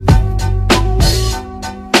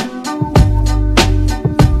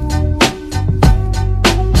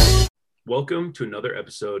Welcome to another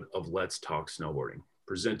episode of Let's Talk Snowboarding,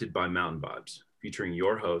 presented by Mountain Vibes, featuring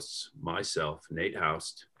your hosts, myself, Nate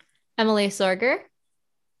Houst, Emily Sorger,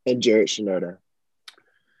 and Jarrett Shinoda.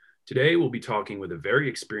 Today, we'll be talking with a very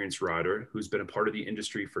experienced rider who's been a part of the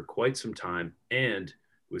industry for quite some time and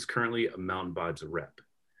who is currently a Mountain Vibes rep.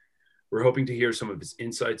 We're hoping to hear some of his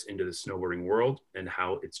insights into the snowboarding world and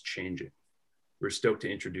how it's changing. We're stoked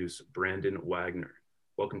to introduce Brandon Wagner.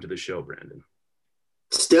 Welcome to the show, Brandon.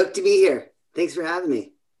 Stoked to be here. Thanks for having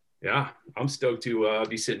me. Yeah, I'm stoked to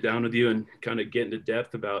be sitting down with you and kind of get into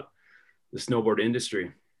depth about the snowboard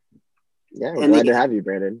industry. Yeah, I'm glad to have you,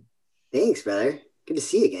 Brandon. Thanks, brother. Good to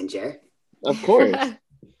see you again, Jared. Of course.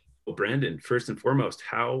 Well, Brandon, first and foremost,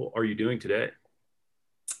 how are you doing today?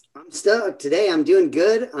 I'm stoked. Today I'm doing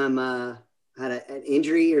good. I'm had an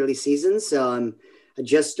injury early season, so I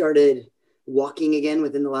just started walking again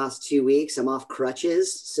within the last 2 weeks. I'm off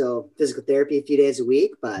crutches, so physical therapy a few days a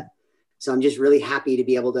week, so I'm just really happy to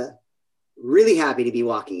be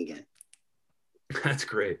walking again. That's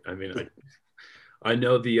great. I mean, I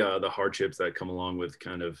know the hardships that come along with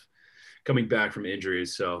kind of coming back from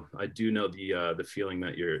injuries, so I do know the feeling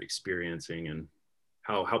that you're experiencing and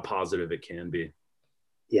how positive it can be.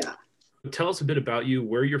 Yeah. Tell us a bit about you,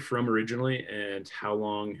 where you're from originally, and how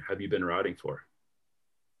long have you been riding for?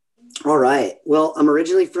 All right. Well, I'm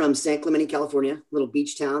originally from San Clemente, California, a little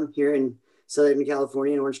beach town here in Southern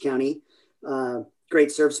California in Orange County.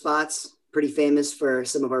 Great surf spots, pretty famous for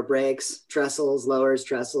some of our breaks, trestles, lowers,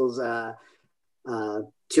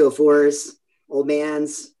 204s, old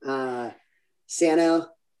mans, Sano.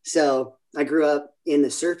 So I grew up in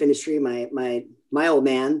the surf industry. My old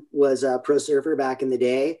man was a pro surfer back in the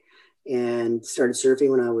day and started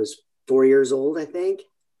surfing when I was 4 years old, I think.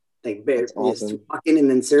 Like awesome. Walking and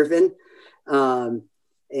then surfing.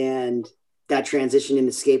 And that transitioned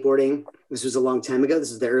into skateboarding. This was a long time ago.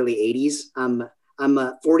 This is the early 80s.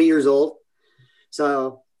 I'm 40 years old.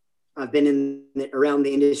 So I've been around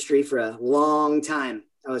the industry for a long time.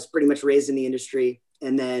 I was pretty much raised in the industry.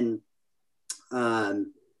 And then I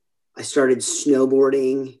started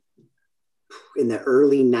snowboarding in the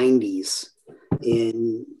early 90s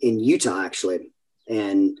in Utah, actually.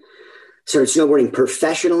 And started snowboarding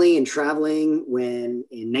professionally and traveling in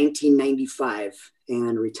 1995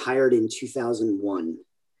 and retired in 2001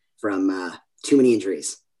 from too many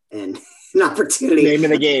injuries and an opportunity. Name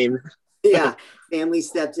of the game. Yeah. Family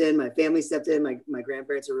stepped in. My family stepped in. My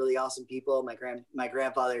grandparents are really awesome people. My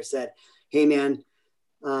grandfather said, "Hey man,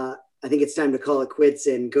 I think it's time to call it quits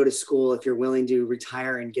and go to school. If you're willing to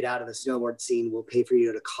retire and get out of the snowboard scene, we'll pay for you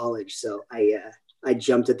to go to college." So I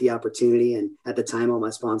jumped at the opportunity, and at the time, all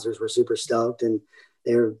my sponsors were super stoked, and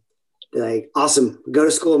they're like, "Awesome, go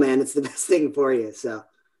to school, man. It's the best thing for you." So,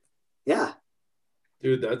 yeah,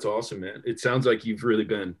 dude, that's awesome, man. It sounds like you've really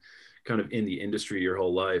been kind of in the industry your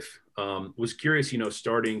whole life. Was curious,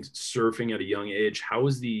 starting surfing at a young age, how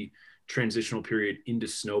was the transitional period into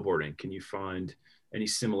snowboarding? Can you find any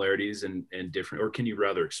similarities and different, or can you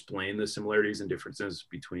rather explain the similarities and differences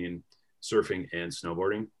between surfing and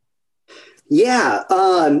snowboarding? Yeah,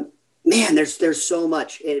 man, there's so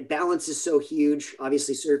much. Balance is so huge.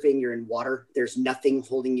 Obviously, surfing, you're in water. There's nothing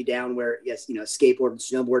holding you down. Where yes, skateboard,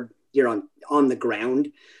 snowboard, you're on the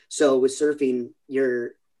ground. So with surfing,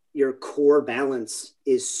 your core balance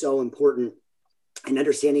is so important. And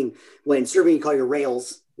understanding when surfing, you call your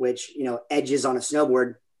rails, which edges on a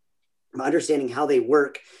snowboard. Understanding how they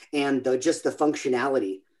work and just the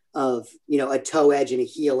functionality of a toe edge and a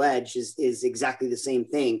heel edge is exactly the same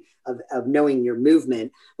thing of knowing your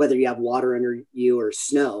movement, whether you have water under you or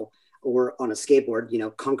snow or on a skateboard,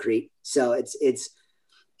 concrete. So it's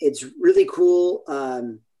really cool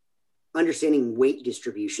understanding weight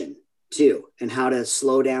distribution too, and how to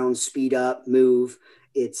slow down, speed up, move.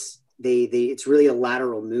 It's really a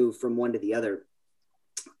lateral move from one to the other.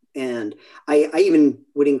 And I even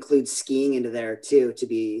would include skiing into there too, to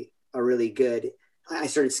be a really good. I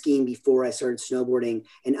started skiing before I started snowboarding,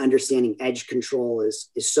 and understanding edge control is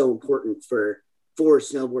so important for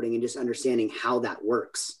snowboarding, and just understanding how that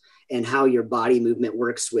works and how your body movement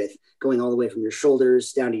works with going all the way from your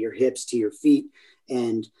shoulders down to your hips to your feet,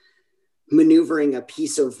 and maneuvering a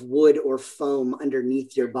piece of wood or foam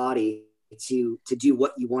underneath your body to do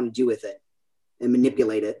what you want to do with it and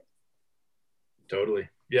manipulate it. Totally.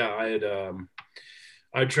 Yeah,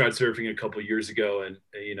 I tried surfing a couple of years ago and,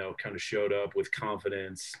 kind of showed up with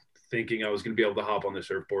confidence, thinking I was going to be able to hop on the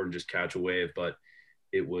surfboard and just catch a wave, but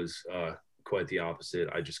it was quite the opposite.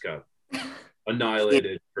 I just got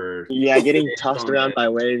annihilated for. Yeah, getting tossed around by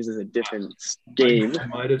waves is a different game. I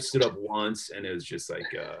might have stood up once, and it was just like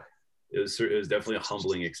it was definitely a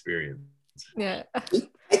humbling experience. Yeah.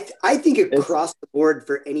 I think across the board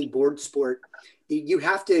for any board sport, you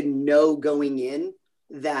have to know going in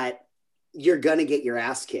that you're going to get your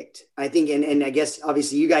ass kicked. I think, and I guess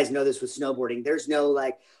obviously you guys know this with snowboarding. There's no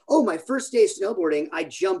like, oh, my first day of snowboarding, I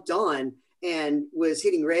jumped on and was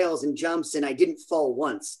hitting rails and jumps and I didn't fall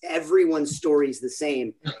once. Everyone's story is the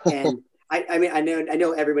same. And I mean, I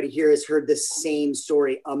know everybody here has heard the same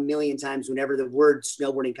story a million times whenever the word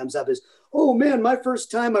snowboarding comes up is, oh man, my first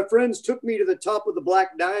time, my friends took me to the top of the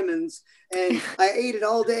Black Diamonds and I ate it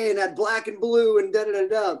all day and had black and blue and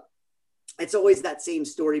da-da-da-da. It's always that same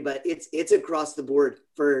story, but it's across the board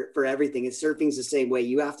for everything. And surfing's the same way.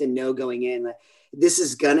 You have to know going in that this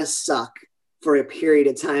is going to suck for a period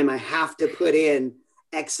of time. I have to put in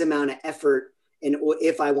X amount of effort. And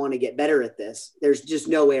if I want to get better at this, there's just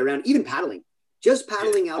no way around. Even paddling, just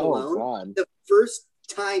paddling out alone. God. The first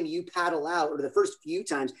time you paddle out, or the first few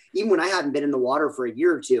times, even when I haven't been in the water for a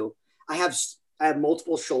year or two, I have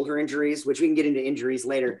multiple shoulder injuries, which we can get into injuries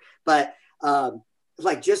later. But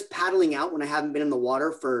like just paddling out when I haven't been in the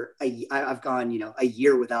water for I've gone, a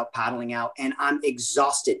year without paddling out, and I'm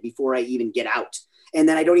exhausted before I even get out. And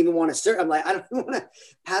then I don't even want to surf. I'm like, I don't want to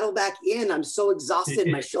paddle back in. I'm so exhausted.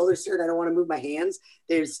 My shoulders hurt. I don't want to move my hands.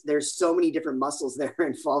 There's so many different muscles that are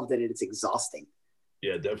involved in it. It's exhausting.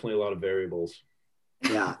 Yeah, definitely a lot of variables.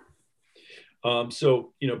 Yeah.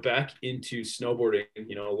 So, back into snowboarding,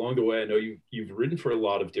 along the way, I know you've ridden for a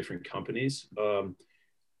lot of different companies.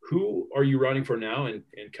 Who are you riding for now, and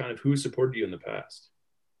kind of who supported you in the past?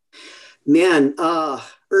 Man,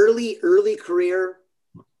 early career.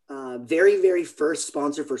 Very, very first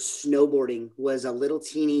sponsor for snowboarding was a little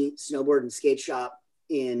teeny snowboard and skate shop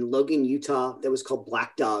in Logan, Utah that was called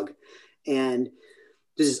Black Dog. And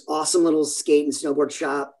there's this awesome little skate and snowboard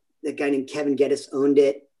shop. That guy named Kevin Geddes owned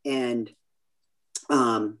it. And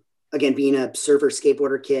again, being a surfer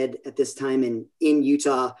skateboarder kid at this time in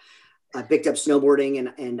Utah, I picked up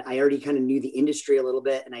snowboarding and I already kind of knew the industry a little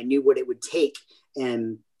bit and I knew what it would take.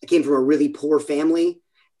 And I came from a really poor family.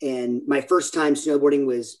 And my first time snowboarding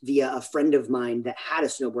was via a friend of mine that had a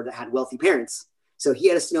snowboard that had wealthy parents. So he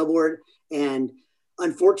had a snowboard. And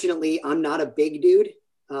unfortunately, I'm not a big dude.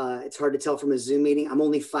 It's hard to tell from a Zoom meeting. I'm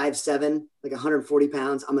only 5'7", like 140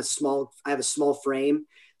 pounds. I have a small frame.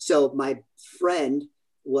 So my friend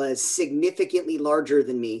was significantly larger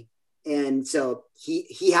than me. And so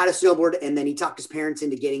he had a snowboard, and then he talked his parents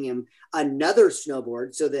into getting him another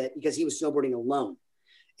snowboard because he was snowboarding alone.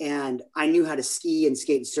 And I knew how to ski and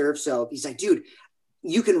skate and surf. So he's like, dude,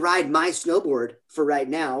 you can ride my snowboard for right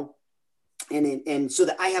now. And so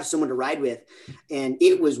that I have someone to ride with. And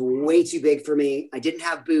it was way too big for me. I didn't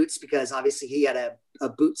have boots because obviously he had a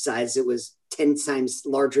boot size that was 10 times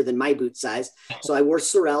larger than my boot size. So I wore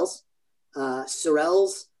Sorels.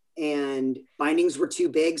 Sorels and bindings were too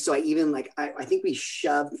big. So I think we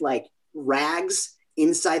shoved like rags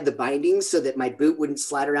inside the bindings so that my boot wouldn't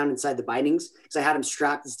slide around inside the bindings, because I had them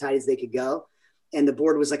strapped as tight as they could go. And the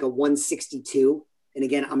board was like a 162. And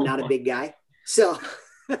again, I'm not a big guy. So,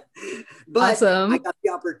 but awesome. I got the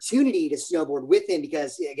opportunity to snowboard with him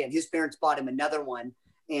because again, his parents bought him another one.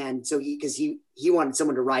 And so because he wanted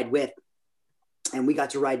someone to ride with, and we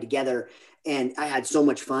got to ride together, and I had so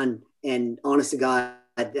much fun. And honest to God,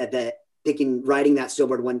 riding that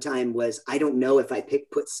snowboard one time was, I don't know if I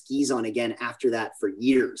put skis on again after that for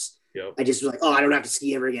years. Yep. I just was like, oh, I don't have to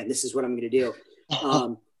ski ever again. This is what I'm going to do.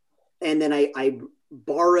 And then I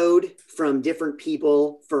borrowed from different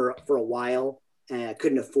people for a while. I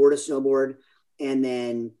couldn't afford a snowboard. And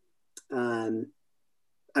then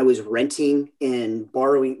I was renting and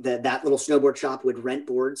borrowing. That little snowboard shop would rent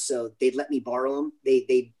boards. So they'd let me borrow them.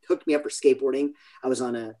 They hooked me up for skateboarding. I was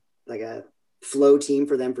on a flow team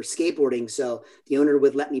for them for skateboarding. So the owner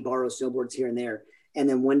would let me borrow snowboards here and there. And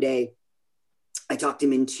then one day I talked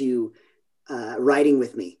him into riding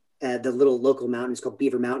with me. The little local mountain is called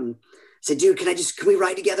Beaver Mountain. I said, dude, can we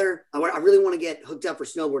ride together? I really want to get hooked up for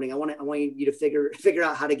snowboarding. I want you to figure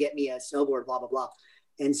out how to get me a snowboard, blah, blah, blah.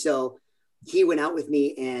 And so he went out with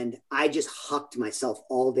me and I just hucked myself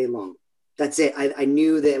all day long. That's it. I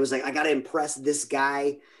knew that it was like, I got to impress this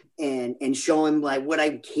guy and show him like what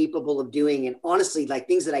I'm capable of doing. And honestly, like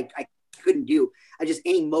things that I couldn't do.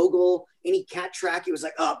 Any mogul, any cat track, it was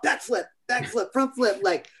like, oh, backflip, front flip,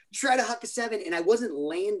 like try to huck a 7. And I wasn't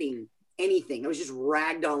landing anything. I was just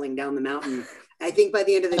ragdolling down the mountain. I think by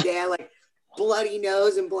the end of the day, I like bloody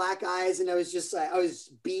nose and black eyes. And I was just like, I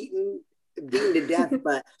was beaten to death.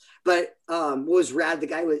 But what was rad,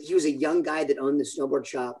 he was a young guy that owned the snowboard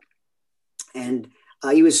shop. And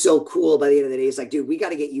he was so cool. By the end of the day, he's like, dude, we got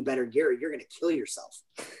to get you better gear. You're going to kill yourself.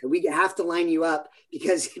 And we have to line you up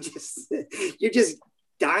because you're just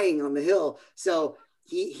dying on the hill. So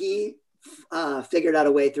he figured out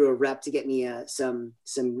a way through a rep to get me some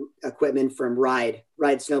equipment from Ride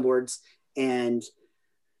Snowboards. And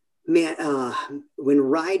man, when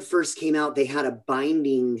Ride first came out, they had a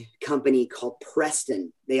binding company called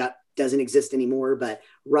Preston. They doesn't exist anymore, but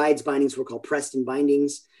Ride's bindings were called Preston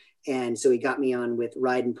Bindings. And so he got me on with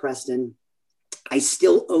Ride and Preston. I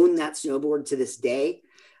still own that snowboard to this day.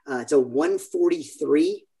 It's a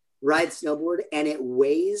 143 Ride snowboard, and it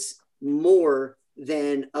weighs more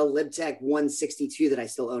than a LibTech 162 that I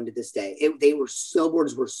still own to this day.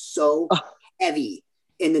 Snowboards were so heavy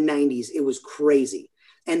in the 90s. It was crazy.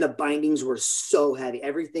 And the bindings were so heavy.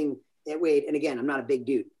 Everything it weighed. And again, I'm not a big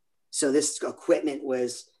dude. So this equipment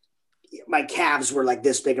my calves were like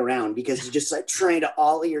this big around, because just like trying to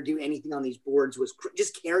ollie or do anything on these boards was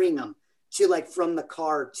just carrying them to like from the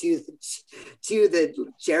car to the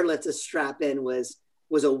chairlift to strap in was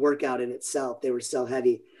a workout in itself. They were so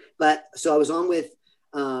heavy. But so I was on with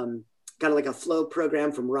kind of like a flow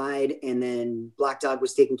program from Ride, and then Black Dog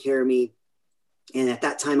was taking care of me. And at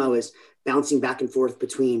that time I was bouncing back and forth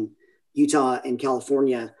between Utah and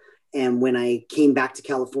California. And when I came back to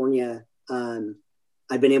California,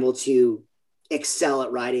 I've been able to excel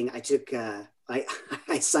at riding. I took,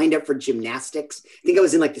 I signed up for gymnastics. I think I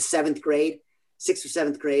was in like the 6th or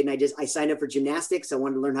 7th grade. And I signed up for gymnastics. I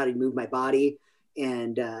wanted to learn how to move my body,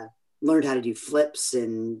 and learned how to do flips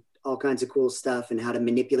and all kinds of cool stuff, and how to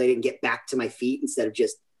manipulate it and get back to my feet instead of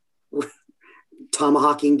just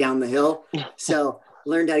tomahawking down the hill. So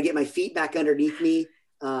learned how to get my feet back underneath me.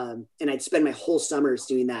 And I'd spend my whole summers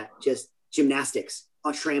doing that, just gymnastics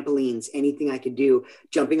on trampolines, anything I could do,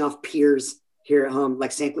 jumping off piers here at home,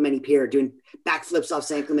 like San Clemente Pier, doing backflips off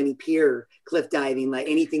San Clemente Pier, cliff diving, like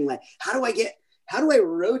anything. Like how do I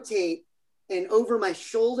rotate and over my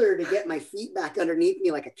shoulder to get my feet back underneath me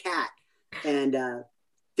like a cat? And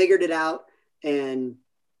figured it out. And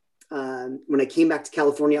when I came back to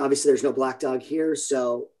California, obviously there's no Black Dog here.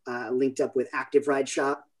 So linked up with Active Ride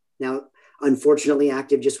Shop. Now, unfortunately,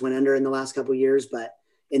 Active just went under in the last couple of years, but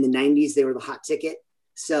in the 90s, they were the hot ticket.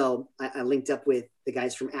 So I linked up with the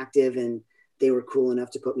guys from Active, and they were cool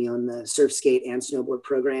enough to put me on the surf, skate, and snowboard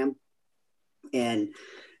program. And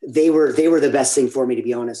they were the best thing for me, to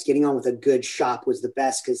be honest. Getting on with a good shop was the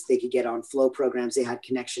best, because they could get on flow programs. They had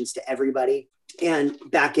connections to everybody. And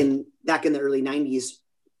back in the early 90s,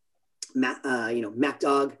 Mac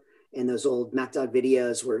Dog and those old Mac Dog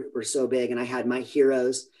videos were so big. And I had my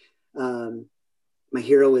heroes. My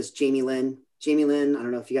hero was Jamie Lynn. Jamie Lynn, I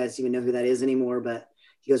don't know if you guys even know who that is anymore, but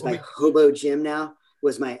he goes by Hobo Jim now,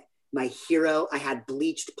 was my hero. I had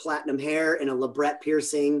bleached platinum hair and a labret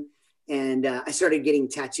piercing. And I started getting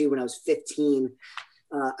tattooed when I was 15.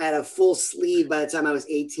 I had a full sleeve by the time I was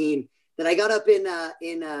 18. Then I got up in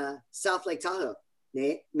South Lake Tahoe,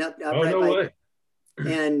 Nate. No way.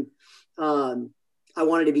 And I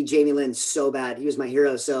wanted to be Jamie Lynn so bad. He was my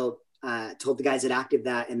hero. So I told the guys at Active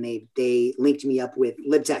that, and they linked me up with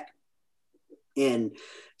LibTech. And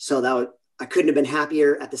so I couldn't have been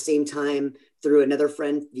happier. At the same time, through another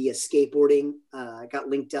friend via skateboarding, I got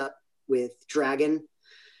linked up with Dragon,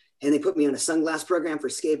 and they put me on a sunglass program for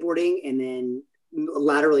skateboarding, and then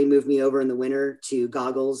laterally moved me over in the winter to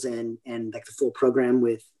goggles and like the full program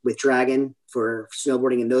with Dragon for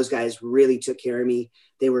snowboarding. And those guys really took care of me.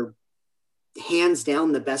 They were hands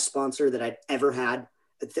down the best sponsor that I'd ever had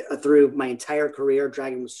through my entire career.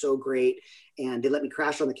 Dragon was so great. And they let me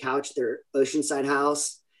crash on the couch at their Oceanside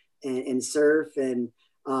house and surf. And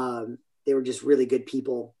they were just really good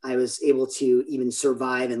people. I was able to even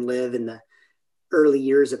survive and live in the early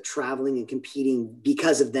years of traveling and competing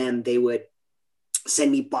because of them. They would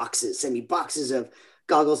send me boxes of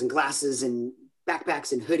goggles and glasses and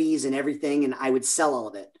backpacks and hoodies and everything. And I would sell all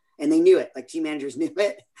of it. And they knew it. Like, team managers knew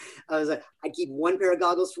it. I was like, I'd keep one pair of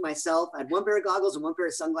goggles for myself. I had one pair of goggles and one pair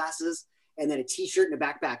of sunglasses, and then a t-shirt and a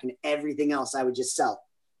backpack, and everything else I would just sell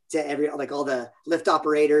to all the lift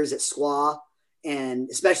operators at Squaw, and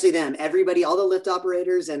especially them, everybody, all the lift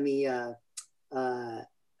operators and the,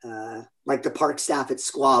 like the park staff at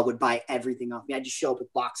Squaw would buy everything off me. I'd just show up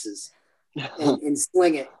with boxes and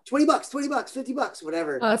sling it. $20, $50,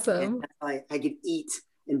 whatever. Awesome. And I could eat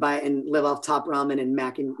and buy and live off Top Ramen and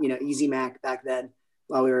Mac and, Easy Mac back then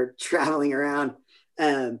while we were traveling around.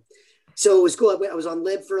 So it was cool. I was on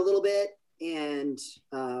Lib for a little bit, and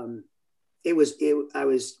I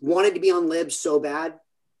wanted to be on Lib so bad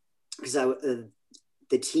because the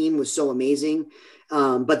team was so amazing.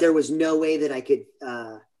 But there was no way that I could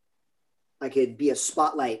be a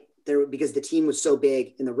spotlight there, because the team was so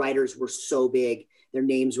big and the writers were so big, their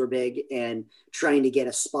names were big, and trying to get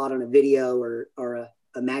a spot on a video or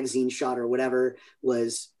a magazine shot or whatever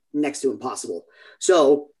was next to impossible.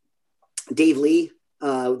 So Dave Lee,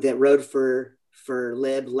 that rode for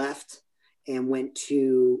Lib, left and went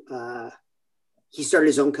to, he started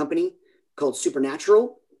his own company called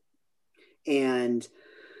Supernatural. And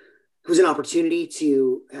it was an opportunity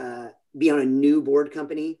to be on a new board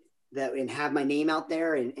company and have my name out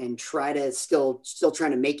there and try to still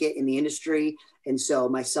trying to make it in the industry. And so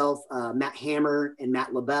myself, Matt Hammer and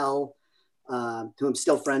Matt LaBelle, who I'm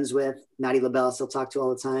still friends with, Matty LaBelle, I still talk to all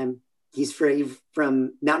the time. He's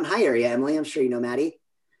from Mountain High area, Emily. I'm sure you know Matty.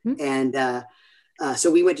 Mm-hmm. And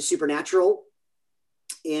so we went to Supernatural,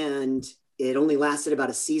 and it only lasted about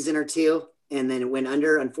a season or two, and then it went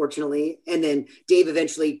under, unfortunately. And then Dave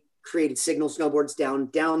eventually created Signal Snowboards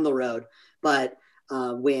down the road. But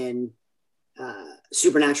when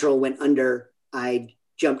Supernatural went under, I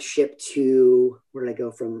jumped ship to, where did I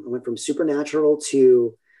go from? I went from Supernatural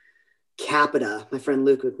to Capita. My friend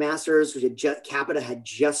Luke McMasters, Capita had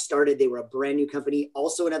just started. They were a brand new company,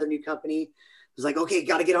 also another new company. I was like, okay,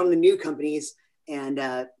 got to get on the new companies, and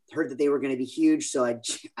heard that they were going to be huge. So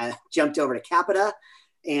I jumped over to Capita,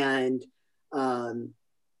 and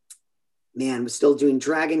was still doing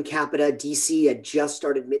Dragon. Capita. DC had just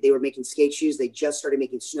started. They were making skate shoes. They just started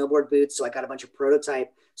making snowboard boots. So I got a bunch of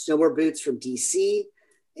prototype snowboard boots from DC,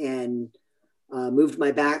 and moved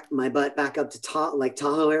my butt back up to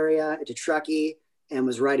Tahoe area, to Truckee, and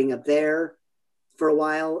was riding up there for a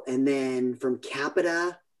while. And then from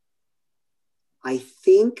Capita, I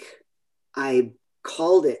think I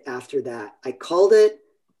called it after that. I called it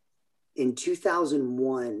in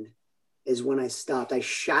 2001 is when I stopped. I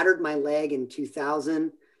shattered my leg in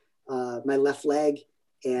 2000, my left leg,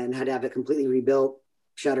 and had to have it completely rebuilt.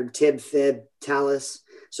 Shattered tib, fib, talus.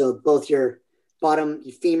 So both your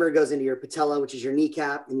femur goes into your patella, which is your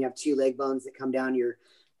kneecap, and you have two leg bones that come down your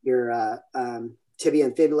tibia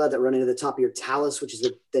and fibula that run into the top of your talus, which is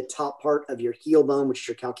the top part of your heel bone, which is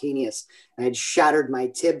your calcaneus. And I had shattered my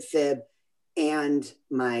tib, fib, and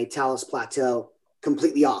my talus plateau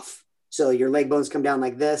completely off. So your leg bones come down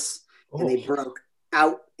like this, and they broke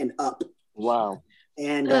out and up. Wow.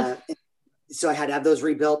 And so I had to have those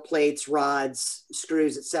rebuilt, plates, rods,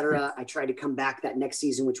 screws, etc. I tried to come back that next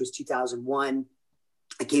season, which was 2001.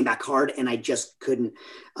 I came back hard, and I just couldn't.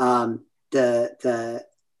 The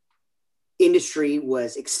industry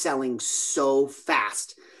was excelling so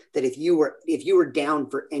fast that if you were down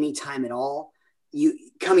for any time at all, you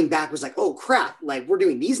coming back was like, oh crap, like we're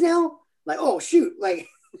doing these now? Like, oh shoot, like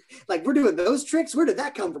we're doing those tricks? Where did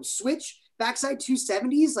that come from? Switch backside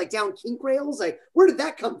 270s, like down kink rails? Like, where did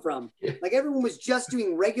that come from? Like everyone was just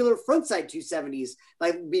doing regular frontside 270s,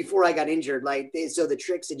 like before I got injured. So the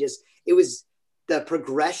tricks, it was the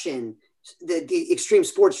progression, the extreme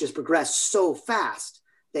sports just progressed so fast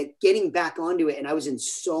that getting back onto it, and I was in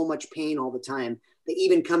so much pain all the time that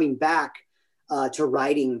even coming back to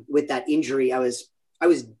riding with that injury, I was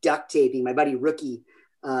duct taping. My buddy Rookie,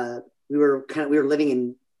 we were living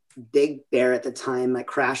in Big Bear at the time, like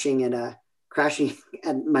crashing at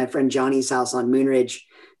my friend Johnny's house on Moonridge,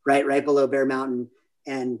 right below Bear Mountain,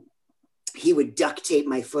 and he would duct tape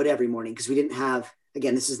my foot every morning because we didn't have,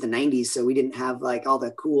 again, this is the 90s, so we didn't have like all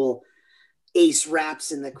the cool Ace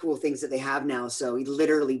wraps and the cool things that they have now. So he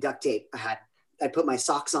literally duct tape. I put my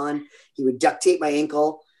socks on, he would duct tape my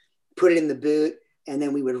ankle, put it in the boot, and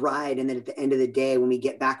then we would ride. And then at the end of the day, when we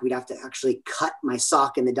get back, we'd have to actually cut my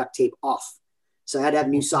sock and the duct tape off. So I had to have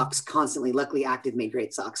new socks constantly. Luckily, Active made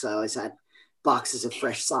great socks, so I always had boxes of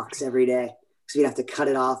fresh socks every day. So we'd have to cut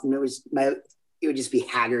it off, and it would just be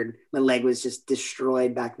haggard. My leg was just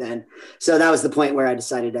destroyed back then. So that was the point where I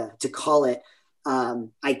decided to call it.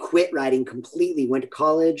 I quit riding completely, went to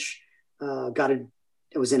college,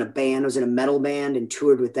 I was in a band, I was in a metal band and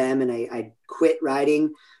toured with them. And I quit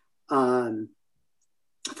riding, for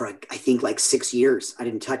I think like 6 years. I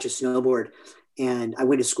didn't touch a snowboard, and I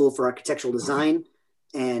went to school for architectural design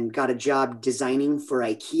and got a job designing for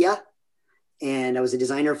IKEA. And I was a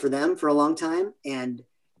designer for them for a long time. And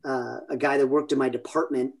a guy that worked in my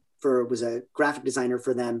department was a graphic designer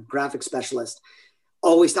for them, graphic specialist,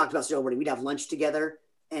 always talked about snowboarding. We'd have lunch together,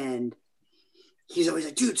 and he's always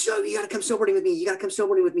like, dude, so you got to come snowboarding with me. You got to come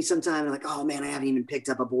snowboarding with me sometime. And I'm like, oh man, I haven't even picked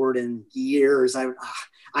up a board in years. It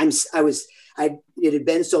had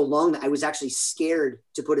been so long that I was actually scared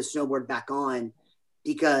to put a snowboard back on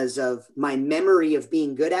because of my memory of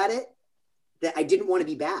being good at it, that I didn't want to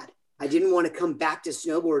be bad. I didn't want to come back to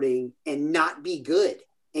snowboarding and not be good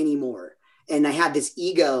anymore. And I had this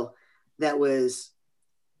ego that was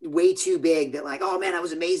way too big, that like, oh man, I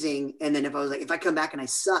was amazing. And then if I come back and I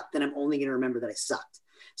suck, then I'm only going to remember that I sucked.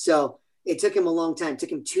 So it took him a long time. It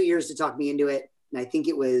took him 2 years to talk me into it. And I think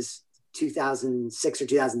it was 2006 or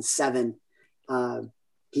 2007.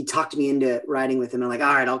 He talked me into riding with him. I'm like,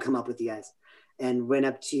 all right, I'll come up with you guys. And went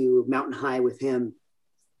up to Mountain High with him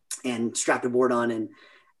and strapped a board on. And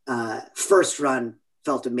first run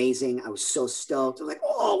felt amazing. I was so stoked. I was like,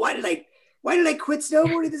 oh, why did I quit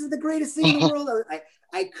snowboarding? This is the greatest thing in the world.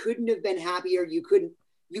 I couldn't have been happier. You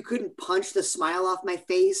couldn't punch the smile off my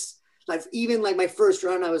face. Like even like my first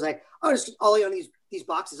run, I was like, I'll just ollie on these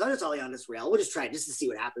boxes. I'll just ollie on this rail. We'll just try it just to see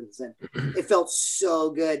what happens. And it felt so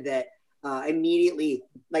good that immediately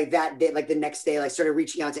like that day, like the next day, I started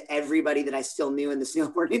reaching out to everybody that I still knew in the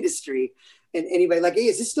snowboard industry, and anybody like, hey,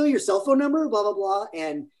 is this still your cell phone number? Blah, blah, blah.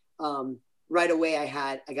 And right away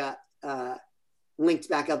I got linked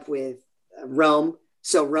back up with Rome.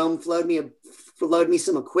 So Rome flowed me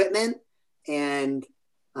some equipment, and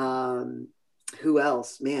who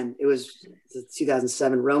else, man, it was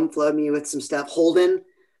 2007. Rome flowed me with some stuff, Holden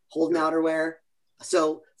outerwear.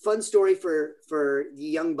 So fun story for the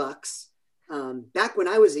young bucks. Back when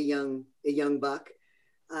I was a young buck,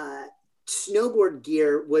 snowboard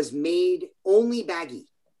gear was made only baggy.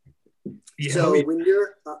 Yeah, so when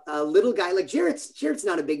you're a little guy like Jarrett's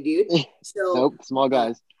not a big dude. So nope, small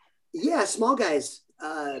guys. Yeah, small guys.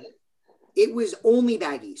 It was only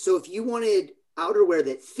baggy. So if you wanted outerwear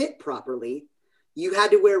that fit properly, you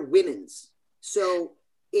had to wear women's. So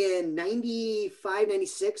in 95,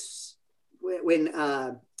 96,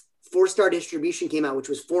 when Four-Star Distribution came out, which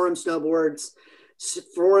was Forum Snowboards,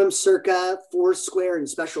 Forum Circa, Foursquare, and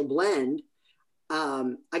Special Blend,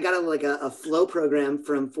 I got a flow program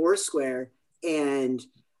from Foursquare, and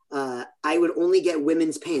I would only get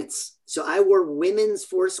women's pants. So I wore women's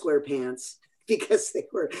Foursquare pants because they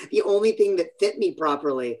were the only thing that fit me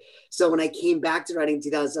properly. So when I came back to riding in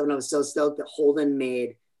 2007, I was so stoked that Holden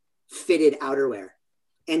made fitted outerwear.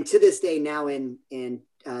 And to this day now in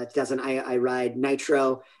 2000, I ride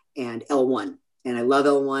Nitro and L1, and I love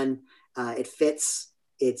L1. It fits.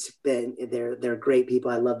 They're great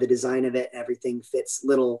people. I love the design of it. Everything fits,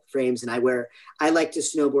 little frames. And I like to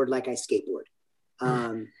snowboard like I skateboard.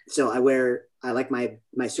 So I like my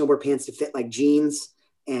snowboard pants to fit like jeans,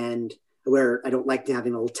 and I don't like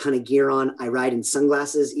having a ton of gear on. I ride in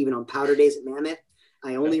sunglasses, even on powder days at Mammoth.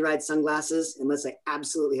 I only ride sunglasses unless I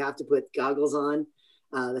absolutely have to put goggles on.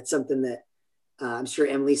 That's something that I'm sure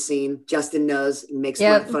Emily's seen. Justin knows. It makes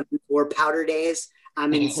my fun for powder days.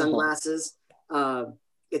 I'm in sunglasses.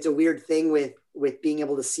 It's a weird thing with being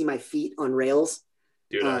able to see my feet on rails.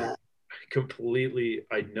 Dude, I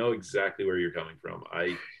know exactly where you're coming from.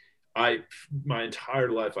 I my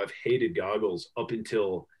entire life, I've hated goggles up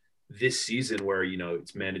until this season where,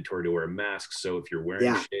 it's mandatory to wear a mask. So if you're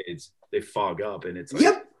wearing shades, they fog up, and it's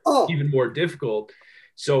even more difficult.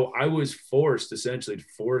 So I was essentially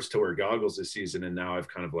forced to wear goggles this season. And now I've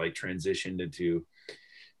kind of like transitioned into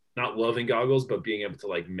not loving goggles, but being able to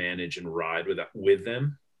like manage and ride with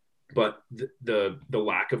them. But the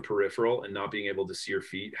lack of peripheral and not being able to see your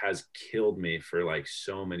feet has killed me for like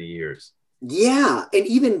so many years. Yeah. And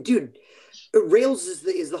even, dude, rails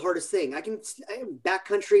is the hardest thing. I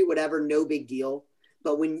backcountry, whatever, no big deal.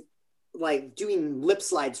 But when like doing lip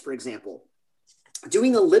slides, for example,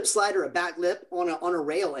 doing a lip slide or a back lip on a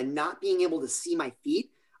rail and not being able to see my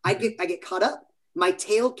feet, I get caught up. My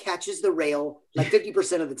tail catches the rail like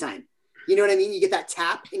 50% of the time. You know what I mean? You get that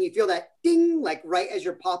tap and you feel that ding, like right as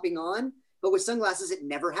you're popping on. But with sunglasses, it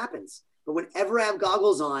never happens. But whenever I have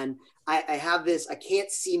goggles on, I have this, I can't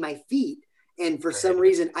see my feet. And for some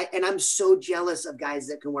reason, I'm so jealous of guys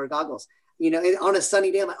that can wear goggles. On a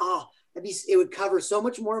sunny day, I'm like, it would cover so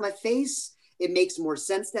much more of my face. It makes more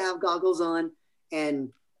sense to have goggles on. And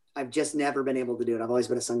I've just never been able to do it. I've always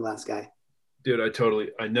been a sunglass guy. Dude,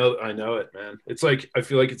 I know it, man. It's like, I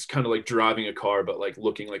feel like it's kind of like driving a car, but like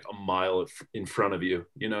looking like a mile in front of you,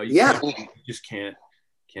 you just can't.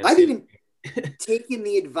 I've even taken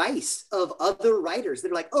the advice of other riders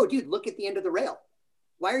that are like, oh dude, look at the end of the rail.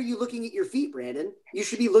 Why are you looking at your feet, Brandon? You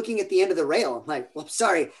should be looking at the end of the rail. I'm like, well,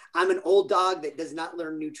 sorry. I'm an old dog that does not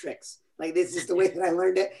learn new tricks. Like, this is the way that I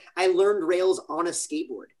learned it. I learned rails on a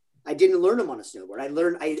skateboard. I didn't learn them on a snowboard.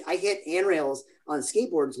 I hit handrails on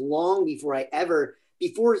skateboards long before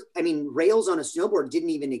rails on a snowboard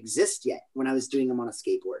didn't even exist yet when I was doing them on a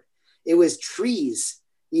skateboard. It was trees,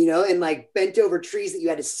 and like bent over trees that you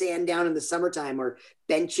had to sand down in the summertime, or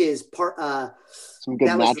benches, some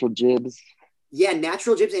good natural jibs. Yeah,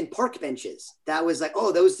 natural jibs and park benches. That was like,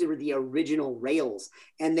 those were the original rails.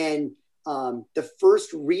 And then the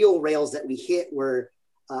first real rails that we hit were,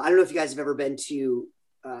 I don't know if you guys have ever been to,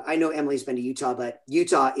 I know Emily's been to Utah, but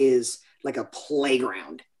Utah is like a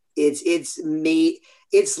playground. It's made,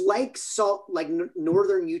 It's like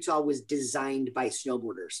northern Utah was designed by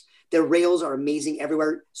snowboarders. The rails are amazing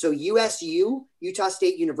everywhere. So USU, Utah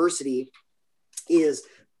State University, is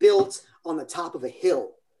built on the top of a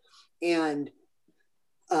hill. And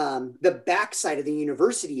the backside of the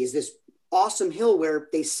university is this awesome hill where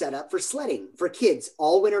they set up for sledding for kids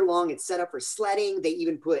all winter long. It's set up for sledding. They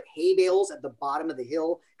even put hay bales at the bottom of the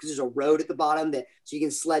hill because there's a road at the bottom so you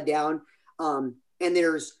can sled down. And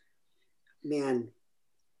there's, man,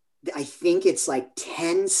 I think it's like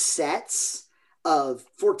 10 sets of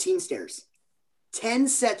 14 stairs. 10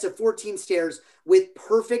 sets of 14 stairs with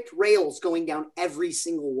perfect rails going down every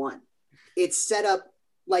single one. It's set up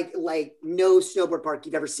like no snowboard park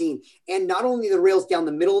you've ever seen. And not only the rails down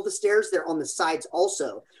the middle of the stairs, they're on the sides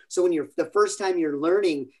also. So when the first time you're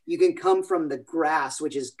learning, you can come from the grass,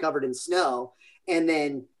 which is covered in snow, and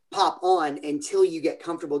then pop on until you get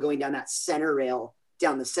comfortable going down that center rail,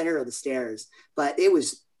 down the center of the stairs. But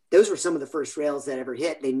those were some of the first rails that ever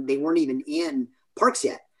hit. They weren't even in parks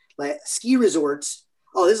yet. Like ski resorts.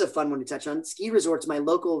 Oh, this is a fun one to touch on. Ski resorts, my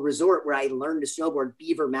local resort where I learned to snowboard,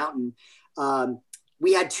 Beaver Mountain.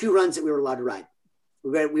 We had 2 runs that we were allowed to ride.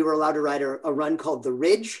 We were allowed to ride a run called The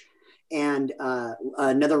Ridge and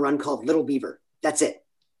another run called Little Beaver. That's it.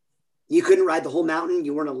 You couldn't ride the whole mountain.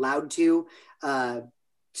 You weren't allowed to. Alta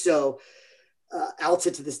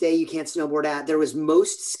to this day, you can't snowboard at. There was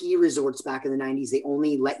most ski resorts back in the 90s. They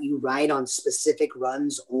only let you ride on specific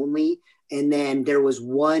runs only. And then there was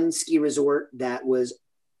one ski resort that was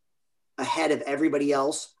ahead of everybody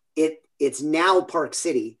else. It's now Park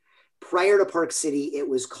City. Prior to Park City, it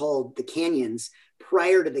was called the Canyons.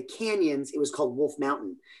 Prior to the Canyons, it was called Wolf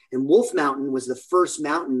Mountain. And Wolf Mountain was the first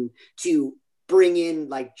mountain to bring in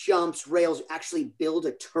like jumps, rails, actually build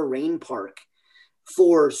a terrain park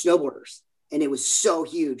for snowboarders. And it was so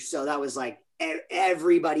huge. So that was like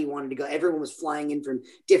everybody wanted to go. Everyone was flying in from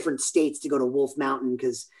different states to go to Wolf Mountain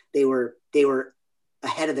because they were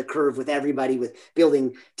ahead of the curve with everybody, with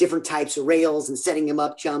building different types of rails and setting them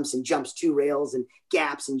up jumps and jumps to rails and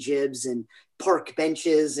gaps and jibs and park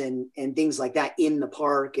benches and things like that in the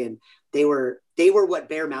park. And they were what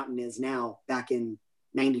Bear Mountain is now back in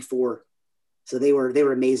 94. So they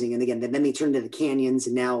were amazing. And again, then they turned to the Canyons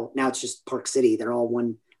and now it's just Park City. They're all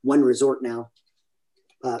one resort now.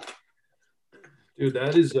 Dude,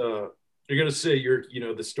 that is, you're going to say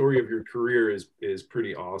the story of your career is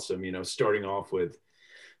pretty awesome. Starting off with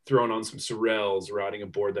throwing on some Sorels, riding a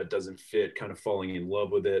board that doesn't fit, kind of falling in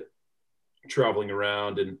love with it, traveling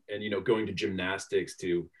around and going to gymnastics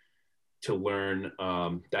to learn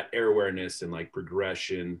that air awareness and like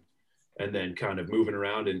progression, and then kind of moving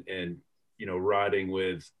around and riding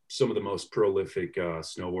with some of the most prolific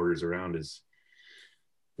snowboarders around it's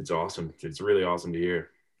awesome. It's really awesome to hear.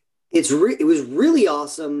 It was really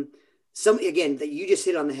awesome. Again, that you just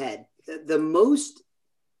hit on the head.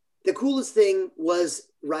 The coolest thing was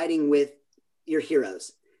riding with your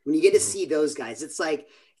heroes. When you get to see those guys, it's like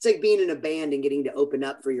being in a band and getting to open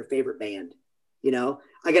up for your favorite band.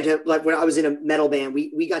 I got to, like when I was in a metal band,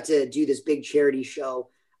 we got to do this big charity show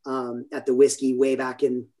at the Whiskey way back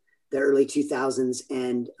in the early 2000s.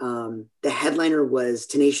 And the headliner was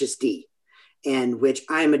Tenacious D, and which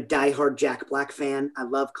I'm a diehard Jack Black fan. I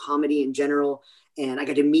love comedy in general. And I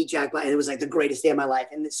got to meet Jack Black, and it was like the greatest day of my life.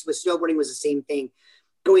 And this with snowboarding was the same thing.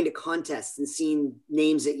 Going to contests and seeing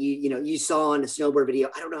names that you saw on a snowboard video.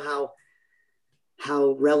 I don't know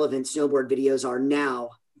how relevant snowboard videos are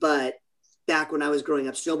now, but back when I was growing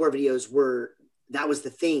up, snowboard videos that was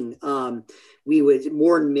the thing.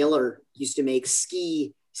 Warren Miller used to make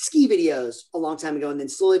ski videos a long time ago, and then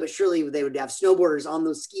slowly but surely they would have snowboarders on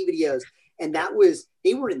those ski videos, and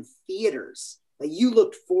they were in theaters. Like you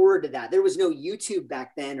looked forward to that. There was no YouTube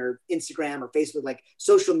back then or Instagram or Facebook. Like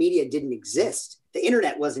social media didn't exist. The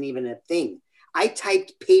internet wasn't even a thing. I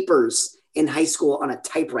typed papers in high school on a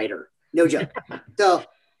typewriter. No joke. So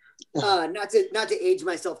not to age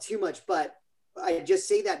myself too much, but I just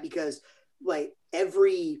say that because like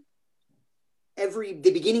the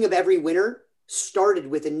beginning of every winter started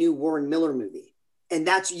with a new Warren Miller movie. And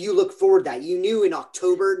you look forward to that. You knew in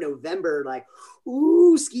October, November, like,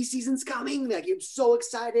 ooh, ski season's coming. Like, you're so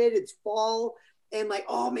excited. It's fall. And like,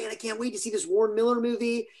 oh man, I can't wait to see this Warren Miller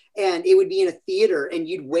movie. And it would be in a theater and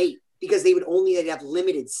you'd wait because they'd have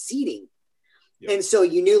limited seating. Yep. And so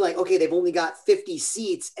you knew like, okay, they've only got 50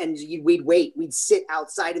 seats, and we'd wait. We'd sit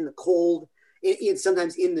outside in the cold,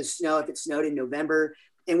 sometimes in the snow if it snowed in November.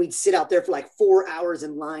 And we'd sit out there for like 4 hours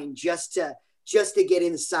in line just to get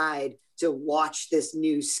inside to watch this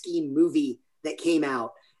new ski movie that came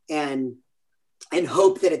out, and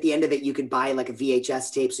hope that at the end of it, you could buy like a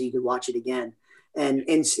VHS tape so you could watch it again. And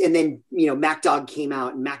then, Mac Dog came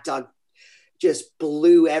out, and Mac Dog just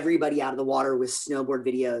blew everybody out of the water with snowboard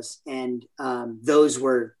videos. And those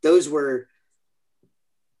were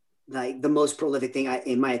like the most prolific thing,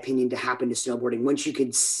 in my opinion, to happen to snowboarding. Once you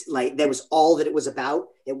could, like, that was all that it was about.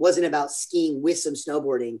 It wasn't about skiing with some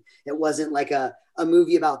snowboarding. It wasn't like a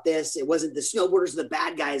movie about this. It wasn't the snowboarders are the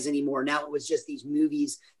bad guys anymore. Now it was just these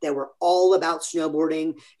movies that were all about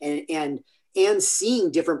snowboarding and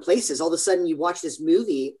seeing different places. All of a sudden you watch this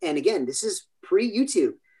movie. And again, this is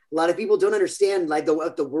pre-YouTube. A lot of people don't understand like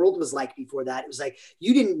what the world was like before that. It was like,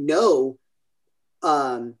 you didn't know,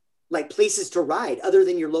 like places to ride other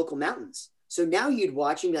than your local mountains. So now you'd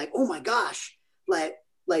watch and be like, oh my gosh, like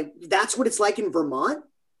that's what it's like in Vermont.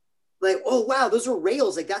 Like, oh wow, those are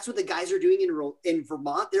rails. Like that's what the guys are doing in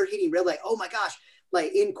Vermont. They're hitting rail. Like, oh my gosh,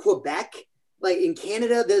 like in Quebec, like in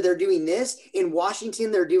Canada, they're doing this. In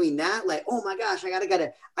Washington, they're doing that. Like, oh my gosh, I gotta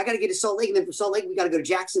get to Salt Lake, and then from Salt Lake we gotta go to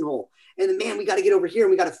Jackson Hole, and then man, we gotta get over here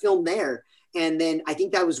and we gotta film there. And then I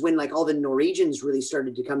think that was when like all the Norwegians really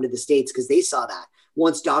started to come to the States, because they saw that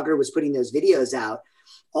once Dogger was putting those videos out,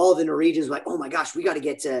 all the Norwegians were like, oh my gosh, we got to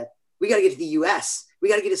get to the US. We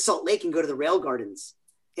got to get to Salt Lake and go to the rail gardens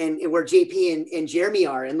and where JP and Jeremy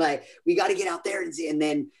are. And like, we got to get out there. And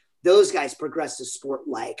then those guys progressed the sport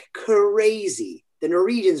like crazy. The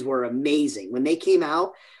Norwegians were amazing. When they came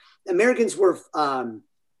out, Americans were,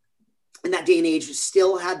 in that day and age,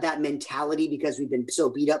 still had that mentality, because we've been so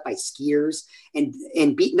beat up by skiers and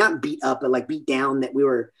not beat up, but like beat down, that we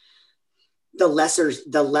were the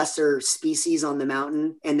lesser species on the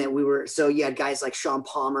mountain. And that so you had guys like Sean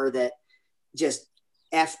Palmer that just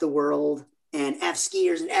F the world and F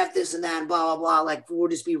skiers and F this and that and blah, blah, blah. Like, we'll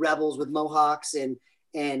just be rebels with mohawks. And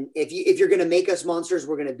if you're going to make us monsters,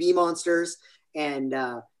 we're going to be monsters. And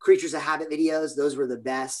Creatures of Habit videos, those were the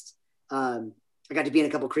best. I got to be in a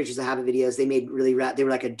couple of Creatures of Habit videos. They made they were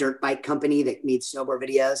like a dirt bike company that made snowboard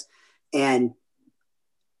videos. And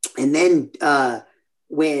then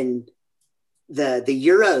when the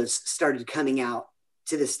Euros started coming out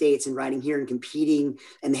to the States and riding here and competing,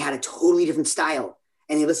 and they had a totally different style,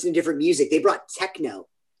 and they listened to different music. They brought techno,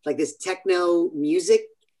 like this techno music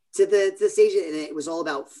to the stage, and it was all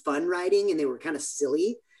about fun riding, and they were kind of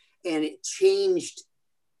silly, and it changed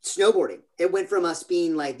snowboarding. It went from us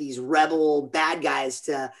being like these rebel bad guys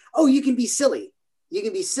to, oh, you can be silly. You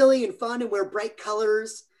can be silly and fun and wear bright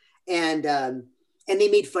colors. And they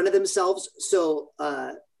made fun of themselves. So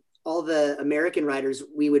all the American riders,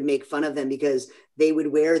 we would make fun of them because they would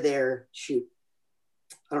wear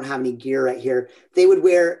I don't have any gear right here. They would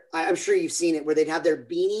wear, I'm sure you've seen it, where they'd have their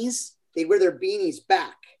beanies. They'd wear their beanies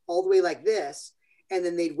back all the way like this. And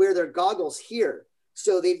then they'd wear their goggles here.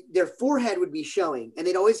 So their forehead would be showing, and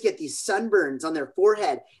they'd always get these sunburns on their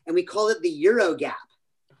forehead. And we call it the Euro gap.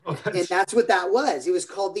 Oh, and that's what that was. It was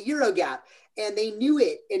called the Euro gap, and they knew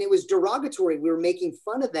it, and it was derogatory. We were making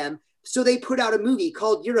fun of them. So they put out a movie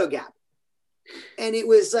called Euro Gap. And it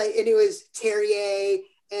was Terrier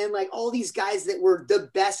and like all these guys that were the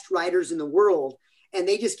best riders in the world. And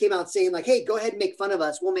they just came out saying like, hey, go ahead and make fun of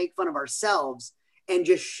us. We'll make fun of ourselves, and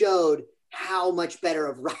just showed how much better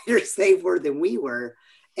of riders they were than we were,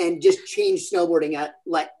 and just changed snowboarding at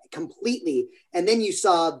like completely. And then you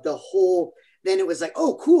saw then it was like,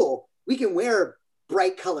 oh, cool. We can wear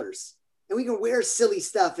bright colors and we can wear silly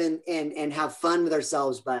stuff and have fun with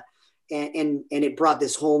ourselves. And it brought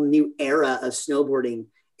this whole new era of snowboarding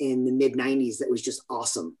in the mid 90s. That was just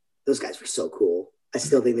awesome. Those guys were so cool. I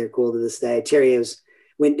still think they're cool to this day. Terry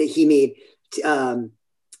when he made,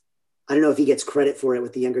 I don't know if he gets credit for it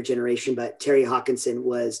with the younger generation, but Terry Hawkinson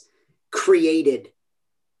created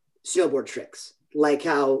snowboard tricks. Like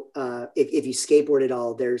how if you skateboard at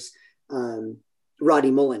all, there's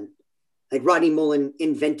Roddy Mullen. Like Roddy Mullen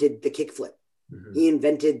invented the kickflip. Mm-hmm. He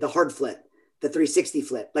invented the hard flip, the 360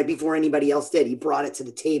 flip, like before anybody else did. He brought it to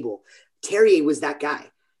the table. Terry was that guy.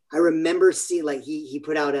 I remember seeing like he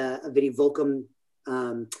put out a video. Volcom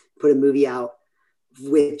put a movie out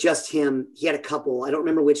with just him. He had a couple. I don't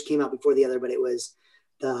remember which came out before the other, but it was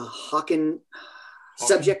the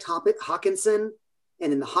Subject Hawkinson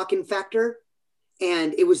and then the Hawkin Factor.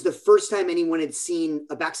 And it was the first time anyone had seen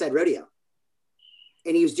a backside rodeo.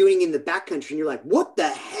 And he was doing it in the backcountry. And you're like, what the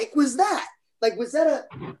heck was that? Like, was that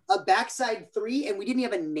a backside 3? And we didn't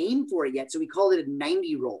have a name for it yet. So we called it a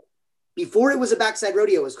 90 roll. Before it was a backside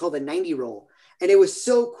rodeo, it was called a 90 roll. And it was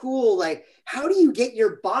so cool. Like, how do you get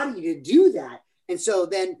your body to do that? And so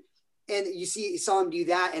then, and you saw him do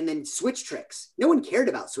that, and then switch tricks. No one cared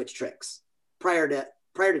about switch tricks prior to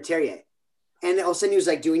Terrier. And all of a sudden he was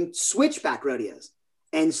like doing switchback rodeos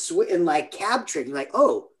and like cab trick. You're like,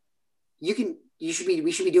 oh, we should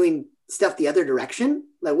be doing stuff the other direction.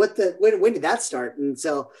 Like when did that start? And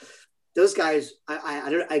so those guys, I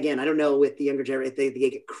don't know with the younger generation, if they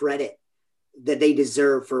get credit that they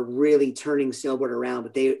deserve for really turning snowboard around,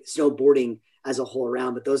 but snowboarding as a whole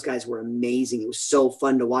around, but those guys were amazing. It was so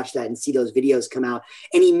fun to watch that and see those videos come out.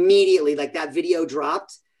 And immediately like that video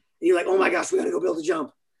dropped and you're like, oh my gosh, we got to go build a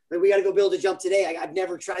jump. Like we got to go build a jump today. I've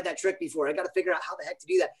never tried that trick before. I got to figure out how the heck to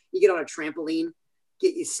do that. You get on a trampoline,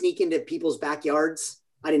 you sneak into people's backyards.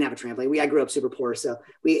 I didn't have a trampoline. I grew up super poor. So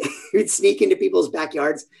we'd sneak into people's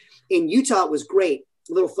backyards. In Utah, it was great.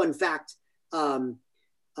 A little fun fact.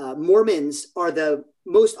 Mormons are the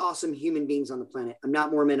most awesome human beings on the planet. I'm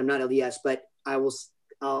not Mormon. I'm not LDS, but I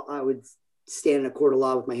would stand in a court of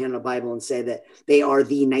law with my hand on a Bible and say that they are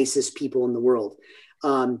the nicest people in the world.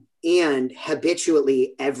 And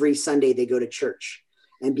habitually every Sunday they go to church.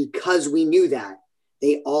 And because we knew that,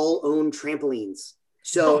 they all own trampolines.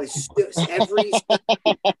 So every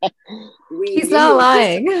he's not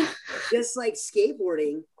lying. Just like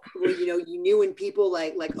skateboarding, where you knew when people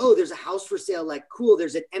like, oh, there's a house for sale, like cool,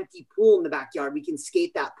 there's an empty pool in the backyard, we can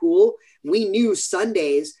skate that pool. We knew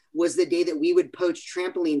Sundays was the day that we would poach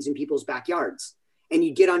trampolines in people's backyards. And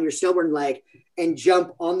you get on your snowboard and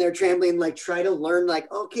jump on their trampoline, like try to learn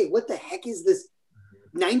okay, what the heck is this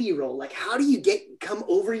 90 roll? Like, how do you come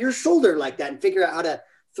over your shoulder like that and figure out how to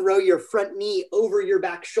throw your front knee over your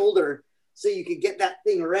back shoulder so you could get that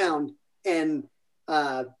thing around. And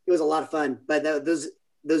it was a lot of fun, but those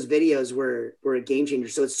videos were a game changer.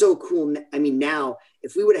 So it's so cool. I mean, now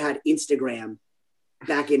if we would have had Instagram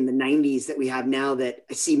back in the 90s that we have now, that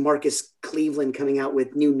I see Marcus Cleveland coming out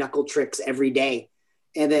with new knuckle tricks every day.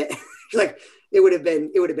 And that it would have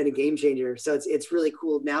been a game changer. So it's really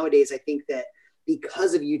cool nowadays. I think that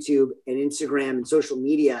because of YouTube and Instagram and social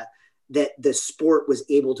media, that the sport was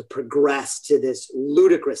able to progress to this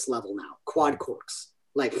ludicrous level now. Quad corks.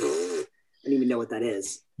 I don't even know what that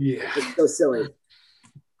is. Yeah. It's so silly.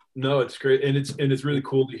 No, it's great. And it's really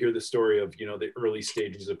cool to hear the story of, the early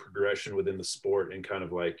stages of progression within the sport and kind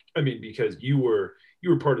of because you were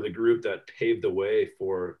part of the group that paved the way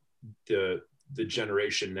for the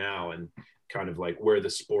generation now and kind of where the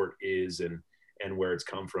sport is and where it's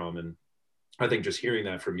come from. And I think just hearing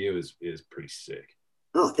that from you is pretty sick.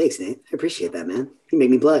 Oh, thanks, Nate. I appreciate that, man. You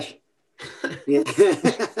made me blush. Yeah.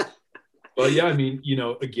 Well, yeah, I mean,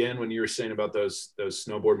 again, when you were saying about those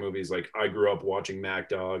snowboard movies, I grew up watching Mac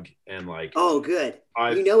Dog and oh, good.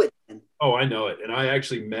 You know it, man. Oh, I know it. And I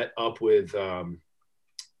actually met up with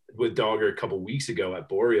Dogger a couple weeks ago at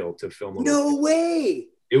Boreal to film. No way.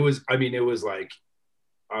 It was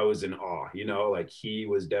I was in awe, he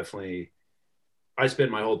was definitely, I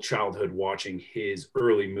spent my whole childhood watching his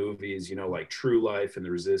early movies, like True Life and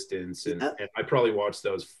The Resistance. And I probably watched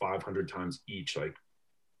those 500 times each,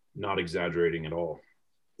 not exaggerating at all.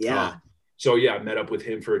 Yeah. So yeah, I met up with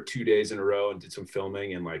him for 2 days in a row and did some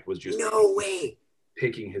filming and was just no way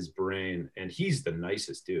picking his brain. And he's the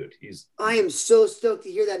nicest dude. I am so stoked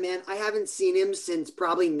to hear that, man. I haven't seen him since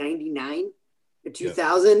probably 99 or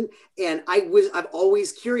 2000. Yeah. And I'm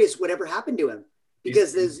always curious whatever happened to him.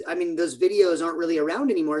 Because those videos aren't really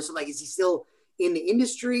around anymore. So is he still in the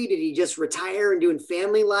industry? Did he just retire and doing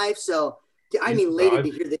family life? So I'm elated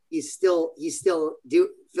to hear that he's still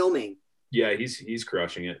filming. Yeah, he's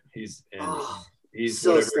crushing it. He's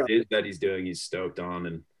so whatever stoked. it is that he's doing, he's stoked on,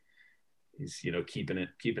 and he's keeping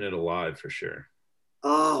it alive for sure.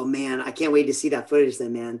 Oh man, I can't wait to see that footage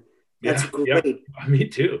then, man. That's great. Yeah, me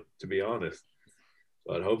too, to be honest.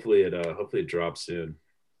 But hopefully it drops soon.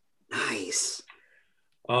 Nice.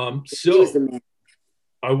 So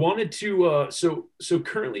I wanted to so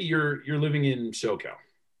currently you're living in SoCal.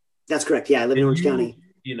 That's correct. Yeah, I live in Orange County.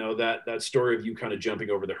 That story of you kind of jumping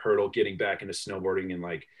over the hurdle, getting back into snowboarding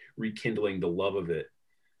and rekindling the love of it.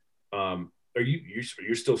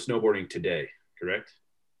 You're still snowboarding today, correct?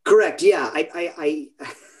 Correct. Yeah. I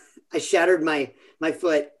shattered my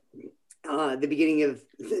foot the beginning of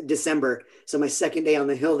December. So my second day on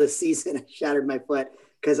the hill this season, I shattered my foot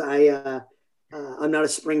because I'm not a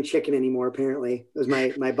spring chicken anymore. Apparently, it was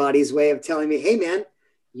my body's way of telling me, "Hey, man,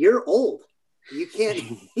 you're old. You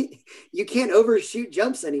can't overshoot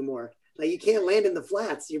jumps anymore. You can't land in the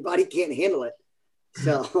flats. Your body can't handle it."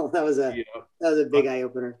 So that was a big eye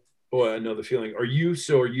opener. Boy, I know the feeling. Are you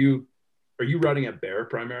riding at Bear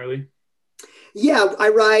primarily? Yeah,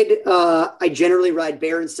 I generally ride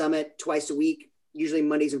Bear and Summit twice a week, usually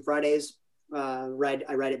Mondays and Fridays. I ride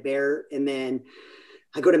at Bear, and then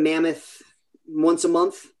I go to Mammoth once a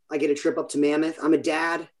month. I get a trip up to Mammoth. I'm a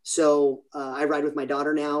dad, so I ride with my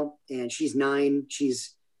daughter now, and she's 9.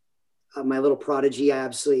 She's my little prodigy. I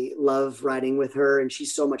absolutely love riding with her, and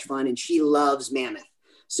she's so much fun, and she loves Mammoth.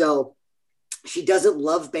 So She doesn't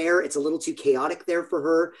love bear. It's a little too chaotic there for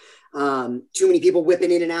her. Too many people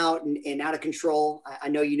whipping in and out and out of control. I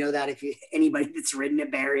know you know that if you anybody that's ridden a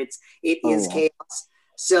bear, it is chaos.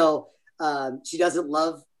 So she doesn't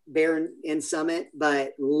love bear in Summit,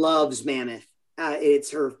 but loves Mammoth.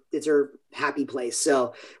 It's her happy place.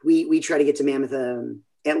 So we try to get to Mammoth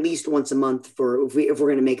at least once a month for if we're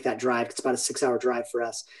going to make that drive. It's about a 6-hour drive for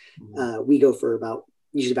us. We go for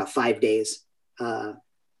usually about 5 days.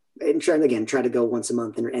 And try to go once a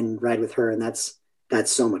month and ride with her. And that's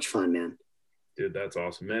so much fun, man. Dude, that's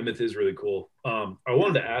awesome. Mammoth is really cool. I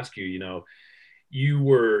wanted to ask you, you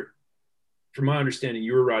were, from my understanding,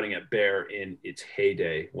 you were riding at Bear in its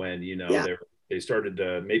heyday when, they started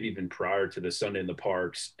maybe even prior to the Sunday in the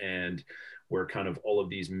Parks, and where kind of all of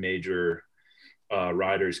these major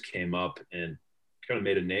riders came up and kind of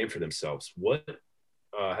made a name for themselves. What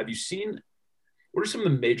have you seen? What are some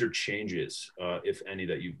of the major changes, if any,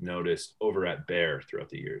 that you've noticed over at Bear throughout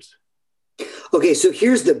the years? Okay, so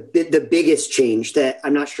here's the biggest change that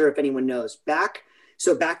I'm not sure if anyone knows. Back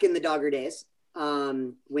in the Dogger days,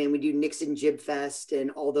 when we do Nixon Jib Fest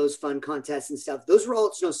and all those fun contests and stuff, those were all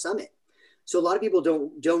at Snow Summit. So a lot of people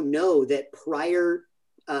don't know that prior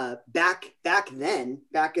back then,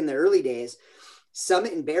 back in the early days,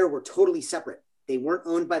 Summit and Bear were totally separate. They weren't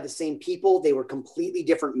owned by the same people. They were completely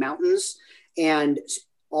different mountains. And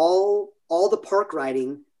all the park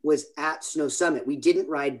riding was at Snow Summit. We didn't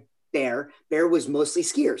ride Bear. Bear was mostly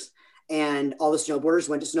skiers, and all the snowboarders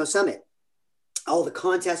went to Snow Summit. All the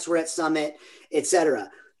contests were at Summit, etc.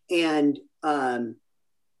 And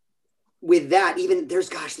with that, even there's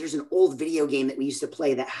an old video game that we used to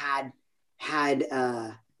play that had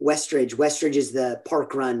Westridge. Westridge is the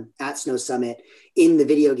park run at Snow Summit in the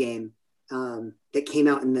video game. That came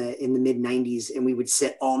out in the mid 90s, and we would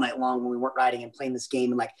sit all night long when we weren't riding and playing this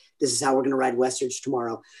game. And like, this is how we're going to ride Westridge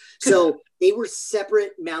tomorrow. So they were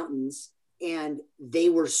separate mountains, and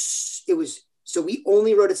so we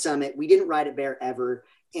only rode at Summit. We didn't ride at Bear ever.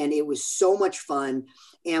 And it was so much fun.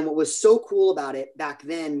 And what was so cool about it back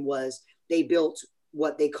then was they built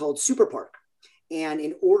what they called Super Park. And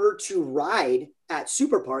in order to ride at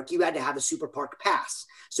Super Park, you had to have a Super Park pass.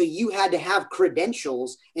 So you had to have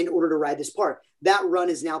credentials in order to ride this park. That run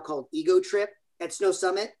is now called Ego Trip at Snow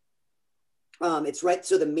Summit. It's right.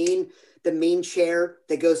 So the main chair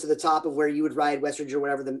that goes to the top of where you would ride Westridge or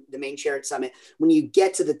whatever, the main chair at Summit, when you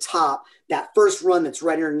get to the top, that first run that's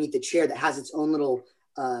right underneath the chair that has its own little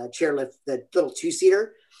chairlift, the little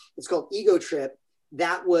 2-seater, it's called Ego Trip.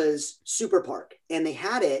 That was Super Park. And they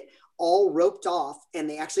had it all roped off, and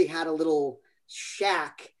they actually had a little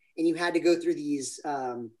shack, and you had to go through these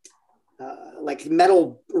like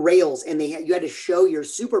metal rails, and you had to show your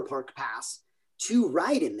Super Park pass to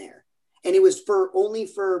ride in there. And it was only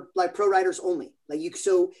for like pro riders only.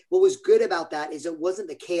 So what was good about that is it wasn't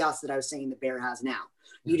the chaos that I was saying that Bear has now.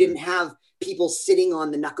 You didn't have people sitting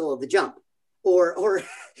on the knuckle of the jump or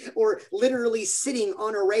literally sitting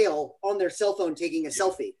on a rail on their cell phone taking a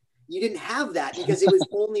selfie. You didn't have that because it was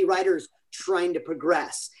only riders trying to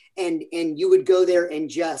progress. And you would go there and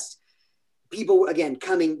just people, again,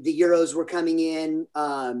 the Euros were coming in.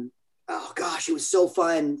 Oh gosh, it was so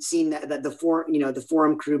fun seeing the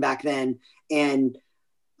forum crew back then. And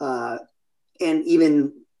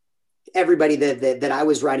even everybody that I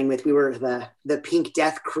was riding with, we were the Pink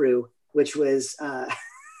Death crew, which was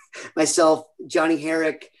myself, Johnny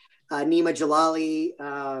Herrick, Nima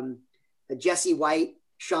Jalali, Jesse White,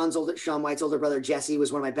 Sean White's older brother, Jesse,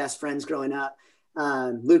 was one of my best friends growing up.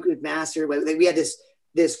 Luke McMaster. We had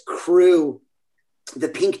this crew, the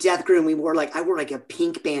Pink Death crew, and I wore like a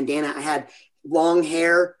pink bandana. I had long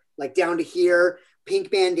hair, like down to here,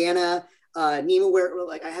 pink bandana.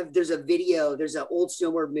 Nima there's an old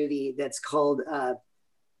snowboard movie that's called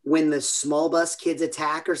When the Small Bus Kids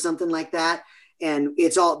Attack or something like that. And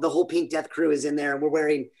it's the whole Pink Death crew is in there, and we're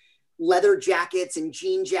wearing leather jackets and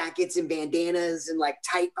jean jackets and bandanas and like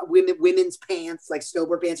tight women's pants, like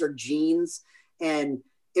snowboard pants or jeans. And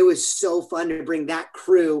it was so fun to bring that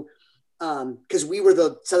crew because we were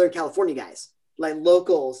the Southern California guys, like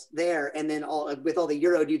locals there. And then with all the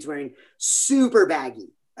Euro dudes wearing super baggy,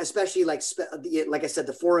 especially like I said,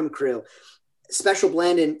 the Forum crew, Special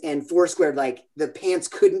Blend and Foursquare, like the pants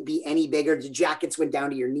couldn't be any bigger. The jackets went down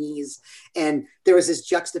to your knees. And there was this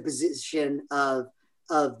juxtaposition of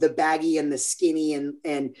the baggy and the skinny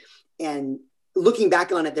and looking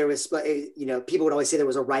back on it, there was, people would always say there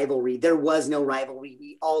was a rivalry. There was no rivalry.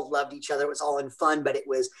 We all loved each other. It was all in fun, but it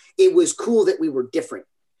was cool that we were different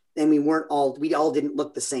and we all didn't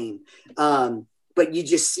look the same. But you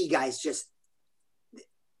just see guys just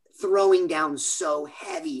throwing down so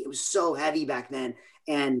heavy. It was so heavy back then.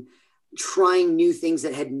 And trying new things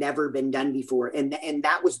that had never been done before. And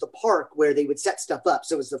that was the park where they would set stuff up.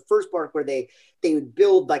 So it was the first park where they would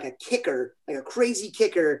build like a kicker, like a crazy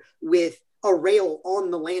kicker with a rail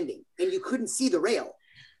on the landing, and you couldn't see the rail.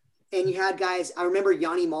 And you had guys, I remember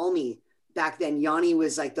Yanni Malmi back then. Yanni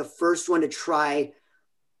was like the first one to try.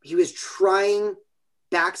 He was trying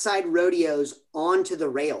backside rodeos onto the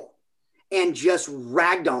rail and just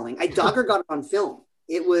ragdolling. Dogger got it on film.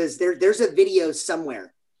 It was there's a video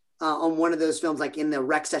somewhere on one of those films, like in the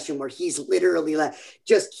rec session, where he's literally like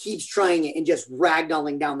just keeps trying it and just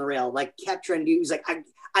ragdolling down the rail, like kept trying to do. He's like,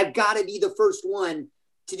 I've got to be the first one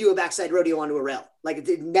to do a backside rodeo onto a rail. Like it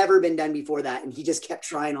had never been done before that. And he just kept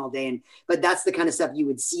trying all day. But that's the kind of stuff you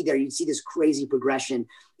would see there. You'd see this crazy progression.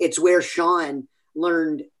 It's where Sean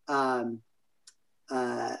learned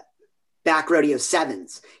back rodeo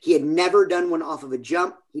sevens. He had never done one off of a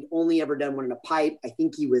jump. He'd only ever done one in a pipe. I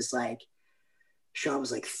think Sean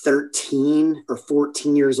was like 13 or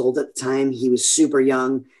 14 years old at the time. He was super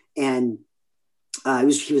young, and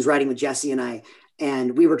he was riding with Jesse and I,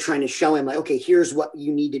 and we were trying to show him like, okay, here's what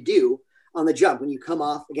you need to do on the jump. When you come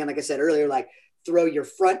off, again, like I said earlier, like throw your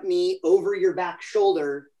front knee over your back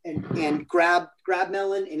shoulder and grab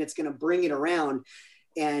melon, and it's going to bring it around.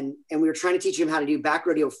 And we were trying to teach him how to do back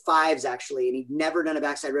rodeo fives actually. And he'd never done a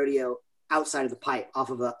backside rodeo outside of the pipe off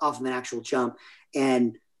of an actual jump.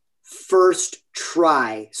 And first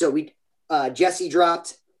try. So Jesse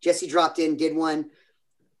dropped in, did one.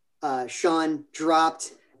 Sean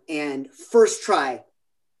dropped, and first try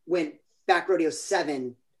went back rodeo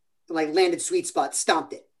 7, like landed sweet spot,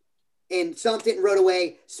 stomped it and rode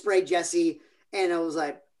away, sprayed Jesse. And I was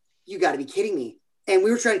like, you got to be kidding me. And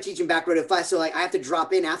we were trying to teach him back rodeo 5. So like I have to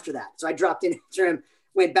drop in after that. So I dropped in after him,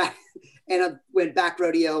 went back and I went back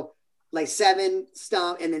rodeo like 7,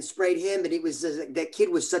 stomp, and then sprayed him. But it was that kid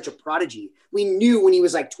was such a prodigy. We knew when he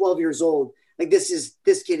was like 12 years old, like this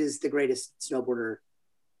kid is the greatest snowboarder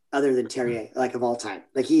other than Terrier, like of all time.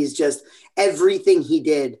 Like he's just, everything he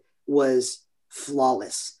did was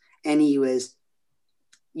flawless. And you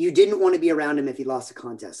didn't want to be around him if he lost a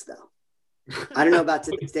contest though. I don't know about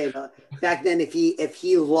to this day, but back then, if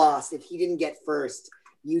he lost, if he didn't get first,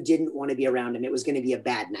 you didn't want to be around him. It was going to be a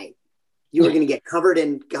bad night. You were going to get covered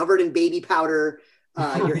in baby powder.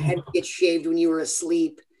 Your head gets shaved when you were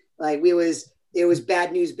asleep. Like it was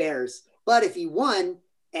bad news bears. But if he won,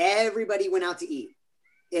 everybody went out to eat,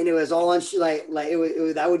 and it was all on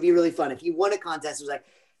that would be really fun. If you won a contest, it was like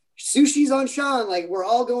sushi's on Sean. Like we're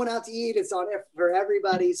all going out to eat. It's on for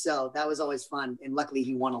everybody. So that was always fun. And luckily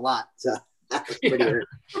he won a lot. So that was pretty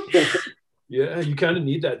Yeah, you kind of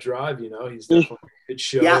need that drive, He's definitely, it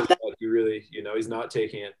shows that he really, he's not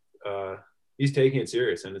taking it. He's taking it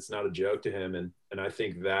serious, and it's not a joke to him. And I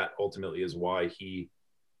think that ultimately is why he,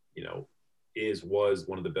 was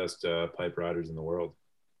one of the best pipe riders in the world.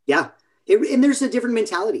 Yeah. And there's a different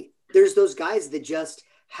mentality. There's those guys that just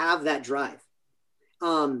have that drive.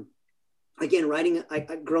 Again,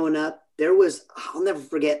 growing up, I'll never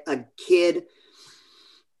forget a kid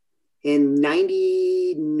in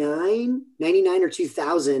 99 or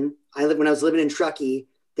 2000. When I was living in Truckee,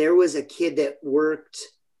 there was a kid that worked,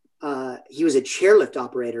 he was a chairlift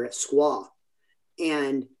operator at Squaw.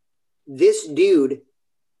 And this dude,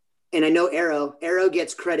 and I know Arrow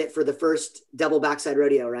gets credit for the first double backside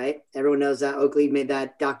rodeo, right? Everyone knows that. Oakley made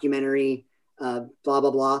that documentary, blah, blah,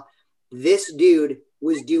 blah. This dude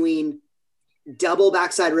was doing double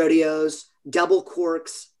backside rodeos, double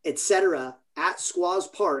corks, etc. at Squaw's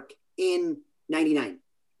Park in 99.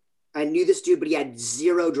 I knew this dude, but he had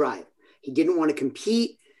zero drive. He didn't want to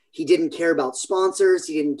compete. He didn't care about sponsors.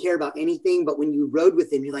 He didn't care about anything. But when you rode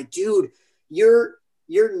with him, you're like, dude, you're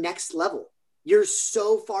next level. You're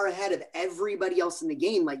so far ahead of everybody else in the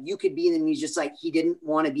game. Like you could be, and he's just like, he didn't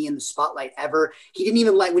want to be in the spotlight ever. He didn't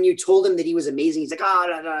even like, when you told him that he was amazing, he's like,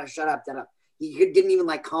 oh, shut up. He didn't even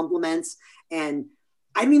like compliments. And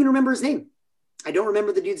I don't even remember his name. I don't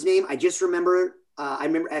remember the dude's name. I just remember, I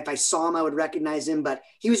remember if I saw him, I would recognize him, but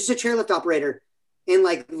he was just a chairlift operator and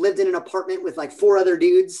like lived in an apartment with like 4 other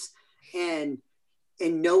dudes. And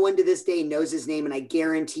no one to this day knows his name. And I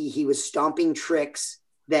guarantee he was stomping tricks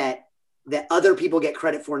that other people get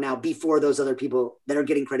credit for now before those other people that are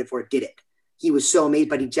getting credit for it did it. He was so amazed,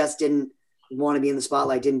 but he just didn't want to be in the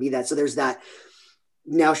spotlight, didn't be that. So there's that.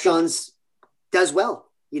 Now Sean's does well,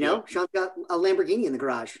 Sean's got a Lamborghini in the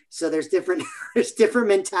garage. So there's different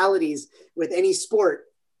mentalities with any sport,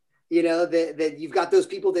 that you've got those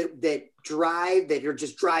people that drive, that are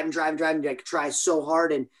just driving, like try so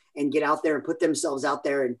hard and get out there and put themselves out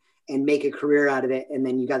there and make a career out of it. And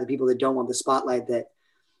then you got the people that don't want the spotlight that,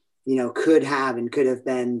 could have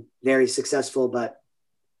been very successful, but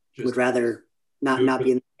would rather not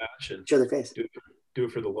be in passion. Show their face. Do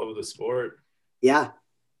it for the love of the sport. Yeah.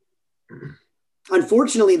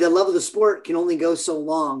 Unfortunately, the love of the sport can only go so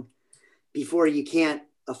long before you can't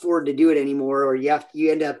afford to do it anymore, or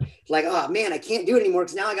you end up like, oh man, I can't do it anymore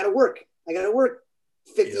because now I got to work. I got to work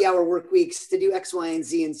 50-hour work weeks to do X, Y, and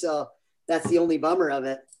Z, and so that's the only bummer of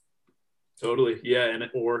it. Totally, yeah, and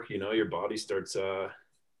or your body starts.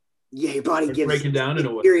 Your body gives breaking down in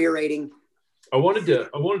a way. Deteriorating. I wanted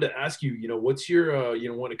to ask you, what's your,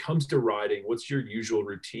 when it comes to riding, what's your usual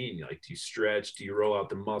routine? Like, do you stretch? Do you roll out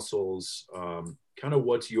the muscles? Kind of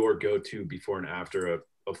what's your go-to before and after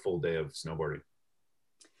a full day of snowboarding?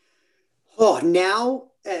 Oh,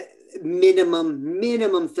 now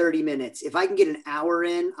minimum 30 minutes. If I can get an hour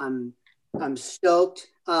in, I'm stoked.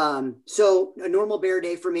 So a normal bear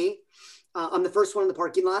day for me. I'm the first one in the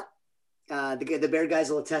parking lot. The bear guys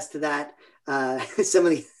will attest to that.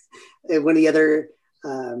 One of the other,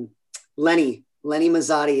 Lenny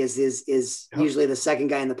Mazzotti is usually the second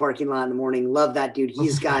guy in the parking lot in the morning. Love that dude.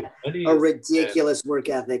 He's got a ridiculous work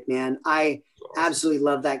ethic, man. I absolutely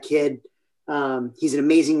love that kid. He's an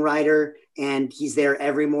amazing rider, and he's there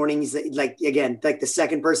every morning. He's like the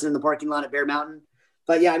second person in the parking lot at Bear Mountain.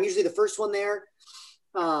 But yeah, I'm usually the first one there.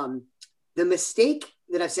 The mistake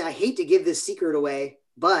that I hate to give this secret away,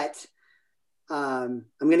 but I'm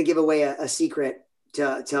going to give away a secret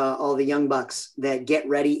to all the young bucks that get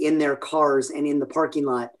ready in their cars and in the parking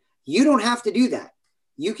lot. You don't have to do that.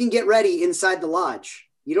 You can get ready inside the lodge.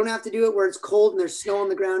 You don't have to do it where it's cold and there's snow on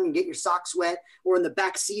the ground and get your socks wet, or in the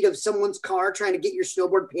back seat of someone's car trying to get your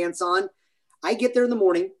snowboard pants on. I get there in the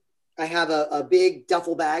morning. I have a big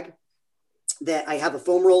duffel bag that I have a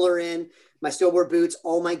foam roller in, my snowboard boots,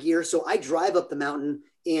 all my gear. So I drive up the mountain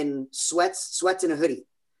in sweats and a hoodie.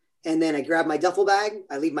 And then I grab my duffel bag.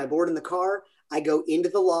 I leave my board in the car. I go into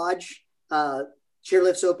the lodge.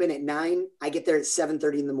 Chairlifts open at 9. I get there at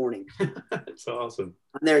 7:30 in the morning. That's awesome.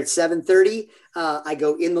 I'm there at 7:30. I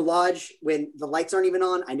go in the lodge when the lights aren't even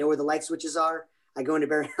on. I know where the light switches are. I go into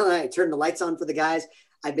Bear Mountain. I turn the lights on for the guys.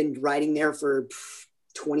 I've been riding there for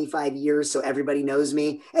 25 years, so everybody knows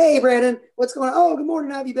me. Hey, Brandon, what's going on? Oh, good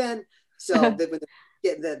morning. How have you been? So the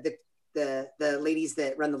ladies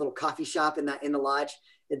that run the little coffee shop in the lodge.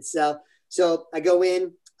 It's so I go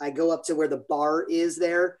in. I go up to where the bar is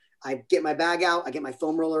there. I get my bag out. I get my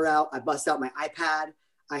foam roller out. I bust out my iPad.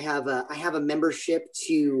 I have a membership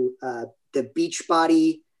to the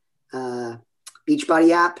Beachbody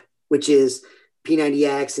app, which is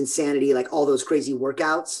P90X, Insanity, like all those crazy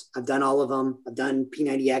workouts. I've done all of them. I've done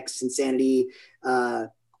P90X, Insanity,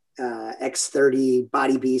 X30,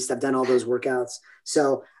 Body Beast. I've done all those workouts.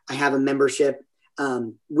 So I have a membership.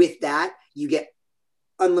 With that, you get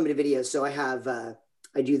unlimited videos. So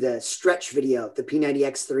I do the stretch video, the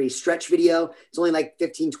P90X3 stretch video. It's only like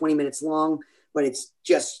 15, 20 minutes long, but it's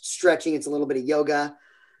just stretching. It's a little bit of yoga,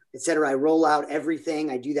 etc. I roll out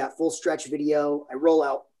everything. I do that full stretch video. I roll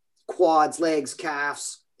out quads, legs,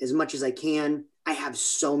 calves, as much as I can. I have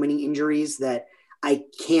so many injuries that I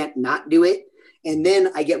can't not do it. And then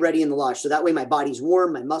I get ready in the lodge. So that way my body's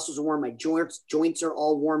warm, my muscles are warm, my joints are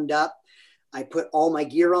all warmed up. I put all my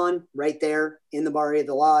gear on right there in the bar area of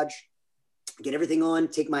the lodge, get everything on,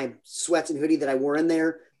 take my sweats and hoodie that I wore in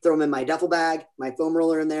there, throw them in my duffel bag, my foam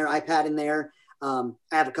roller in there, iPad in there. I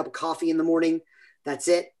have a cup of coffee in the morning. That's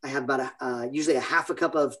it. I have about usually a half a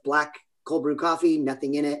cup of black cold brew coffee,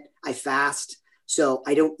 nothing in it. I fast. So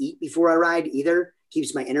I don't eat before I ride either.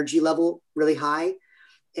 Keeps my energy level really high.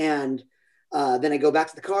 And then I go back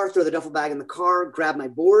to the car, throw the duffel bag in the car, grab my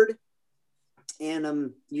board, and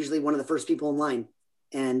I'm usually one of the first people in line.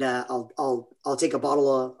 And I'll take a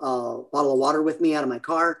bottle of water with me out of my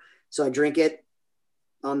car. So I drink it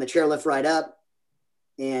on the chairlift ride up,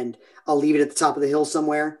 and I'll leave it at the top of the hill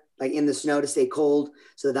somewhere, like in the snow, to stay cold.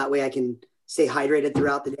 So that way I can stay hydrated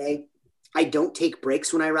throughout the day. I don't take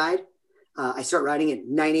breaks when I ride. I start riding at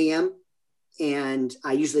 9 a.m. and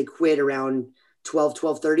I usually quit around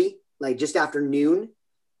 12:30, like just after noon.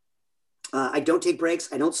 I don't take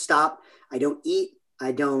breaks. I don't stop. I don't eat.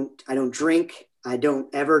 I don't drink. I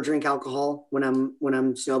don't ever drink alcohol when I'm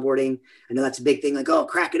snowboarding. I know that's a big thing, like, oh,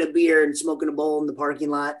 cracking a beer and smoking a bowl in the parking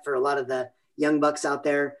lot for a lot of the young bucks out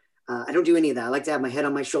there. I don't do any of that. I like to have my head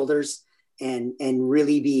on my shoulders and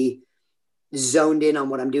really be zoned in on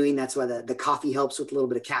what I'm doing. That's why the coffee helps with a little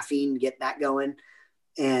bit of caffeine, get that going.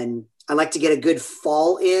 And I like to get a good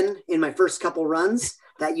fall in my first couple runs.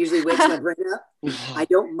 That usually wakes my brain up. I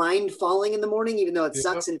don't mind falling in the morning, even though it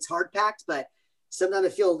sucks and it's hard packed, but sometimes I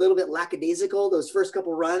feel a little bit lackadaisical those first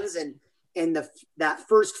couple runs, and and that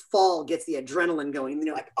first fall gets the adrenaline going. And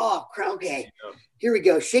you're like, oh, okay, here we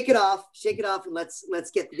go. Shake it off, and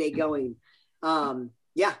let's get the day going.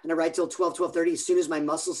 Yeah, and I ride till 12:30. As soon as my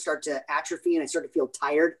muscles start to atrophy and I start to feel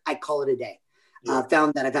tired, I call it a day.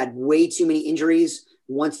 Found that I've had way too many injuries.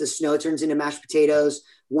 Once the snow turns into mashed potatoes,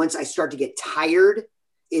 once I start to get tired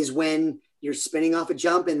is when you're spinning off a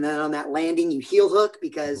jump, and then on that landing you heel hook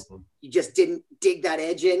because you just didn't dig that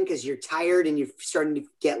edge in because you're tired and you're starting to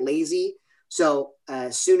get lazy. So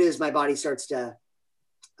as soon as my body starts to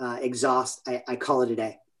exhaust, I call it a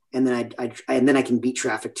day, and then I can beat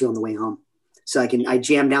traffic too on the way home. So I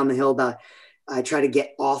jam down the hill. I try to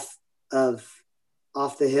get off the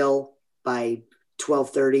hill by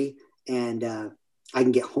 12:30, and I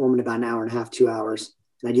can get home in about an hour and a half, 2 hours.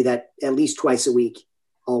 And I do that at least twice a week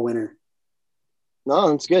all winter.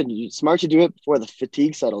 No, that's good. It's smart to do it before the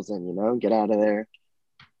fatigue settles in, get out of there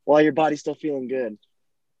while your body's still feeling good.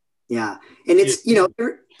 Yeah. And it's,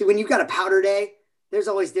 when you've got a powder day, there's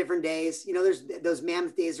always different days. There's those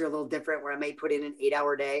mammoth days are a little different where I may put in an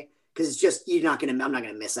 8-hour day because it's just, I'm not going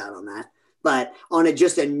to miss out on that. But on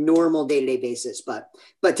just a normal day-to-day basis. But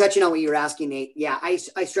touching on what you were asking, Nate, yeah, I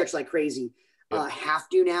stretch like crazy. Have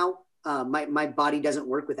to now. My body doesn't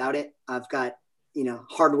work without it. I've got,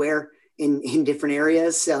 hardware in different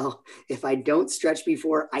areas. So if I don't stretch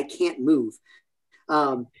before, I can't move.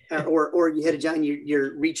 Or you hit a jump and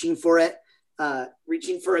you're reaching for it,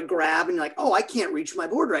 reaching for a grab, and you're like, oh, I can't reach my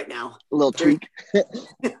board right now. A little tweak.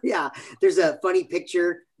 Yeah. There's a funny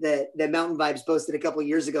picture that Mountain Vibes posted a couple of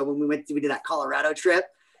years ago when we did that Colorado trip,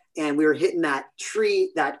 and we were hitting that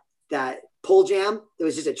tree, that pole jam. There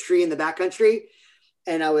was just a tree in the backcountry,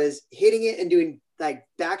 and I was hitting it and doing like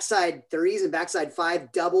backside 30s and backside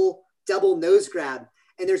 5 double nose grab.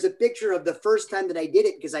 And there's a picture of the first time that I did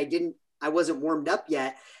it because I wasn't warmed up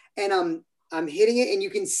yet. And I'm hitting it, and you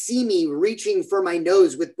can see me reaching for my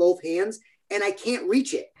nose with both hands, and I can't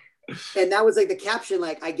reach it. And that was like the caption,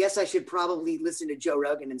 like, I guess I should probably listen to Joe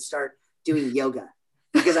Rogan and start doing yoga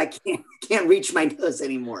because I can't reach my nose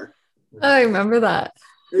anymore. I remember that.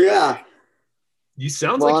 Yeah. You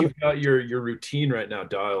sound like you've got your routine right now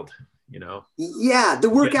dialed, Yeah. The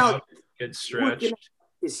workout get stretched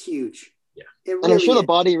is huge. Yeah. And I'm sure the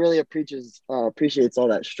body really appreciates all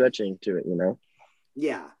that stretching to it,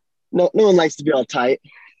 Yeah. No one likes to be all tight,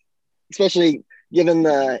 especially given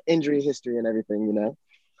the injury history and everything,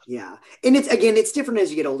 Yeah. And it's different as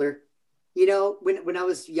you get older. When I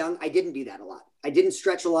was young, I didn't do that a lot. I didn't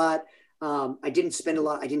stretch a lot. I didn't spend a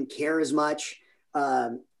lot. I didn't care as much.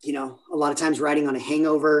 A lot of times riding on a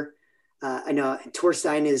hangover. I know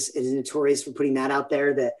Torstein is notorious for putting that out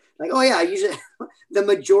there that like, oh yeah, usually the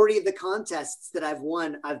majority of the contests that I've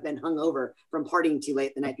won, I've been hungover from partying too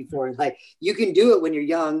late the night before. Like you can do it when you're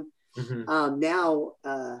young. Mm-hmm. Now,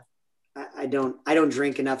 I don't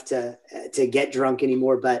drink enough to get drunk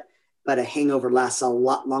anymore, but a hangover lasts a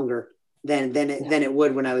lot longer than it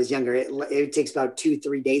would when I was younger. It takes about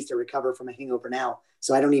 2-3 days to recover from a hangover now.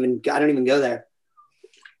 So I don't even go there.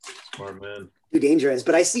 Smart man. Too dangerous,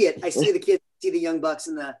 but I see it. I see the kids, see the young bucks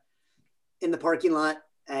in the parking lot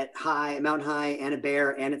at Mountain High and at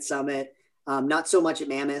Bear and at Summit. Not so much at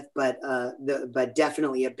Mammoth, but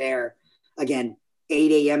definitely at Bear. Again,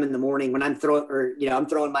 8 a.m. in the morning when I'm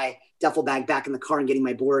throwing my duffel bag back in the car and getting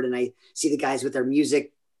my board, and I see the guys with their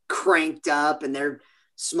music cranked up and they're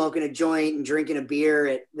smoking a joint and drinking a beer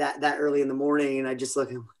at that early in the morning, and I just look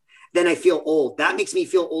at them. Then I feel old. That makes me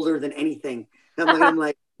feel older than anything. I'm looking at them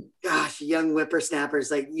like, gosh, young whippersnappers,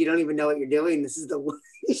 like you don't even know what you're doing. This is the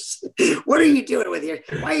worst. What are you doing with your?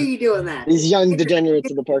 Why are you doing that? These young degenerates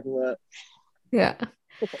in the parking lot. Yeah.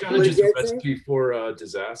 Kind of just a recipe for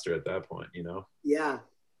disaster at that point, Yeah.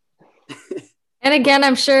 And again,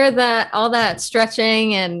 I'm sure that all that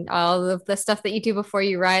stretching and all of the stuff that you do before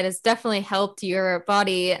you ride has definitely helped your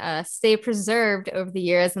body stay preserved over the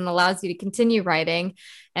years and allows you to continue riding.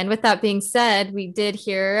 And with that being said, we did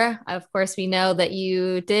hear, of course, we know that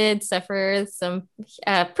you did suffer some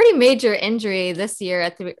pretty major injury this year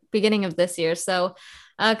at the beginning of this year. So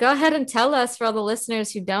go ahead and tell us, for all the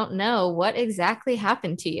listeners who don't know, what exactly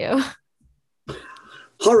happened to you.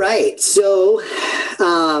 All right. So,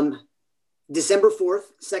 December 4th,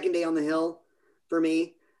 second day on the hill for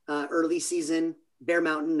me, early season, Bear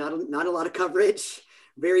Mountain, not a lot of coverage,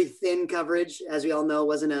 very thin coverage. As we all know,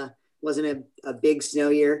 wasn't a big snow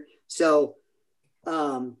year. So,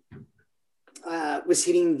 was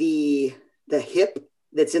hitting the hip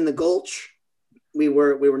that's in the gulch. We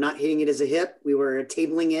were not hitting it as a hip. We were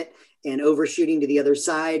tabling it and overshooting to the other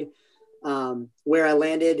side. Where I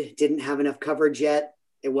landed, didn't have enough coverage yet.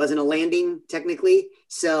 It wasn't a landing technically.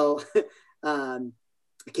 So,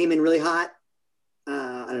 I came in really hot.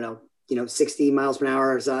 I don't know, 60 miles per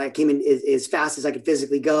hour. So I came in as fast as I could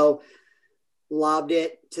physically go, lobbed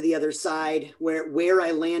it to the other side where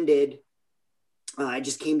I landed. I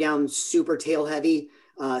just came down super tail heavy,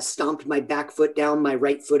 stomped my back foot down. My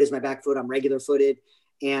right foot is my back foot. I'm regular footed.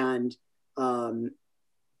 And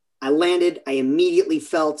I landed. I immediately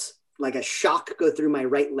felt like a shock go through my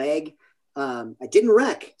right leg. I didn't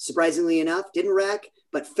wreck, surprisingly enough,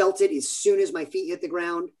 but felt it as soon as my feet hit the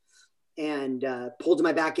ground, and pulled to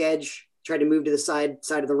my back edge, tried to move to the side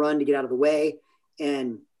of the run to get out of the way,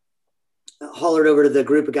 and hollered over to the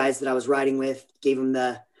group of guys that I was riding with, gave them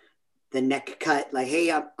the neck cut, like,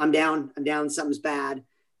 hey, I'm down, something's bad.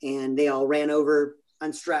 And they all ran over,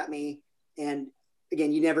 unstrapped me. And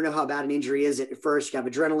again, you never know how bad an injury is at first. You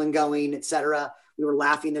have adrenaline going, etc. We were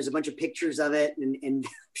laughing. There's a bunch of pictures of it, and I'm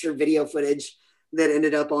sure video footage that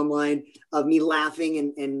ended up online of me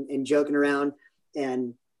laughing and joking around.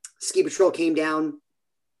 And ski patrol came down,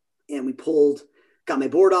 and we got my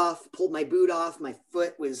board off, pulled my boot off. My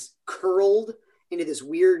foot was curled into this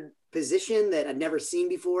weird position that I'd never seen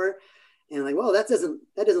before. And I'm like, whoa, that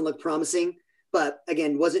doesn't look promising. But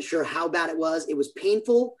again, wasn't sure how bad it was. It was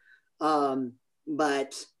painful,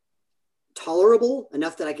 but tolerable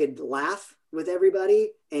enough that I could laugh with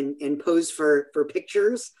everybody and pose for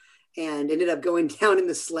pictures, and ended up going down in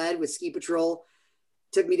the sled with ski patrol.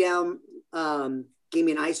 Took me down, gave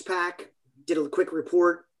me an ice pack, did a quick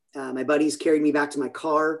report. My buddies carried me back to my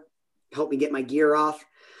car, helped me get my gear off,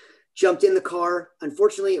 jumped in the car.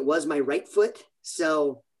 Unfortunately, it was my right foot.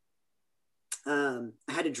 So I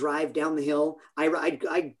had to drive down the hill.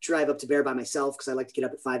 I drive up to Bear by myself because I like to get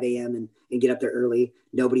up at 5 a.m. and get up there early.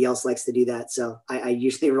 Nobody else likes to do that. So I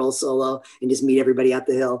usually roll solo and just meet everybody up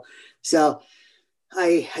the hill. So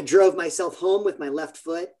I drove myself home with my left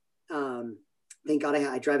foot. Thank God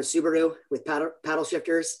I drive a Subaru with paddle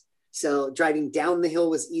shifters. So driving down the hill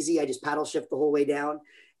was easy. I just paddle shift the whole way down.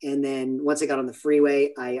 And then once I got on the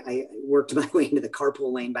freeway, I worked my way into the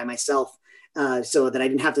carpool lane by myself, so that I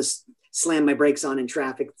didn't have to slam my brakes on in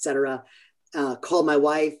traffic, et cetera. Called my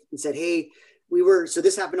wife and said, hey, so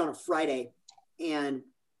this happened on a Friday, and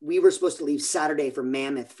we were supposed to leave Saturday for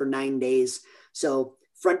Mammoth for 9 days. So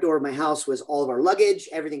front door of my house was all of our luggage,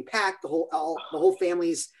 everything packed, the whole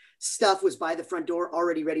family's stuff was by the front door,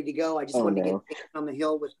 already ready to go. I just wanted to get on the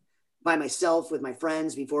hill by myself with my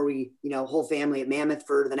friends before we, whole family at Mammoth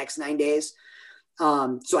for the next 9 days.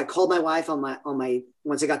 So I called my wife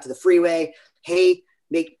once I got to the freeway. Hey,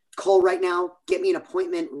 call right now, get me an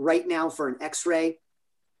appointment right now for an x-ray.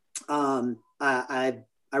 I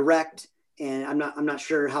wrecked, and I'm not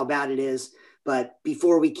sure how bad it is, but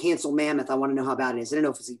before we cancel Mammoth, I want to know how bad it is. I don't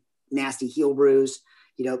know if it's a nasty heel bruise,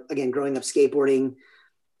 again, growing up skateboarding,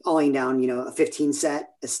 falling down, a 15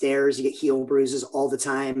 set of stairs, you get heel bruises all the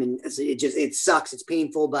time. And it sucks. It's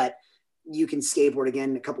painful, but you can skateboard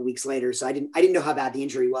again a couple weeks later. So I didn't know how bad the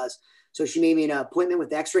injury was. So she made me an appointment with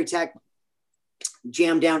the x-ray tech,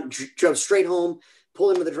 jammed down, drove straight home,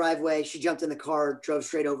 pulled into the driveway. She jumped in the car, drove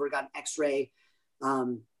straight over, got an x-ray.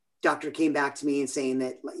 Doctor came back to me and saying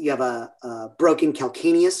that you have a broken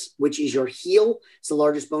calcaneus, which is your heel. It's the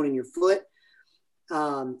largest bone in your foot.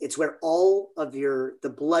 It's where all of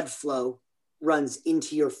the blood flow runs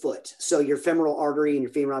into your foot. So your femoral artery and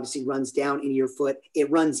your femur obviously runs down into your foot.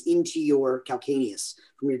 It runs into your calcaneus,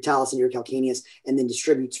 from your talus into your calcaneus, and then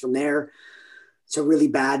distributes from there. It's a really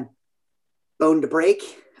bad bone to break.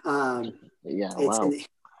 So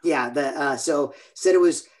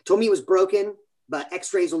told me it was broken, but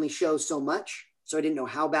x-rays only show so much. So I didn't know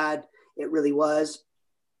how bad it really was.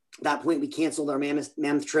 At that point, we canceled our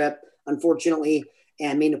Mammoth trip, unfortunately,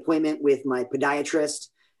 and made an appointment with my podiatrist,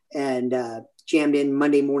 and jammed in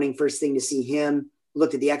Monday morning, first thing, to see him.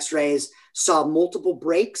 Looked at the x-rays, saw multiple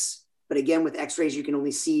breaks, but again, with x-rays, you can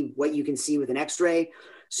only see what you can see with an x-ray.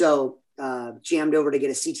 So jammed over to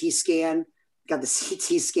get a CT scan, got the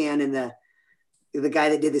CT scan, and the guy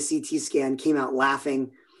that did the CT scan came out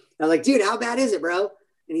laughing. I was like, dude, how bad is it, bro?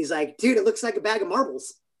 And he's like, dude, it looks like a bag of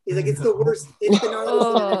marbles. He's like, it's the worst. It's the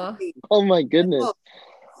gnarliest thing I've ever seen. Oh my goodness. Oh,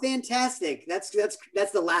 fantastic. That's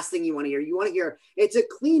the last thing you want to hear. You want to hear it's a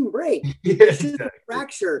clean break. It's just a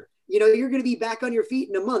fracture. You're going to be back on your feet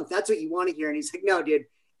in a month. That's what you want to hear. And he's like, no, dude,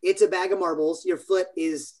 it's a bag of marbles. Your foot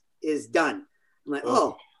is done. I'm like,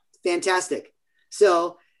 oh, fantastic.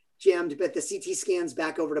 So jammed, but the CT scans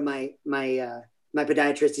back over to my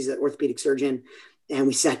podiatrist. He's an orthopedic surgeon. And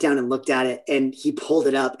we sat down and looked at it, and he pulled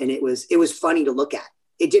it up, and it was funny to look at.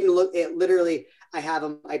 It literally, I have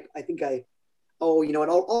them. I think you know what?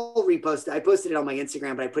 I'll repost it. I posted it on my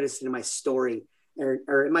Instagram, but I put it in my story,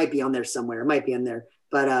 or it might be on there somewhere. It might be on there,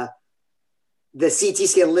 but the CT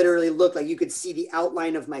scan literally looked like you could see the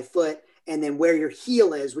outline of my foot, and then where your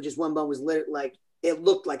heel is, which is one bone, was literally like, it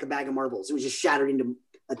looked like a bag of marbles. It was just shattered into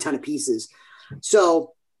a ton of pieces.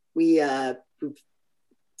 So we,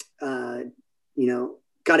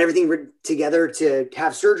 got everything together to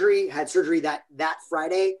have surgery, had surgery that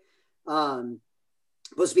Friday.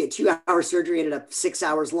 Supposed to be a 2-hour surgery, ended up 6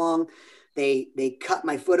 hours long. They cut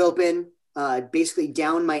my foot open, basically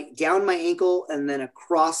down my ankle and then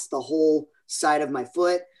across the whole side of my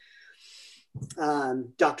foot.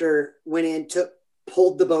 Doctor went in,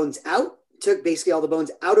 pulled the bones out, took basically all the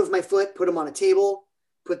bones out of my foot, put them on a table,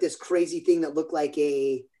 put this crazy thing that looked like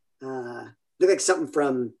something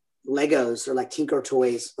from Legos or like Tinker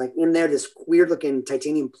Toys, like in there, this weird looking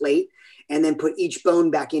titanium plate, and then put each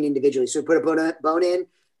bone back in individually. So put a bone in,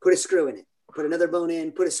 put a screw in it, put another bone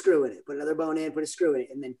in, put a screw in it, put another bone in, put a screw in it,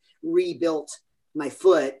 and then rebuilt my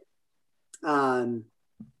foot. And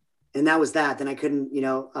that was that. Then I couldn't,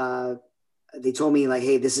 they told me like,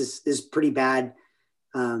 hey, this is pretty bad.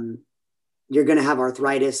 You're going to have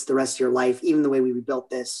arthritis the rest of your life. Even the way we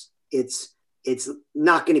rebuilt this, it's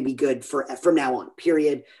not going to be good from now on,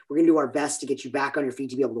 period. We're going to do our best to get you back on your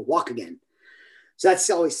feet to be able to walk again. So that's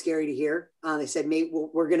always scary to hear. They said, mate,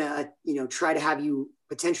 we're going to, try to have you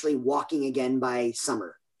potentially walking again by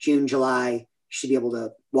summer, June, July. You should be able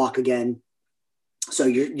to walk again. So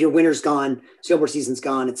your winter's gone, snowboard season's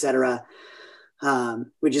gone, et cetera.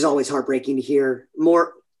 Which is always heartbreaking to hear.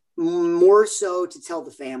 More so to tell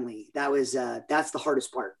the family. That's the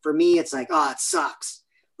hardest part. For me, it's like, it sucks.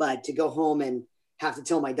 But to go home and have to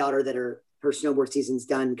tell my daughter that her snowboard season's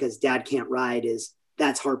done because dad can't ride,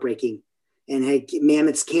 that's heartbreaking. And hey, ma'am,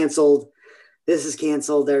 it's canceled. This is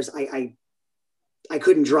canceled. I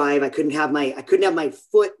couldn't drive. I couldn't have my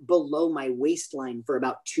foot below my waistline for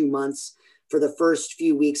about 2 months. For the first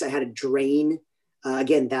few weeks, I had a drain.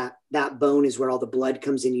 Again, that bone is where all the blood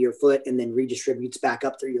comes into your foot and then redistributes back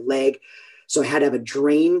up through your leg. So I had to have a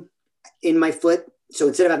drain in my foot. So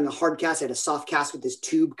instead of having a hard cast, I had a soft cast with this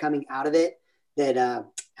tube coming out of it that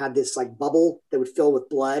had this like bubble that would fill with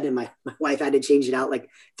blood. And my wife had to change it out like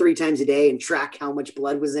 3 times a day and track how much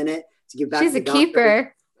blood was in it to give back. She's a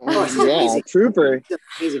keeper. Oh, she's amazing. Trooper.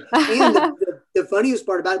 Amazing. And the funniest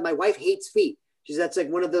part about it, my wife hates feet. That's like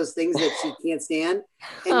one of those things that she can't stand.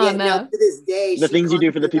 And yet now to this day, the things you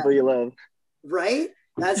do for the people you love. Right?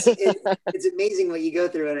 It's amazing what you go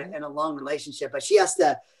through in a long relationship. But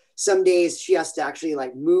some days she has to actually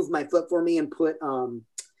like move my foot for me and put,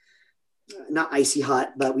 not icy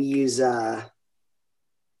hot, but we use,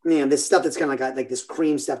 this stuff that's kind of like this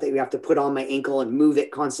cream stuff that we have to put on my ankle and move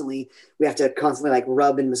it constantly. We have to constantly like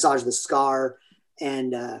rub and massage the scar.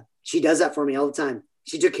 And she does that for me all the time.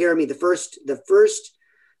 She took care of me the first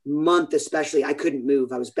month, especially. I couldn't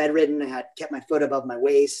move. I was bedridden. I had kept my foot above my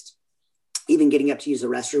waist. Even getting up to use the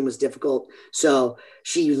restroom was difficult. So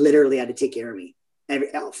she literally had to take care of me.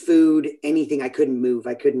 Food, anything. I couldn't move.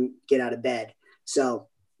 I couldn't get out of bed. So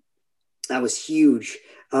that was huge.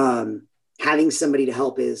 Having somebody to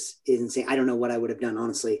help is insane. I don't know what I would have done,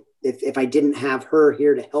 honestly. If I didn't have her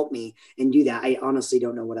here to help me and do that, I honestly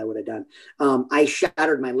don't know what I would have done. I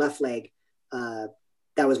shattered my left leg.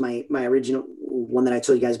 That was my original one that I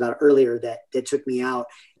told you guys about earlier that took me out.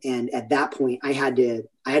 And at that point I had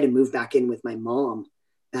to move back in with my mom.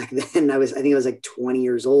 Back then I think I was like 20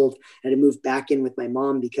 years old. I had to move back in with my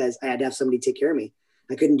mom because I had to have somebody take care of me.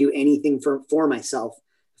 I couldn't do anything for myself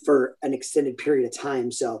for an extended period of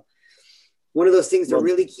time. So one of those things to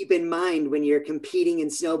really keep in mind when you're competing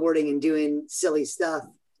and snowboarding and doing silly stuff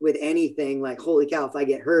with anything, like, holy cow, if I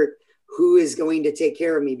get hurt, who is going to take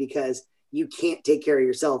care of me? Because you can't take care of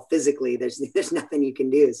yourself physically. There's nothing you can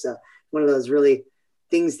do. So one of those really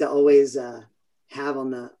things to always have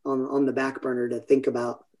on the back burner to think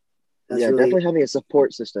about. Definitely having a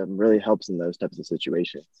support system really helps in those types of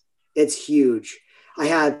situations. It's huge. I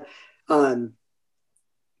had, and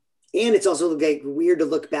it's also like weird to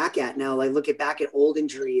look back at now. Like back at old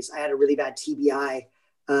injuries. I had a really bad TBI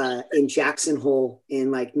in Jackson Hole in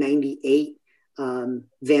like 98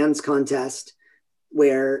 Vans contest,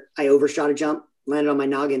 where I overshot a jump, landed on my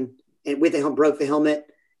noggin, and broke the helmet,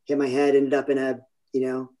 hit my head, ended up in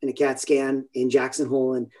a CAT scan in Jackson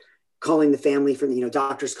Hole, and calling the family from,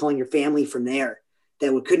 doctors calling your family from there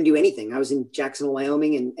that couldn't do anything. I was in Jackson Hole,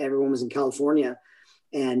 Wyoming, and everyone was in California.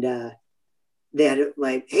 And they had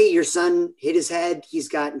like, hey, your son hit his head. He's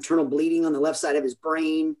got internal bleeding on the left side of his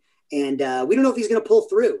brain. And we don't know if he's going to pull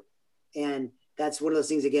through. And that's one of those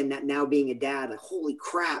things, again, that now being a dad, like, holy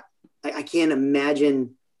crap. I can't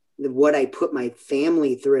imagine what I put my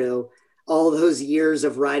family through all those years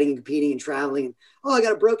of riding and competing and traveling. And, I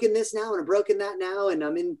got a broken this now and a broken that now. And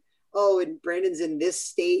I'm in oh, and Brandon's in this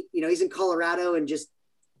state, he's in Colorado and just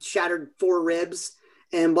shattered 4 ribs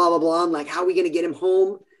and blah, blah, blah. I'm like, how are we going to get him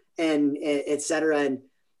home? And et cetera.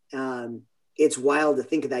 And it's wild to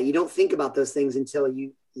think of that. You don't think about those things until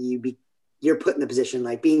you're put in the position,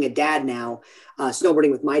 like being a dad now,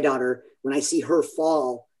 snowboarding with my daughter. When I see her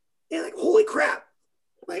fall, and like, holy crap,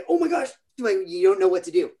 like, oh my gosh, like, you don't know what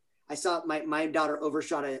to do. I saw my daughter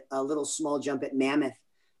overshot a little small jump at Mammoth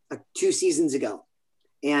 2 seasons ago.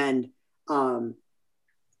 And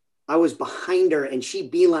I was behind her and she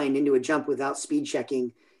beelined into a jump without speed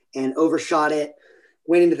checking and overshot it,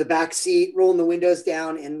 went into the back seat, rolling the windows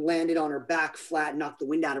down and landed on her back flat, knocked the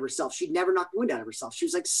wind out of herself. She'd never knocked the wind out of herself. She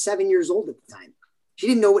was like 7 years old at the time. She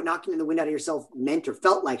didn't know what knocking the wind out of yourself meant or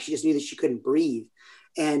felt like. She just knew that she couldn't breathe.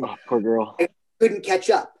 And poor girl. I couldn't catch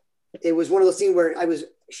up. It was one of those things where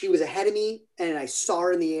she was ahead of me and I saw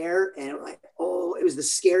her in the air and it was the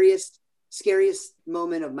scariest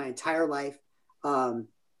moment of my entire life,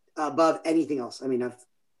 above anything else. I mean,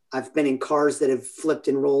 I've been in cars that have flipped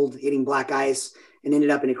and rolled, hitting black ice and ended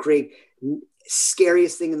up in a creek.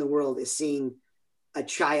 Scariest thing in the world is seeing a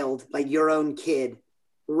child, like your own kid,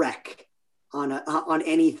 wreck on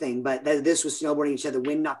anything. But this was snowboarding. She had the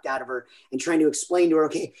wind knocked out of her and trying to explain to her,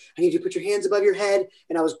 okay, I need you to put your hands above your head.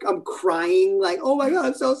 And I'm crying like, oh my God,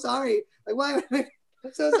 I'm so sorry. Like, why would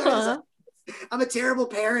I'm so sorry. I'm a terrible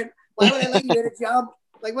parent. Why would I let you get a jump?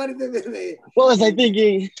 Like, what did what was I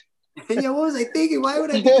thinking? Yeah, what was I thinking? Why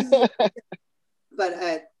would I do this? But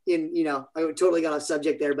I totally got off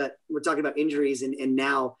subject there, but we're talking about injuries and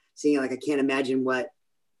now seeing, like, I can't imagine what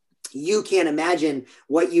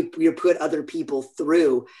you put other people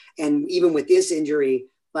through. And even with this injury,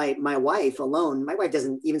 like my wife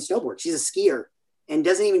doesn't even snowboard. She's a skier and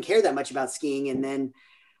doesn't even care that much about skiing. And then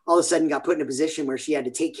all of a sudden got put in a position where she had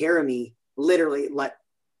to take care of me, literally let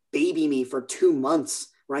baby me for 2 months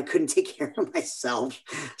where I couldn't take care of myself.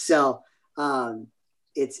 So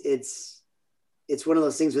it's one of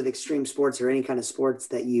those things with extreme sports or any kind of sports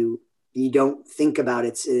that you don't think about.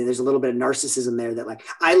 There's a little bit of narcissism there that, like,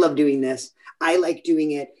 I love doing this. I like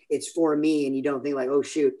doing it. It's for me. And you don't think like, oh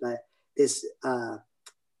shoot, but this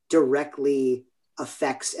directly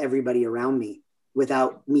affects everybody around me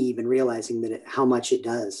without me even realizing how much it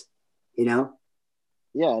does,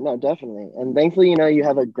 Yeah, no, definitely. And thankfully, you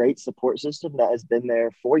have a great support system that has been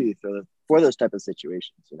there for you for those type of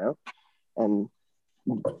situations, and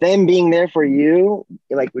them being there for you,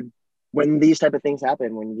 like when these type of things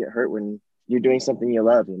happen, when you get hurt, when you're doing something you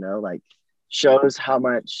love, like shows how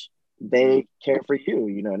much they care for you,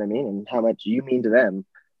 you know what I mean? And how much you mean to them,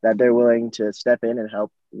 that they're willing to step in and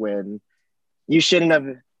help when you shouldn't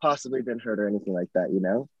have possibly been hurt or anything like that,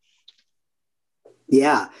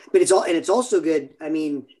 Yeah, but it's also good. I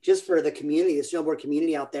mean, just for the community, the snowboard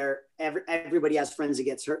community out there, everybody has friends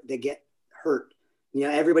that get hurt.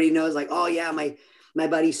 Everybody knows, like, oh yeah, my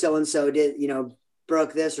buddy so-and-so did,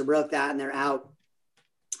 broke this or broke that, and they're out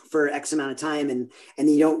for X amount of time. And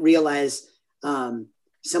you don't realize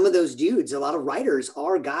some of those dudes, a lot of riders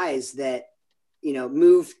are guys that,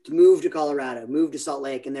 move to Colorado, move to Salt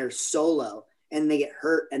Lake, and they're solo and they get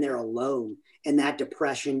hurt and they're alone. And that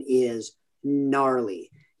depression is gnarly.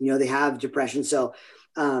 They have depression. So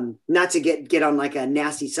not to get on like a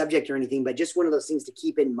nasty subject or anything, but just one of those things to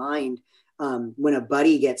keep in mind when a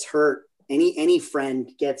buddy gets hurt, any friend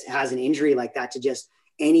has an injury like that, to just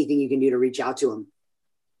anything you can do to reach out to them.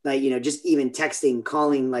 Like, just even texting,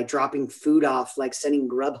 calling, like dropping food off, like sending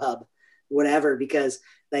Grubhub, whatever, because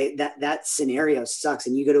that scenario sucks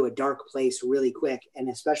and you go to a dark place really quick. And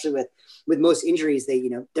especially with most injuries,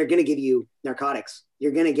 they're going to give you narcotics.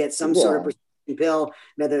 You're going to get some sort of prescription pill,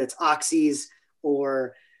 whether it's oxys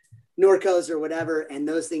or Norcos or whatever. And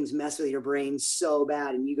those things mess with your brain so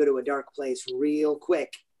bad. And you go to a dark place real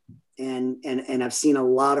quick. And I've seen a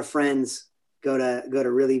lot of friends go to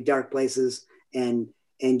really dark places and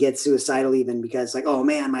get suicidal even because, like, oh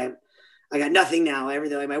man, I got nothing now.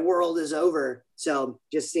 Everything, like, my world is over. So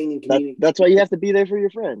just staying in community. That's why you have to be there for your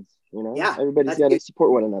friends. Yeah, everybody's got to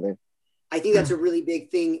support one another. I think that's a really big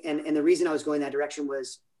thing. And the reason I was going that direction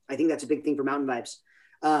was, I think that's a big thing for Mountain Vibes.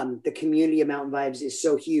 The community of Mountain Vibes is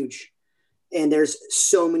so huge. And there's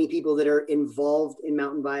so many people that are involved in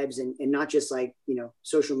Mountain Vibes and not just like,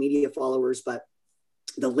 social media followers, but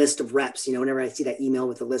the list of reps, whenever I see that email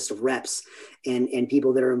with the list of reps and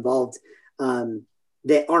people that are involved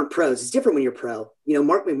that aren't pros. It's different when you're pro.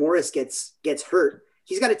 Mark McMorris gets hurt.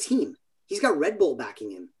 He's got a team. He's got Red Bull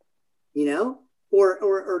backing him,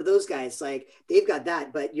 or those guys, like, they've got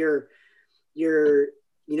that, but your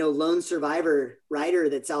lone survivor rider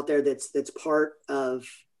that's out there that's part of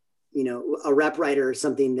a rep rider or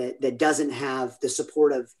something that doesn't have the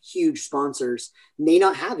support of huge sponsors may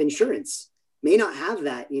not have insurance, may not have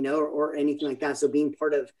that, or anything like that. So being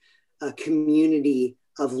part of a community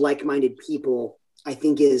of like-minded people, I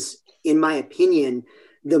think is, in my opinion,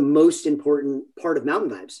 the most important part of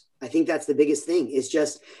Mountain Vibes. I think that's the biggest thing, is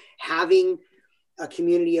just having a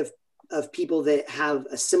community of people that have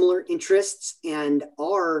a similar interests and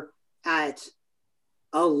are at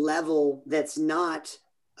a level that's not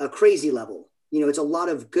a crazy level. It's a lot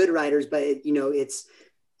of good riders, but it's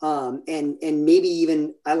and maybe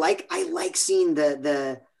even I like seeing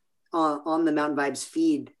the on the Mountain Vibes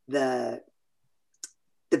feed, the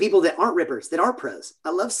people that aren't rippers, that are pros.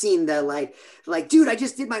 I love seeing the like, dude, I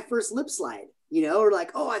just did my first lip slide, or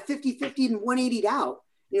like, oh, I 50-50 and 180'd out.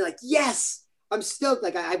 And you're like, yes, I'm stoked.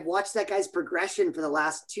 Like I've watched that guy's progression for the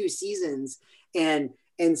last 2 seasons and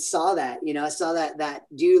saw that, I saw that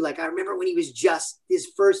dude. Like I remember when he was just his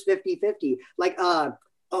first 50-50, like, oh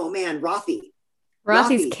man, Rothy's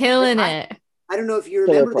killing it. I don't know if you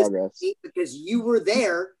remember this, because you were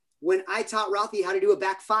there when I taught Rothy how to do a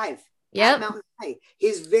back 5. Yep. Mountain High.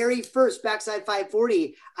 His very first backside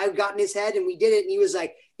 540, I got in his head and we did it. And he was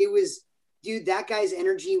like, dude, that guy's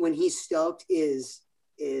energy when he's stoked is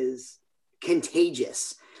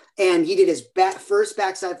contagious. And he did his first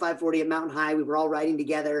backside 540 at Mountain High. We were all riding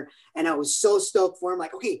together and I was so stoked for him.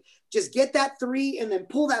 Like, okay, just get that 3 and then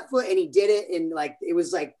pull that foot. And he did it. And like, it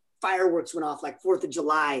was like fireworks went off, like 4th of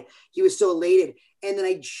July. He was so elated. And then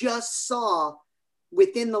I just saw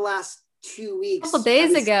within the last 2 weeks, a couple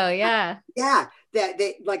days ago, that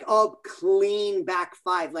they like all clean back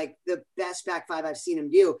 5, like the best back 5 I've seen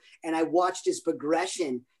him do. And I watched his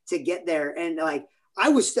progression to get there, and like I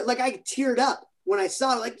was like, I teared up when I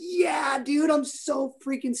saw it. Like, yeah, dude, I'm so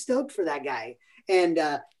freaking stoked for that guy. And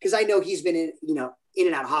because I know he's been in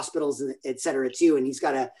and out of hospitals and et cetera too, and he's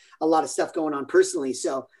got a lot of stuff going on personally.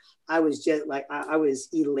 So I was just like, I was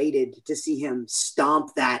elated to see him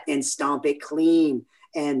stomp that and stomp it clean.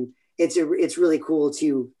 And it's really cool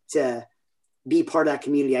to be part of that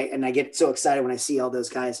community. And I get so excited when I see all those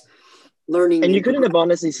guys learning. And you couldn't have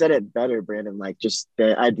honestly said it better, Brandon. Like just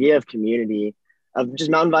the idea of community, of just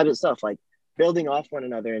Mountain Vibe itself, like building off one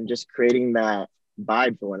another and just creating that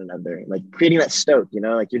vibe for one another, like creating that stoke,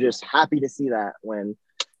 like you're just happy to see that when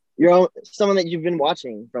you're someone that you've been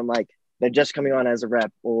watching from, like they're just coming on as a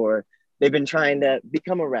rep or they've been trying to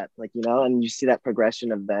become a rep, like, and you see that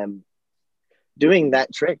progression of them doing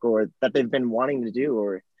that trick or that they've been wanting to do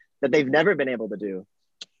or that they've never been able to do.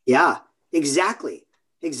 Yeah, exactly.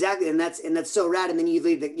 And that's so rad. And then you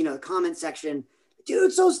leave the, comment section,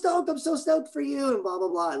 dude, so stoked. I'm so stoked for you and blah, blah,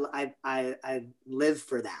 blah. I live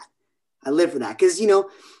for that. I live for that. Cause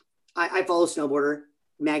I follow Snowboarder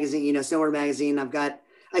magazine, Snowboarder magazine.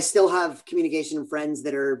 I still have communication and friends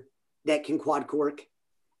that can quad cork.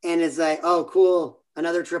 And it's like, oh, cool.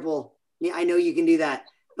 Another triple. Yeah, I know you can do that.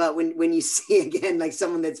 But when you see again, like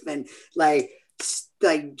someone that's been like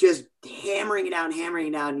just hammering it down,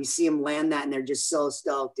 and you see them land that and they're just so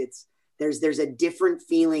stoked. There's a different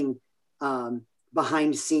feeling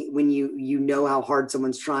behind scene when you know how hard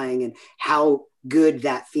someone's trying and how good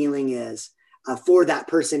that feeling is for that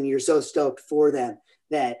person. You're so stoked for them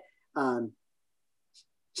that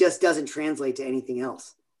just doesn't translate to anything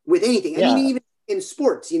else with anything. Yeah. I mean, even in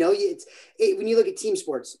sports, when you look at team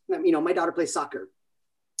sports, my daughter plays soccer.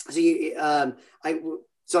 So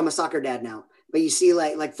I'm a soccer dad now, but you see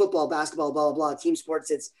like football, basketball, blah, blah, blah, team sports.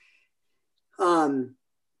 It's,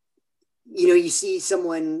 you see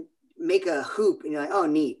someone make a hoop and you're like, oh,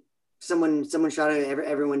 neat. Someone shot it.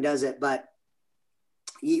 Everyone does it. But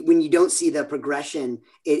when you don't see the progression,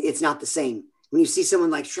 it's not the same. When you see someone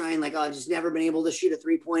like trying, like, oh, I've just never been able to shoot a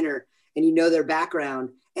 3-pointer, and their background,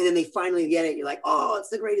 and then they finally get it. You're like, oh, it's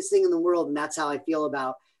the greatest thing in the world. And that's how I feel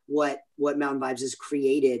about what Mountain Vibes has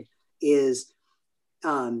created is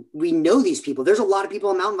we know these people. There's a lot of people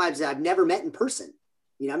on Mountain Vibes that I've never met in person.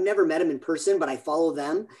 I've never met them in person, but I follow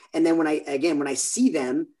them. And then when I see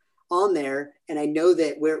them on there and I know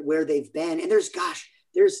that where they've been, and there's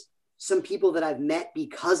some people that I've met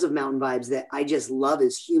because of Mountain Vibes that I just love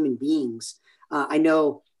as human beings. I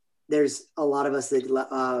know there's a lot of us that,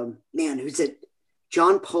 who's it?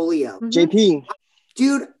 John Polio. Mm-hmm. JP.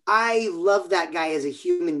 Dude, I love that guy as a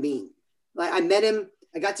human being. Like I met him,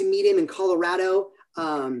 I got to meet him in Colorado.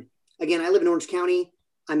 Again, I live in Orange County.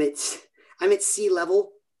 I'm at sea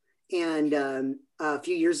level. And a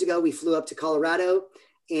few years ago, we flew up to Colorado,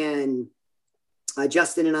 and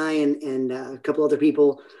Justin and I and a couple other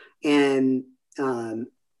people. And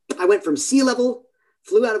I went from sea level,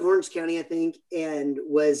 flew out of Orange County, I think, and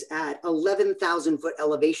was at 11,000 foot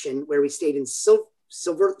elevation where we stayed in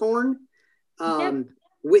Silverthorne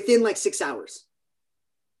within like 6 hours.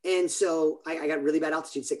 And so I got really bad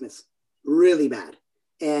altitude sickness, really bad.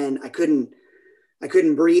 And I couldn't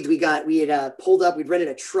breathe. We had pulled up, we'd rented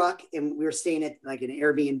a truck and we were staying at like an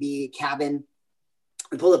Airbnb cabin.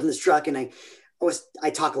 I pulled up in this truck and I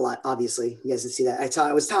talk a lot, obviously. You guys can see that.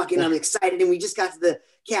 I was talking, I'm excited. And we just got to the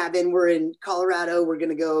cabin. We're in Colorado. We're going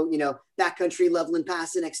to go, backcountry, Loveland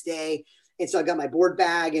Pass the next day. And so I got my board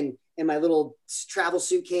bag and my little travel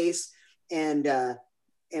suitcase and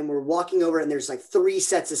we're walking over and there's like 3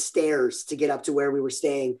 sets of stairs to get up to where we were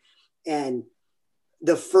staying. And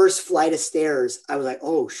the first flight of stairs, I was like,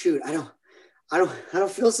 oh shoot, I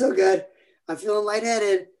don't feel so good. I'm feeling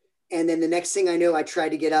lightheaded. And then the next thing I know, I tried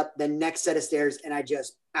to get up the next set of stairs and I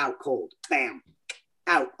just out cold, bam,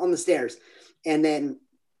 out on the stairs. And then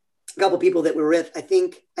a couple of people that were with, I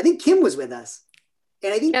think Kim was with us.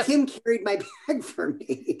 And I think Kim carried my bag for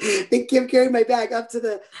me. I think Kim carried my bag up to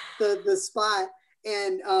the spot.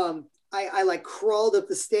 And I like crawled up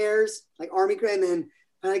the stairs, like army grab, and then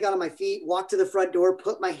I got on my feet, walked to the front door,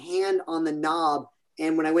 put my hand on the knob.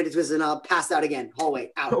 And when I went to twist the knob, passed out again,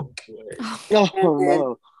 hallway, out.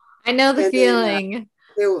 No. I know the feeling.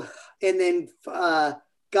 And then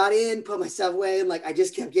got in, put myself away, and like I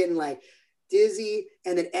just kept getting like dizzy.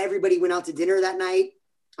 And then everybody went out to dinner that night.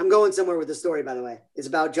 I'm going somewhere with the story, by the way. It's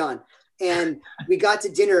about John. And we got to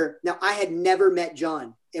dinner. Now I had never met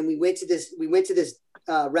John, and we went to this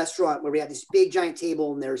restaurant where we had this big giant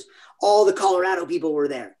table, and there's all the Colorado people were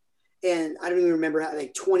there. And I don't even remember how,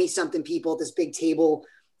 like 20 something people at this big table.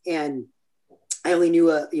 And I only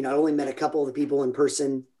knew, I only met a couple of the people in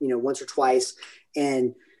person, once or twice.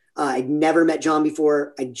 And I'd never met John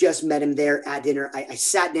before. I just met him there at dinner. I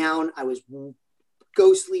sat down, I was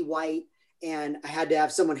ghostly white, and I had to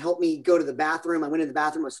have someone help me go to the bathroom. I went in the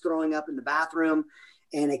bathroom, I was throwing up in the bathroom,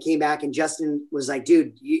 and I came back and Justin was like,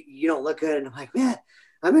 dude, you don't look good. And I'm like, man,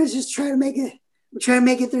 I'm going to just try to make it. I'm trying to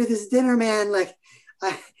make it through this dinner, man. Like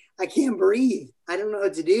I can't breathe. I don't know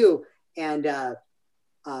what to do. And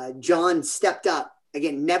John stepped up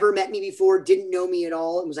again, never met me before, didn't know me at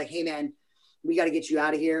all. And was like, hey man, we got to get you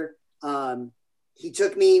out of here. He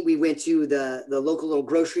took me, we went to the local little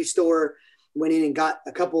grocery store, went in and got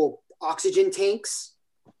a couple oxygen tanks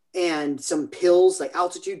and some pills, like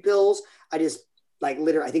altitude pills. I just like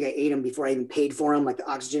literally, I think I ate them before I even paid for them. Like the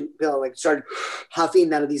oxygen pill, like started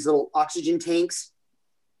huffing out of these little oxygen tanks.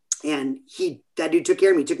 And that dude took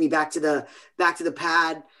care of me, took me back to the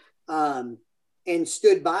pad, and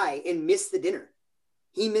stood by and missed the dinner.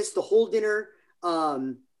 He missed the whole dinner,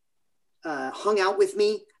 hung out with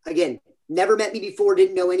me. Again, never met me before,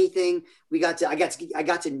 didn't know anything. I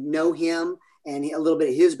got to know him and a little bit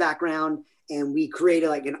of his background. And we created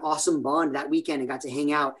like an awesome bond that weekend and got to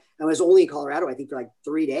hang out. I was only in Colorado, I think, for like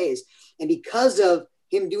 3 days. And because of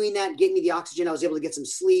him doing that, getting me the oxygen, I was able to get some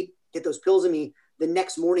sleep, get those pills in me. The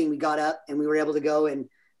next morning we got up and we were able to go and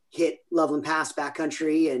hit Loveland Pass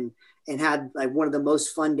backcountry and had like one of the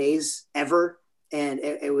most fun days ever. And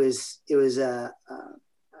it was a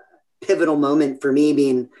pivotal moment for me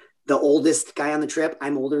being the oldest guy on the trip.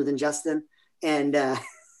 I'm older than Justin, and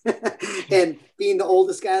and being the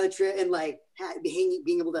oldest guy on the trip and like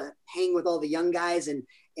being able to hang with all the young guys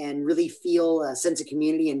and really feel a sense of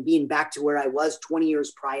community and being back to where I was 20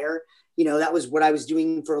 years prior. That was what I was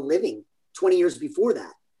doing for a living 20 years before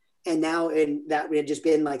that. And that had just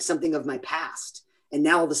been like something of my past. And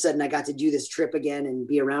now all of a sudden I got to do this trip again and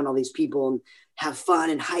be around all these people and have fun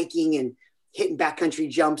and hiking and hitting backcountry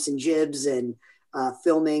jumps and jibs and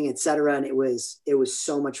filming, et cetera. And it was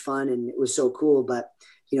so much fun and it was so cool. But,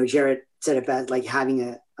 Jarrett said it best, like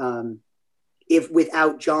having if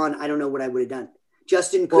without John, I don't know what I would have done.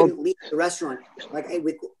 Justin couldn't leave the restaurant. Like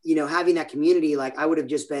with, having that community, like I would have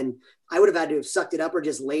had to have sucked it up or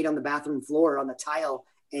just laid on the bathroom floor on the tile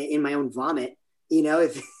in my own vomit,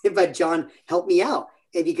 if John helped me out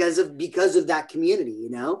and because of that community,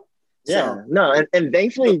 Yeah, so, no. And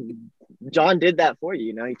thankfully John did that for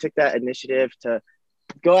you. He took that initiative to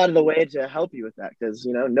go out of the way to help you with that. Cause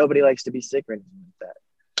nobody likes to be sick or anything like that.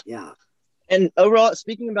 Yeah. And overall,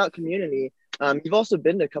 speaking about community, you've also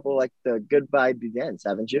been to a couple like the Good Vibe events,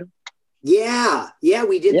 haven't you? Yeah,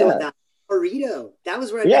 we did that. Pajarito. That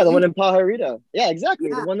was where the one in Pajarito. Yeah, exactly.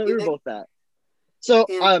 The one that we were both at. So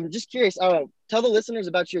just curious, tell the listeners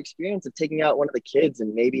about your experience of taking out one of the kids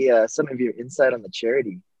and maybe some of your insight on the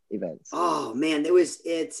charity events. Oh man,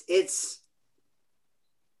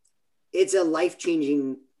 it's a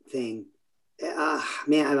life-changing thing.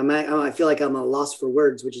 Man, I feel like I'm a loss for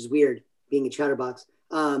words, which is weird being a chatterbox.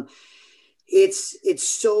 It's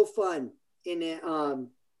so fun and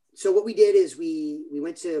So what we did is we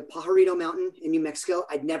went to Pajarito Mountain in New Mexico.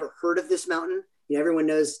 I'd never heard of this mountain. You know, everyone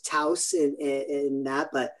knows Taos and that,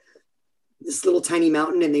 but this little tiny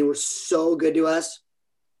mountain, and they were so good to us.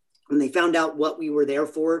 When they found out what we were there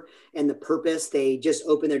for and the purpose, they just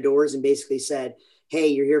opened their doors and basically said, hey,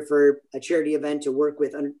 you're here for a charity event to work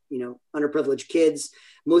with, underprivileged kids.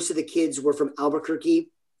 Most of the kids were from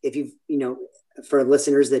Albuquerque. If for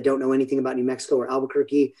listeners that don't know anything about New Mexico or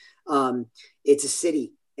Albuquerque, it's a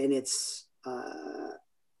city, and it's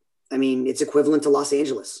equivalent to Los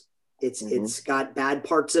Angeles. It's got bad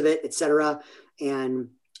parts of it, et cetera. And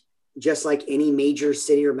just like any major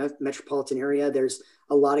city or metropolitan area, there's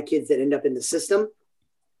a lot of kids that end up in the system.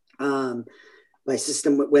 By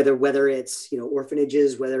system, whether it's,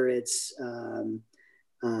 orphanages, whether it's,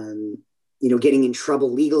 getting in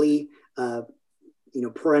trouble legally,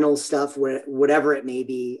 parental stuff, whatever it may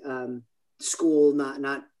be, school,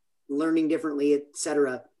 not learning differently, et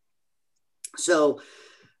cetera. So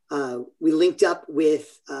we linked up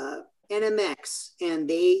with NMX, and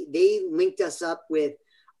they linked us up with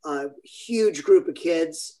a huge group of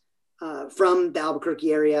kids from the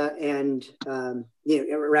Albuquerque area and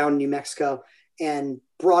around New Mexico, and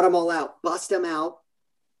brought them all out, bust them out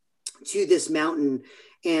to this mountain.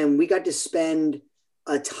 And we got to spend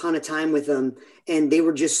a ton of time with them, and they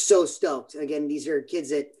were just so stoked. Again, these are kids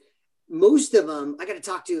that most of them, I got to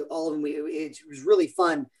talk to all of them. It was really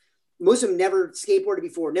fun. Most of them never skateboarded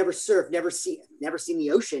before, never surfed, never seen the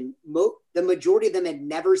ocean. The majority of them had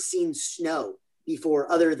never seen snow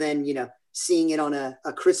before, other than, seeing it on a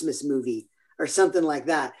Christmas movie or something like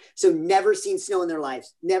that. So never seen snow in their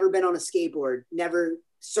lives, never been on a skateboard, never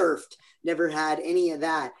surfed, never had any of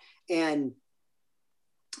that. And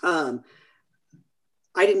I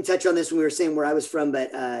didn't touch on this when we were saying where I was from,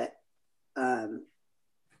 but I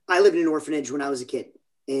lived in an orphanage when I was a kid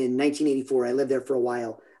in 1984. I lived there for a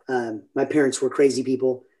while. My parents were crazy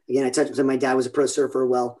people. Again, I touched on my dad was a pro surfer.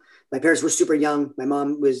 Well, my parents were super young. My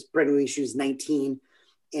mom was pregnant when she was 19.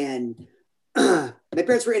 And my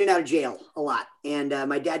parents were in and out of jail a lot. And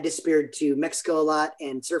my dad disappeared to Mexico a lot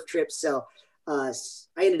and surf trips. So I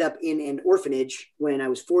ended up in an orphanage when I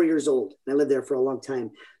was 4 years old. And I lived there for a long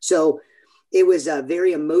time. So it was a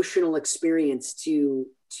very emotional experience to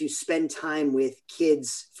spend time with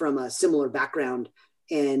kids from a similar background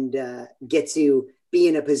and get to be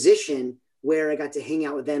in a position where I got to hang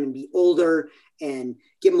out with them and be older and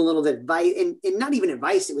give them a little bit of advice, and not even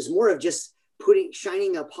advice. It was more of just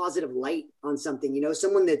shining a positive light on something,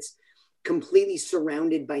 someone that's completely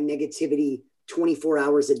surrounded by negativity 24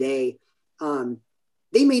 hours a day.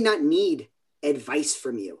 They may not need advice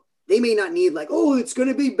from you. They may not need like, oh, it's going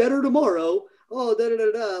to be better tomorrow.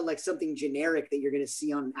 Oh, like something generic that you're going to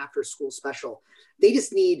see on an after school special. They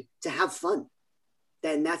just need to have fun.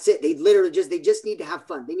 Then that's it. They just need to have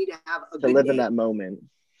fun. They need to have a good live day. In that moment.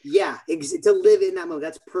 Yeah, to live in that moment.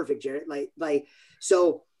 That's perfect, Jared. Like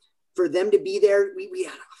so for them to be there, we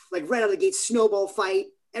like right out of the gate, snowball fight.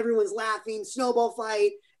 Everyone's laughing, snowball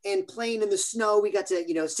fight, and playing in the snow. We got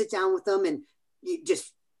to, sit down with them and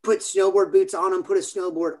just put snowboard boots on them, put a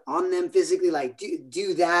snowboard on them physically, like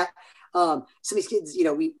do that. Some of these kids,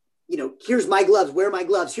 here's my gloves, wear my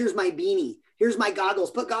gloves. Here's my beanie. Here's my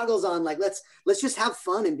goggles, put goggles on. Like, let's just have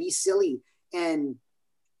fun and be silly and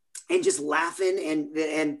just laughing.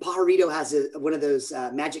 And Pajarito has one of those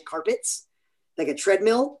magic carpets, like a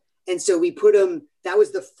treadmill. And so we put them, that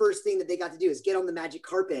was the first thing that they got to do is get on the magic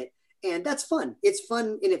carpet. And that's fun. It's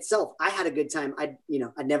fun in itself. I had a good time. I'd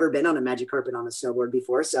never been on a magic carpet on a snowboard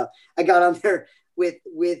before. So I got on there with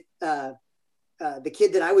the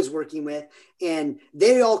kid that I was working with, and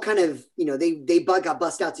they all kind of, they got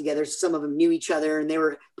bust out together. Some of them knew each other, and they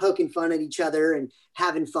were poking fun at each other and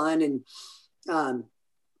having fun. And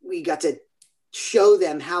we got to show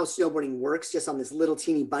them how snowboarding works just on this little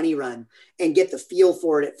teeny bunny run and get the feel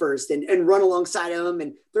for it at first and run alongside them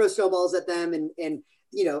and throw snowballs at them. And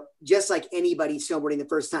just like anybody snowboarding the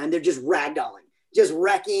first time, they're just ragdolling, just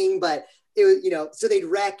wrecking, but it was, so they'd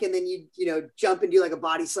wreck and then you jump and do like a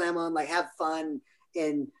body slam on, like have fun.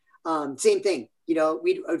 And same thing,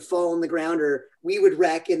 we'd fall on the ground or we would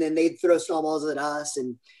wreck and then they'd throw snowballs at us.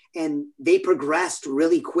 And they progressed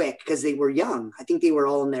really quick because they were young. I think they were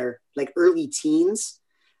all in their like early teens.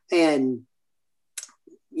 And,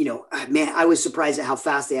 man, I was surprised at how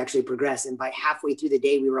fast they actually progressed. And by halfway through the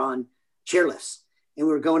day, we were on chairlifts. And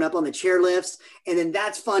we were going up on the chairlifts, and then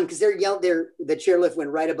that's fun because the chairlift went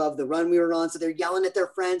right above the run we were on. So they're yelling at their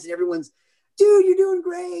friends and everyone's, dude, you're doing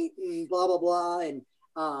great and blah, blah, blah. And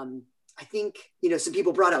I think, some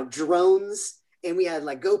people brought out drones and we had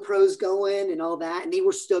like GoPros going and all that. And they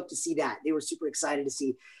were stoked to see that. They were super excited to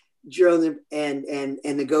see drones and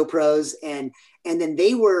the GoPros, and then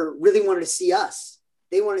they were really wanted to see us.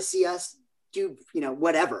 They want to see us do,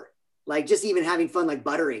 whatever, like just even having fun, like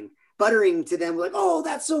buttering to them. We're like, oh,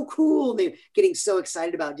 that's so cool. And they're getting so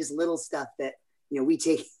excited about just little stuff that, we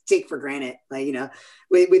take for granted, like,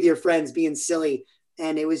 with your friends being silly.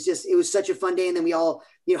 And it was such a fun day. And then we all,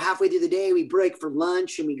 halfway through the day, we break for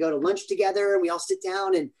lunch and we go to lunch together and we all sit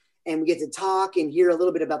down and we get to talk and hear a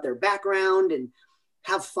little bit about their background and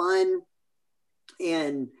have fun.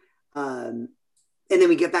 And then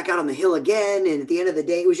we get back out on the hill again. And at the end of the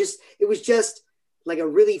day, it was just like a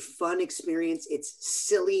really fun experience. It's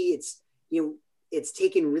silly. It's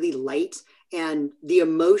taken really light, and the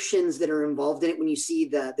emotions that are involved in it when you see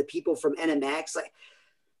the people from NMX, like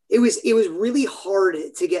it was really hard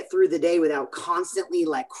to get through the day without constantly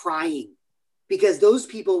like crying, because those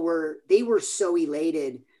people were so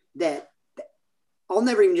elated that I'll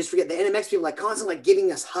never even just forget the NMX people, like constantly like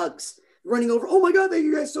giving us hugs, running over. Oh my God, thank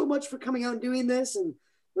you guys so much for coming out and doing this. And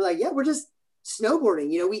we're like, yeah, we're just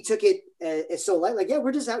snowboarding. We took it as so light, like, yeah,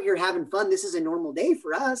 we're just out here having fun. This is a normal day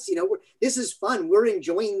for us. This is fun. We're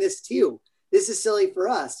enjoying this too. This is silly for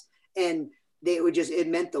us. And it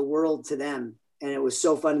meant the world to them. And it was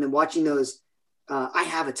so fun. And then watching those, I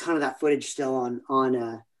have a ton of that footage still on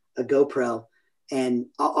a GoPro, and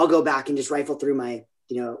I'll go back and just rifle through my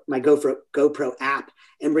GoPro app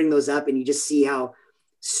and bring those up. And you just see how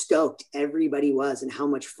stoked everybody was and how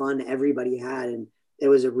much fun everybody had. And it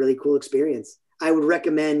was a really cool experience. I would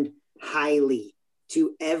recommend highly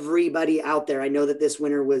to everybody out there. I know that this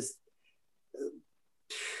winter was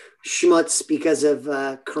schmutz because of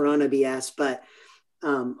Corona BS, but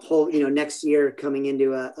next year coming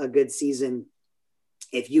into a good season,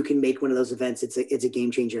 if you can make one of those events, it's a game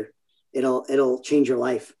changer. It'll change your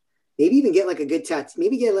life. Maybe even get like a good tattoo.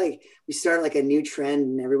 Maybe we start like a new trend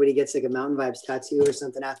and everybody gets like a Mountain Vibes tattoo or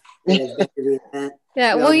something after the event.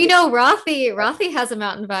 Yeah. Rothy has a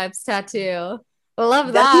Mountain Vibes tattoo. I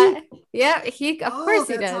love that. Yeah. Of course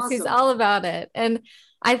he does. Awesome. He's all about it. And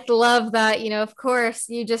I love that, of course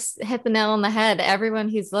you just hit the nail on the head. Everyone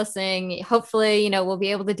who's listening, hopefully, we'll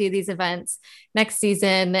be able to do these events next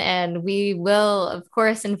season. And we will, of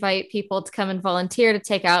course, invite people to come and volunteer to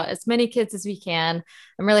take out as many kids as we can.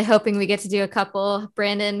 I'm really hoping we get to do a couple.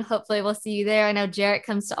 Brandon, hopefully we'll see you there. I know Jarrett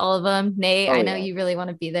comes to all of them. Nate, I know you really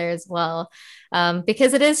want to be there as well,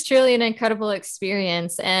 because it is truly an incredible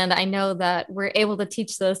experience. And I know that we're able to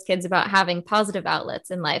teach those kids about having positive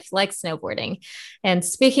outlets in life, like snowboarding. And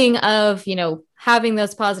speaking of, having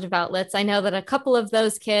those positive outlets, I know that a couple of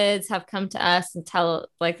those kids have come to us and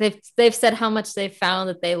they've said how much they've found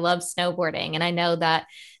that they love snowboarding. And I know that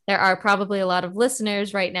there are probably a lot of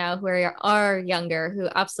listeners right now who are younger, who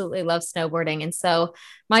absolutely love snowboarding. And so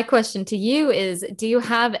my question to you is, do you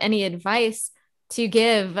have any advice to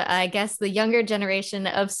give, I guess, the younger generation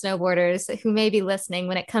of snowboarders who may be listening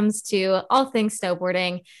when it comes to all things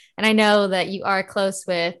snowboarding? And I know that you are close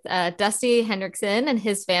with Dusty Hendrickson and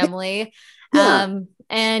his family. Yeah.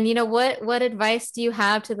 And what advice do you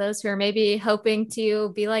have to those who are maybe hoping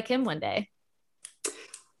to be like him one day?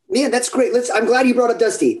 Man, that's great. I'm glad you brought up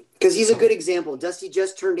Dusty, because he's a good example. Dusty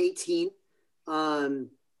just turned 18. And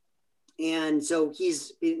so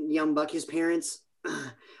he's a young buck. His parents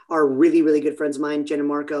are really, really good friends of mine. Jen and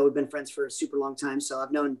Marco have been friends for a super long time. So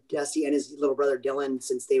I've known Dusty and his little brother Dylan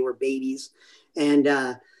since they were babies. And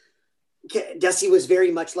Dusty was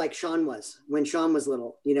very much like Sean was when Sean was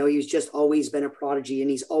little. He's just always been a prodigy,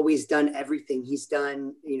 and he's always done everything. He's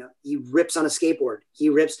done, he rips on a skateboard. He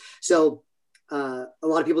rips. So a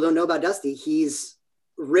lot of people don't know about Dusty. He's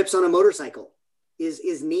rips on a motorcycle.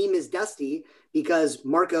 His name is Dusty because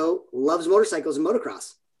Marco loves motorcycles and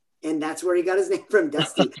motocross. And that's where he got his name from,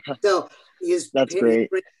 Dusty. So his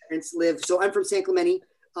grandparents live. So I'm from San Clemente.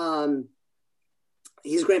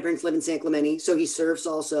 His grandparents live in San Clemente. So he surfs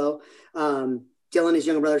also. Dylan, his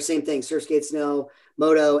younger brother, same thing. Surf, skate, snow,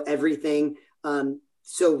 moto, everything.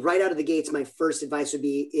 So right out of the gates, my first advice would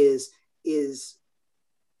be is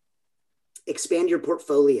expand your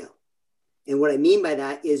portfolio. And what I mean by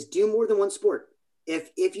that is do more than one sport.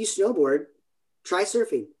 If you snowboard, try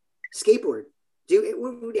surfing, skateboard,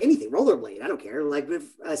 do anything, rollerblade, I don't care, like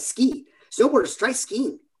ski. Snowboarders, try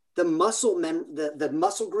skiing. The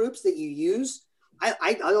muscle groups that you use,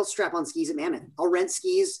 I'll strap on skis at Mammoth. I'll rent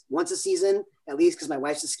skis once a season, at least because my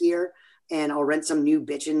wife's a skier, and I'll rent some new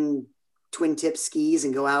bitchin' twin tip skis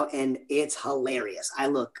and go out, and it's hilarious. I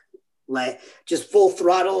look like just full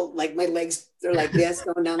throttle, like my legs are like this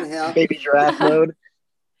going down the hill. Baby giraffe mode.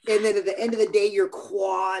 And then at the end of the day, your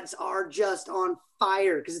quads are just on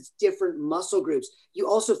fire because it's different muscle groups. You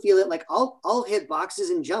also feel it like I'll hit boxes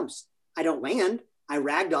and jumps. I don't land. I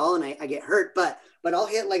ragdoll and I get hurt, but I'll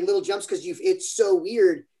hit like little jumps because it's so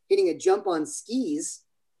weird hitting a jump on skis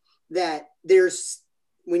that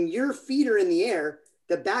when your feet are in the air,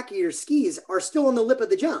 the back of your skis are still on the lip of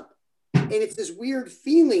the jump. And it's this weird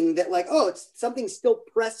feeling that like, oh, it's something still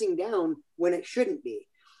pressing down when it shouldn't be.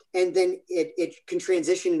 And then it can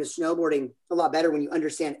transition into snowboarding a lot better when you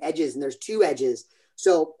understand edges, and there's 2 edges.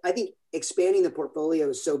 So I think expanding the portfolio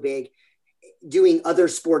is so big, doing other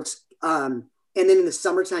sports. And then in the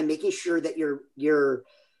summertime, making sure that you're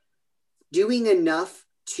doing enough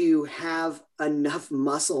to have enough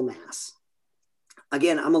muscle mass.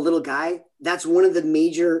 Again, I'm a little guy. That's one of the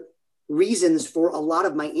major reasons for a lot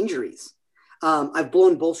of my injuries. I've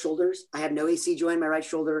blown both shoulders. I have no AC joint in my right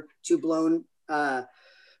shoulder, 2 blown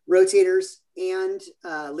rotators and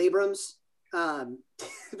labrums,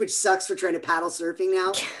 which sucks for trying to paddle surfing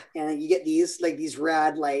now. And you get these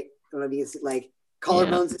rad, like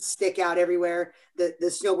collarbones that stick out everywhere. The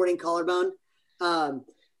snowboarding collarbone.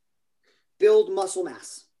 Build muscle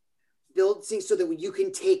mass. Build things so that you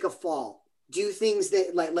can take a fall. Do things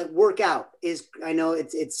that like work out is, I know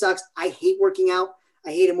it sucks. I hate working out. I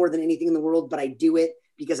hate it more than anything in the world, but I do it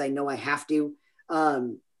because I know I have to.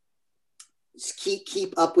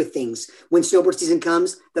 Keep up with things. When snowboard season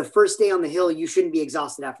comes, the first day on the hill, you shouldn't be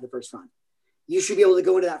exhausted after the first run. You should be able to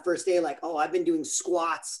go into that first day like, oh, I've been doing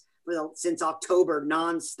squats since October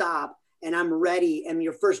nonstop, and I'm ready. And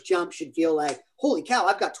your first jump should feel like, holy cow,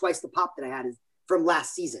 I've got twice the pop that I had from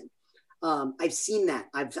last season. I've seen that.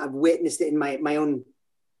 I've witnessed it in my own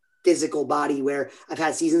physical body, where I've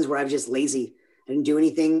had seasons where I was just lazy. I didn't do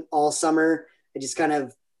anything all summer. I just kind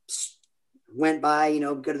of went by,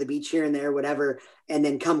 go to the beach here and there, whatever. And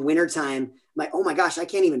then come wintertime, I'm like, oh my gosh, I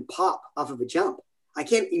can't even pop off of a jump. I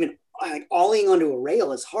can't even, like, olling onto a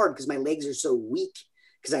rail is hard because my legs are so weak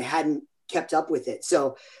because I hadn't kept up with it.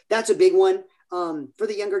 So that's a big one. For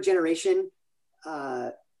the younger generation,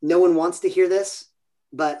 no one wants to hear this,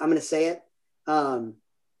 but I'm going to say it.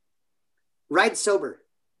 Ride sober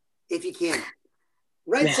if you can.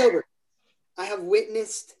 Ride sober. I have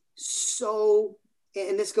witnessed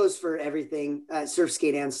and this goes for everything, surf,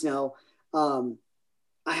 skate, and snow. I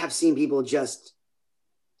have seen people just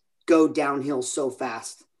go downhill so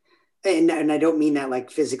fast. And I don't mean that like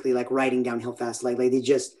physically, like riding downhill fast, like they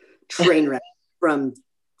just train wreck from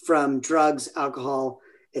drugs, alcohol,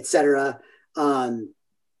 etc. I'm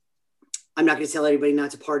not going to tell everybody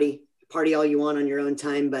not to party all you want on your own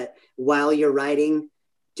time, but while you're riding,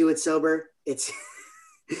 do it sober.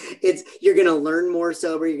 You're going to learn more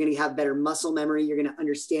sober. You're going to have better muscle memory. You're going to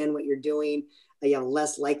understand what you're doing. You have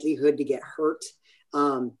less likelihood to get hurt.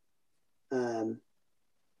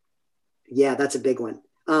 Yeah, that's a big one.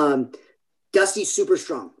 Dusty's super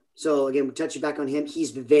strong. So again, we touch back on him.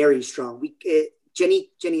 He's very strong. Jenny,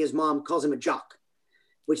 his mom, calls him a jock,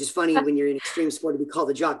 which is funny when you're in extreme sport to be called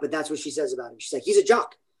a jock, but that's what she says about him. She's like, he's a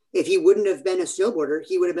jock. If he wouldn't have been a snowboarder,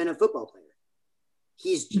 he would have been a football player.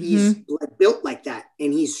 He's built like that,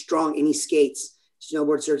 and he's strong, and he skates,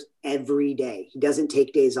 snowboard, surfs every day. He doesn't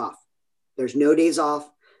take days off. There's no days off.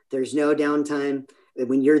 There's no downtime.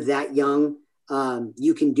 When you're that young,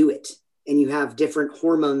 you can do it. And you have different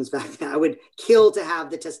hormones back then. I would kill to have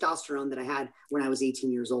the testosterone that I had when I was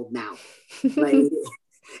 18 years old now. Right?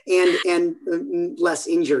 and less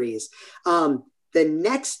injuries. The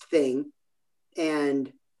next thing,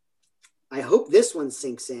 and I hope this one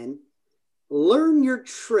sinks in, learn your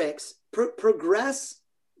tricks, progress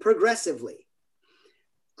progressively.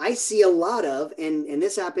 I see a lot of, and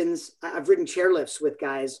this happens, I've ridden chairlifts with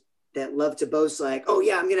guys that love to boast like, oh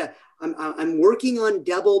yeah, I'm working on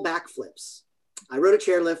double backflips. I rode a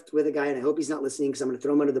chairlift with a guy, and I hope he's not listening because I'm going to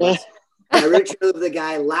throw him under the bus. I rode a chairlift with a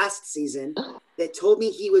guy last season that told me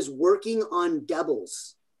he was working on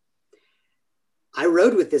doubles. I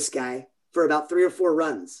rode with this guy for about 3 or 4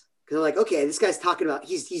 runs because I'm like, okay, this guy's talking about,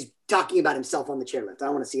 he's talking about himself on the chairlift. I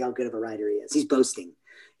want to see how good of a rider he is. He's boasting.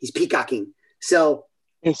 He's peacocking. So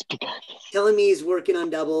telling me he's working on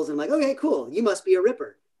doubles. I'm like, okay, cool. You must be a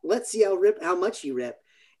ripper. Let's see how much you rip.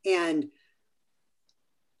 And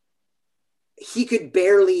he could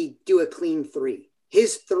barely do a clean 3.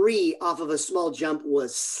 His 3 off of a small jump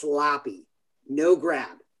was sloppy, no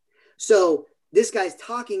grab. So this guy's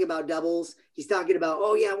talking about doubles. He's talking about,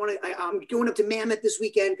 oh yeah, I'm going up to Mammoth this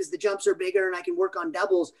weekend because the jumps are bigger and I can work on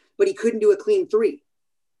doubles, but he couldn't do a clean 3.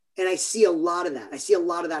 And I see a lot of that. I see a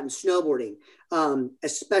lot of that in snowboarding,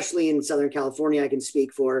 especially in Southern California. I can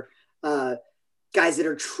speak for guys that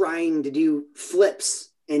are trying to do flips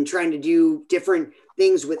and trying to do different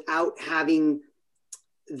things without having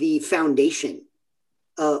the foundation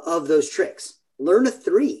of those tricks. Learn a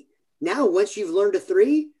 3. Now, once you've learned a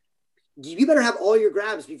 3, you better have all your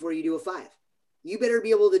grabs before you do a 5. You better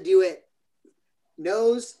be able to do it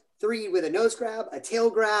nose, 3 with a nose grab, a tail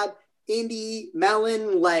grab, Indy,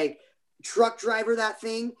 melon, like truck driver, that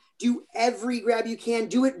thing. Do every grab you can.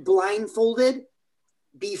 Do it blindfolded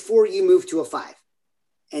before you move to a 5.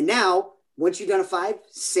 And now, once you've done a 5,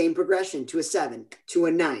 same progression to a 7, to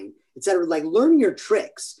a 9, etc. Like, learn your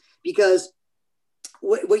tricks, because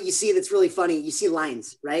what you see that's really funny, you see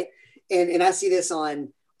lines, right? And I see this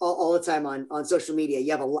on all the time on social media.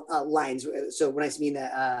 You have lines. So when I mean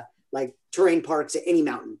that, like terrain parks at any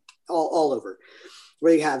mountain, all over,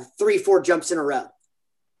 where you have 3-4 jumps in a row.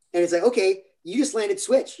 And it's like, okay, you just landed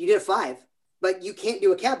switch. You did a 5, but you can't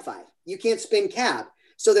do a cab 5. You can't spin cab.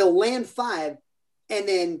 So they'll land 5 and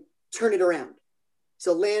then turn it around.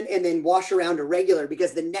 So land and then wash around a regular,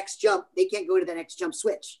 because the next jump, they can't go to the next jump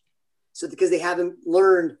switch. So because they haven't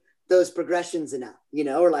learned those progressions enough,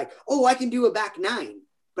 or like, oh, I can do a back 9,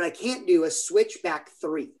 but I can't do a switch back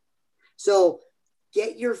 3. So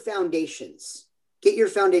get your foundations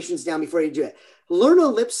down before you do it. Learn a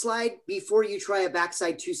lip slide before you try a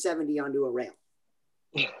backside 270 onto a rail.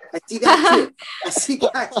 I see that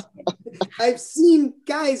too. I've seen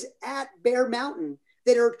guys at Bear Mountain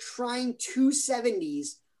that are trying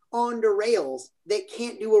 270s onto rails that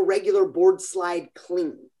can't do a regular board slide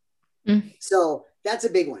clean. So that's a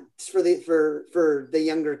big one for the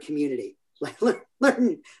younger community.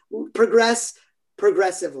 Learn, progress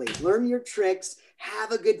progressively. Learn your tricks.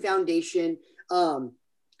 Have a good foundation.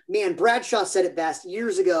 Man, Bradshaw said it best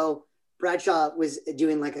years ago. Bradshaw was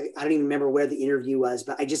doing I don't even remember where the interview was,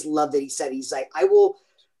 but I just love that he said, he's like,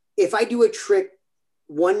 if I do a trick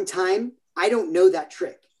one time, I don't know that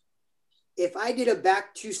trick. If I did a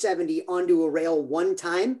back 270 onto a rail one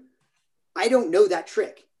time, I don't know that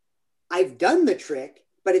trick. I've done the trick,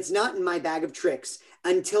 but it's not in my bag of tricks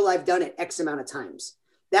until I've done it X amount of times.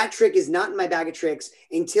 That trick is not in my bag of tricks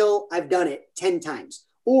until I've done it 10 times,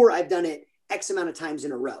 or I've done it X amount of times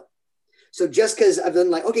in a row. So just because I've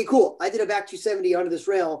done okay, cool, I did a back 270 onto this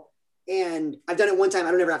rail and I've done it one time,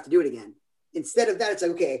 I don't ever have to do it again. Instead of that, it's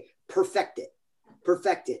like, okay, perfect it.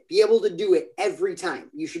 Be able to do it every time.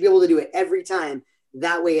 You should be able to do it every time.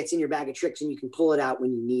 That way it's in your bag of tricks and you can pull it out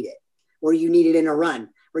when you need it, or you need it in a run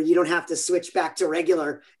where you don't have to switch back to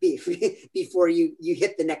regular before you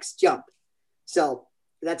hit the next jump. So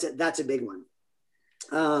that's a big one.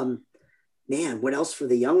 Man, what else for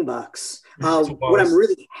the young bucks? What I'm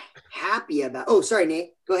really happy about. Oh, sorry,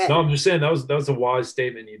 Nate. Go ahead. No, I'm just saying that was a wise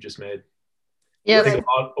statement you just made. Yeah, I think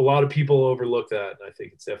a lot of people overlook that, and I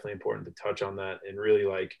think it's definitely important to touch on that. And really,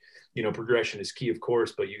 progression is key, of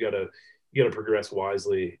course, but you gotta progress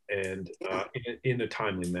wisely and in a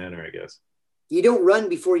timely manner, I guess. You don't run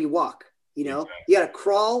before you walk. Exactly. You gotta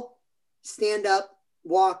crawl, stand up,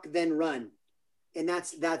 walk, then run. And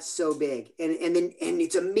that's so big. And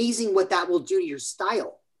it's amazing what that will do to your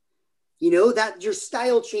style. That your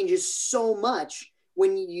style changes so much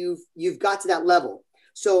when you've got to that level.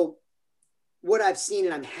 So what I've seen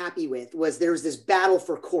and I'm happy with was there was this battle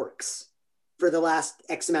for corks for the last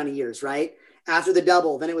X amount of years, right? After the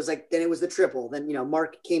double, then it was the triple. Then,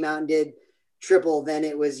 Mark came out and did triple. Then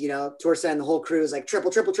it was, Torstein and the whole crew was like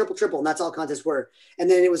triple. And that's all contests were.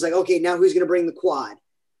 And then it was like, okay, now who's going to bring the quad?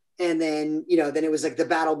 And then, then it was like the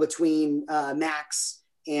battle between Max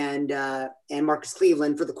and Marcus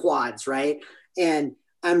Cleveland for the quads, right? And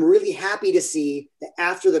I'm really happy to see that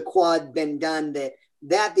after the quad been done,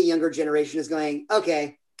 that the younger generation is going,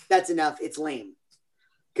 okay, that's enough. It's lame.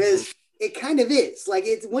 Because it kind of is.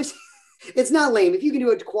 It's not lame. If you can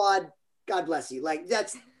do a quad, God bless you.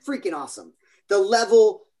 That's freaking awesome. That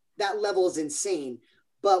level is insane.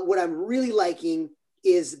 But what I'm really liking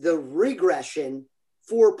is the regression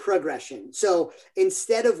for progression. So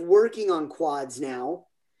instead of working on quads now,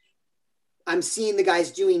 I'm seeing the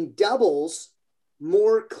guys doing doubles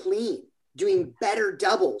more clean, doing better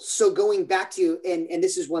doubles. So going back to, and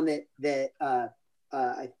this is one that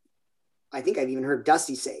I think I've even heard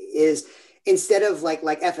Dusty say, is instead of like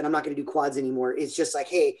F and I'm not going to do quads anymore. It's just like,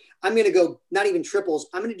 hey, I'm going to go not even triples.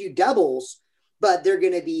 I'm going to do doubles, but they're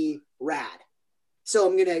going to be rad. So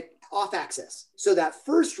I'm going to off axis. So that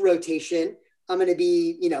first rotation, I'm going to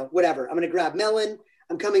be, whatever. I'm going to grab melon.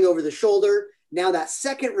 I'm coming over the shoulder. Now that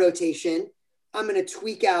second rotation, I'm going to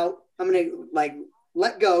tweak out. I'm going to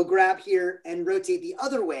let go, grab here and rotate the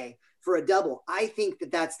other way for a double. I think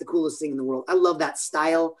that's the coolest thing in the world. I love that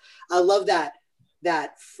style. I love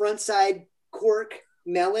that front side cork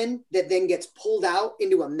melon that then gets pulled out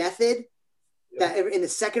into a method that in the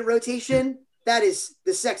second rotation. That is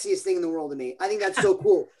the sexiest thing in the world to me. I think that's so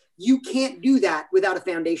cool. You can't do that without a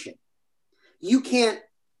foundation. You can't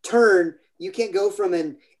turn, You can't go from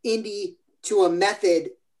an indie to a method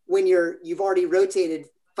when you've already rotated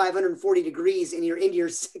 540 degrees and you're into your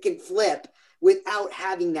second flip without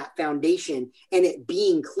having that foundation and it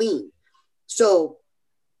being clean. So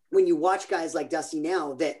when you watch guys like Dusty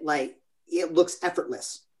now, that like it looks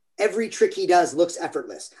effortless. Every trick he does looks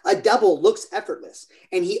effortless. A double looks effortless.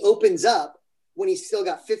 And he opens up when he's still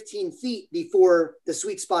got 15 feet before the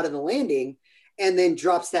sweet spot of the landing and then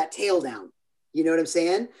drops that tail down. You know what I'm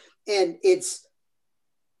saying? And it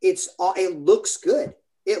looks good.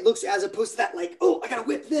 It looks, as opposed to that, like, oh, I got to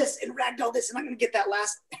whip this and ragdoll this and I'm going to get that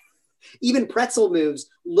last. Even pretzel moves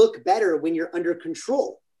look better when you're under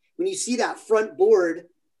control. When you see that front board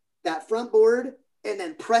and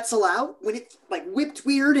then pretzel out, when it's like whipped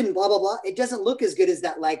weird and blah, blah, blah, it doesn't look as good as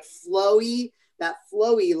that like flowy,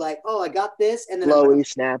 like, oh, I got this. And then flowy,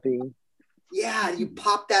 snappy. Yeah, you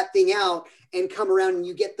pop that thing out and come around and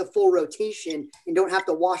you get the full rotation and don't have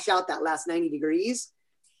to wash out that last 90 degrees.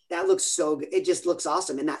 That looks so good. It just looks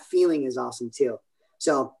awesome. And that feeling is awesome too.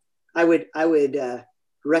 So I would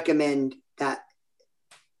recommend that,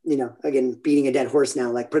 you know, again, beating a dead horse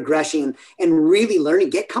now, like progression and really learning,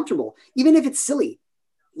 get comfortable. Even if it's silly,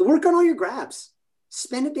 work on all your grabs,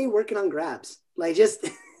 spend a day working on grabs. Like just,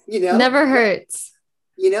 you know, never hurts.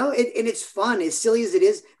 You know, and it's fun, as silly as it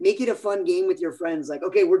is. Make it a fun game with your friends. Like,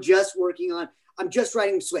 okay, I'm just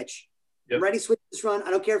riding switch. Yep. I'm riding switch this run.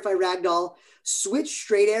 I don't care if I ragdoll. Switch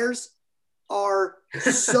straight airs are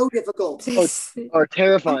so difficult. Are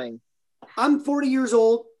terrifying. I'm 40 years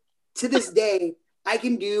old. To this day, I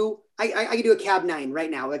can do a cab 9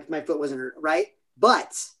 right now. Like my foot wasn't hurt, right?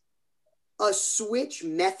 But a switch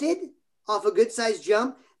method off a good sized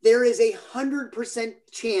jump, there is 100%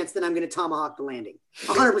 chance that I'm going to tomahawk the landing.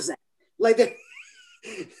 100%. Like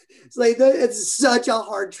it's such a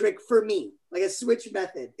hard trick for me. Like a switch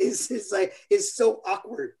method is so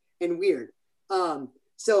awkward and weird.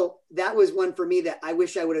 So that was one for me that I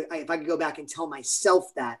wish I would have, if I could go back and tell myself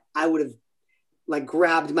that, I would have like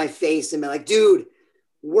grabbed my face and been like, dude,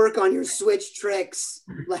 work on your switch tricks.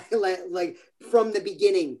 like from the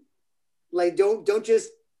beginning. Like, don't just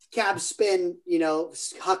cab spin, you know,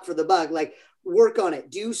 huck for the bug, like work on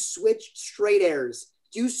it. Do switch straight airs,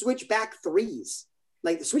 do switch back threes.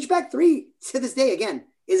 Like the switchback 3 to this day, again,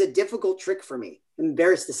 is a difficult trick for me. I'm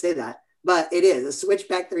embarrassed to say that, but it is. A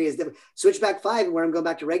switchback 3 is difficult. Switchback 5, where I'm going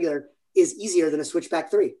back to regular, is easier than a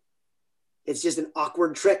switchback 3. It's just an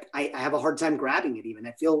awkward trick. I have a hard time grabbing it even.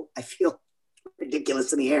 I feel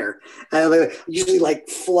ridiculous in the air. I usually like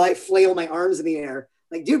flail my arms in the air.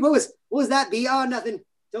 Like, dude, what was that? Oh, nothing.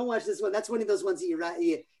 Don't watch this one. That's one of those ones that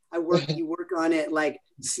you work on it like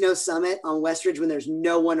Snow Summit on Westridge when there's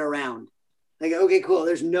no one around. Like, okay, cool.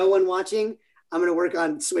 There's no one watching. I'm going to work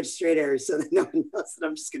on switch straight airs so that no one knows that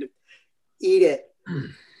I'm just going to eat it.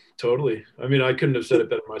 Totally. I mean, I couldn't have said it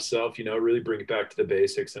better myself, you know, really bring it back to the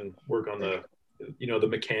basics and work on the, you know, the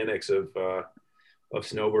mechanics of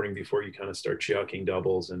snowboarding before you kind of start chucking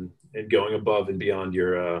doubles and going above and beyond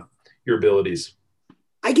your abilities.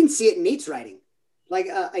 I can see it in Nate's riding. Like,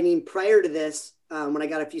 I mean, prior to this, when I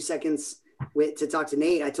got a few seconds to talk to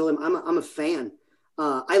Nate, I told him I'm a fan.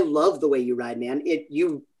 I love the way you ride, man.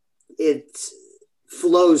 It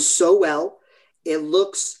flows so well. It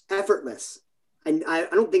looks effortless. And I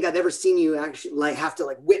don't think I've ever seen you actually like have to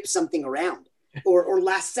like whip something around or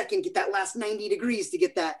last second, get that last 90 degrees to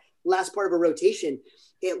get that last part of a rotation.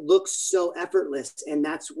 It looks so effortless. And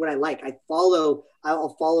that's what I like.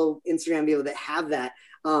 I'll follow Instagram people that have that.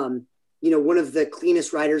 You know, one of the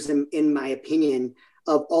cleanest riders in my opinion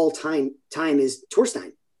of all time is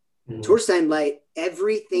Torstein. Mm-hmm. Torstein, like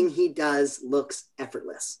everything he does looks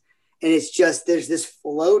effortless. And it's just, there's this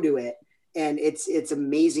flow to it. And it's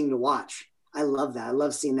amazing to watch. I love that. I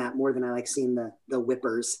love seeing that more than I like seeing the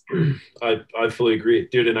whippers. I fully agree,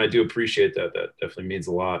 dude. And I do appreciate that. That definitely means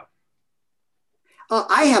a lot.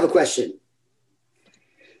 I have a question.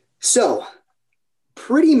 So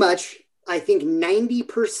pretty much, I think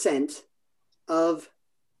 90% of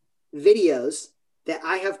videos that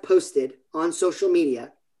I have posted on social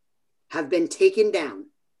media have been taken down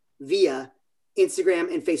via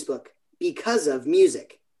Instagram and Facebook because of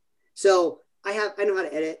music. So I know how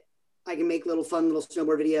to edit. I can make little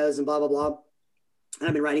snowboard videos and blah, blah, blah. And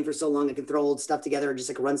I've been writing for so long, I can throw old stuff together, just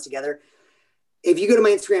like it runs together. If you go to my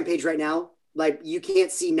Instagram page right now, like you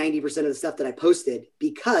can't see 90% of the stuff that I posted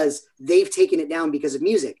because they've taken it down because of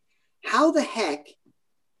music. How the heck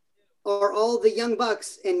are all the young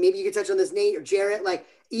bucks, and maybe you can touch on this, Nate or Jarrett, like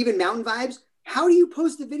even Mountain Vibes, how do you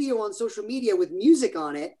post a video on social media with music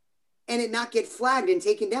on it and it not get flagged and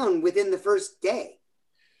taken down within the first day?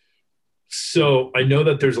 So I know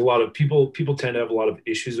that there's a lot of people tend to have a lot of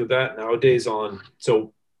issues with that nowadays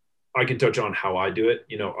so I can touch on how I do it.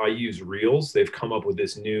 I use Reels. They've come up with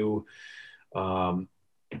this new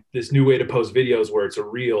way to post videos where it's a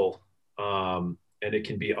reel, and it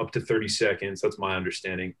can be up to 30 seconds. That's my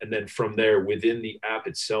understanding. And then from there, within the app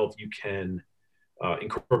itself, you can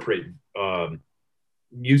incorporate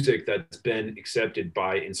music that's been accepted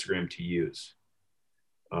by Instagram to use.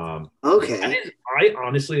 Okay. I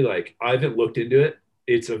honestly, I haven't looked into it.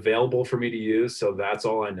 It's available for me to use, so that's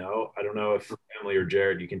all I know. I don't know if Emily or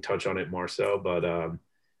Jared, you can touch on it more so,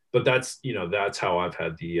 but that's how I've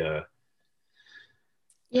had the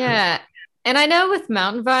Yeah. And I know with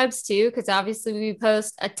Mountain Vibes too, because obviously we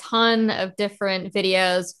post a ton of different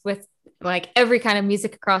videos with like every kind of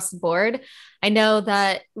music across the board. I know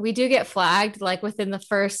that we do get flagged like within the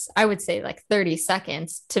first, I would say like 30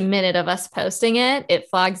 seconds to minute of us posting it, it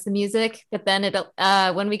flags the music. But then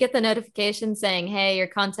when we get the notification saying, hey, your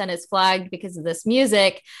content is flagged because of this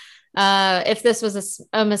music, if this was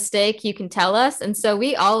a mistake, you can tell us. And so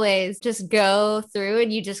we always just go through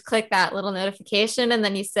and you just click that little notification and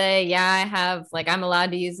then you say, yeah, I'm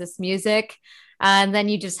allowed to use this music. And then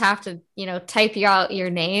you just have to, type out your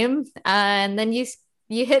name, and then you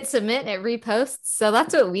hit submit and it reposts. So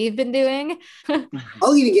that's what we've been doing.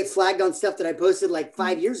 I'll even get flagged on stuff that I posted like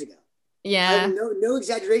 5 years ago. Yeah. No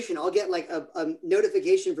exaggeration. I'll get like a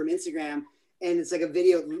notification from Instagram, and it's like a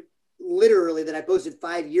video literally that I posted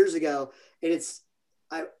 5 years ago. And it's,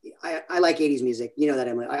 I like 80s music. You know that,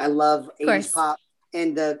 Emily. I love 80s pop.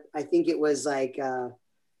 And I think it was like,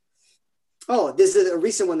 this is a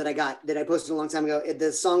recent one that I posted a long time ago.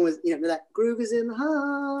 The song was, that groove is in the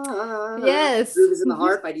heart. Yes. Groove is in the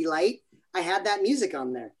heart by Delight. I had that music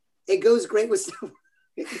on there. It goes great with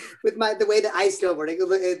the way that I snowboard.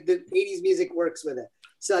 The 80s music works with it.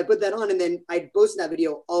 So I put that on, and then I posted that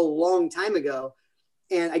video a long time ago.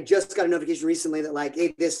 And I just got a notification recently that like,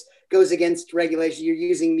 hey, this goes against regulation. You're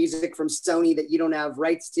using music from Sony that you don't have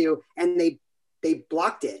rights to. And they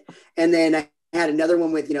blocked it. And then I had another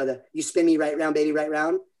one with, the "You Spin Me Right Round, Baby, Right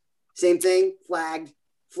Round." Same thing, flagged.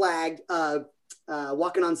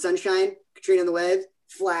 Walking on Sunshine, Katrina and the Waves,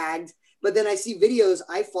 flagged. But then I see videos,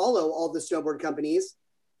 I follow all the snowboard companies,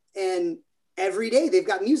 and every day they've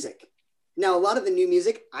got music. Now, a lot of the new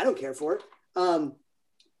music, I don't care for.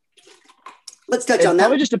 Let's touch on that. It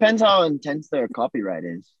probably just depends how intense their copyright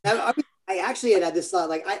is. I actually had this thought,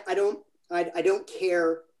 like, I don't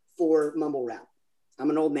care for mumble rap. I'm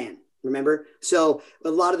an old man. Remember? So a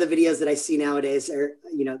lot of the videos that I see nowadays are,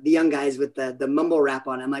 the young guys with the mumble rap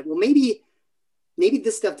on. I'm like, well, maybe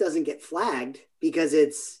this stuff doesn't get flagged because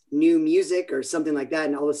it's new music or something like that.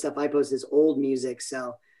 And all the stuff I post is old music.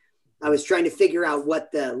 So I was trying to figure out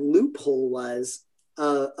what the loophole was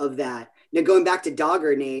of that. Now, going back to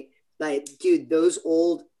Dogger, Nate, like, dude, those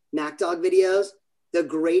old Mac Dog videos, the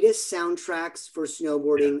greatest soundtracks for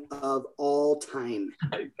snowboarding of all time.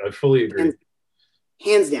 I fully agree.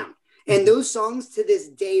 Hands down. And those songs to this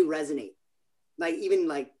day resonate. Like, even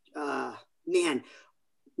like, man,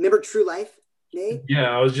 remember True Life, Nate? Yeah,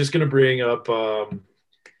 I was just going to bring up,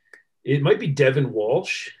 it might be Devin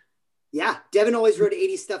Walsh. Yeah, Devin always wrote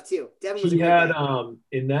 80s stuff too. Devin was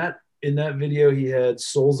in that video, he had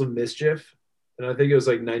Souls of Mischief. And I think it was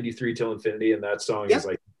like 93 Till Infinity. And that song is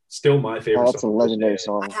like still my favorite song. That's a legendary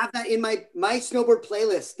song. I have that in my snowboard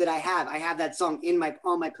playlist that I have. I have that song on my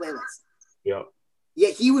playlist. Yeah. Yeah,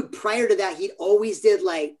 he would, prior to that, he'd always did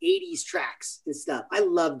like 80s tracks and stuff. I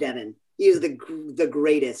love Devin. He is the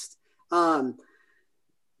greatest. In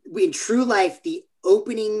True Life, the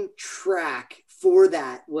opening track for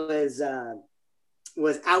that was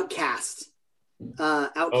Outkast.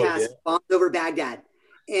 Bombs Over Baghdad.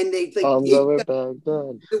 And they like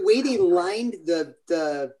the way they lined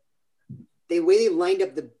the way they lined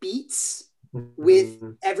up the beats with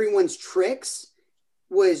everyone's tricks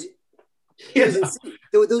was insane.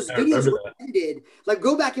 Those videos were edited. Like,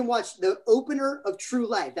 go back and watch the opener of True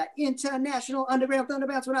Life, that international underground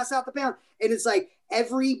thunderbounce when I south the pound, and it's like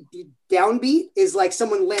every downbeat is like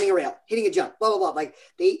someone landing a rail, hitting a jump, blah blah blah. Like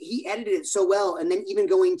he edited it so well, and then even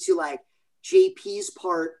going to like JP's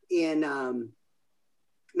part in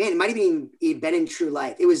it might have even been in True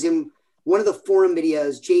Life. It was in one of the forum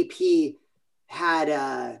videos. JP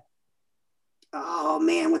had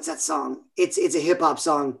what's that song? It's a hip hop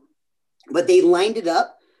song. But they lined it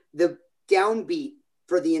up. The downbeat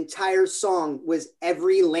for the entire song was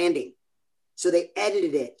every landing. So they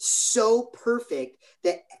edited it so perfect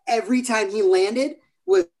that every time he landed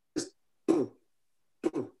was boom,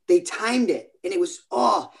 boom. They timed it. And it was,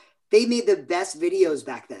 they made the best videos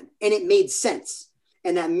back then. And it made sense.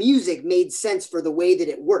 And that music made sense for the way that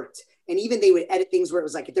it worked. And even they would edit things where it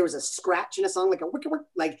was like, if there was a scratch in a song, like a wick,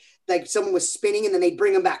 like someone was spinning and then they'd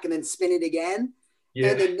bring them back and then spin it again. Yeah.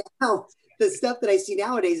 And then now the stuff that I see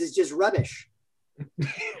nowadays is just rubbish.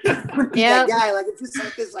 Yeah. That guy, like, it's just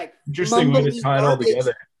like this, like, interesting way to tie it all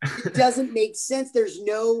together. It doesn't make sense. There's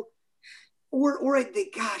no, or I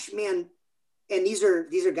think, gosh, man. And these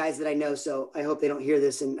are guys that I know, so I hope they don't hear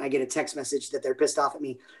this and I get a text message that they're pissed off at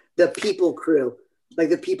me. The People Crew, like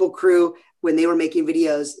the People Crew, when they were making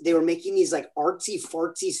videos, they were making these like artsy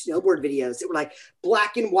fartsy snowboard videos that were like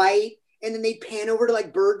black and white, and then they pan over to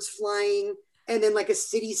like birds flying, and then like a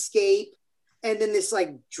cityscape, and then this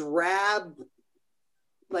like drab,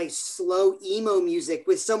 like slow emo music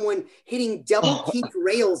with someone hitting double peaked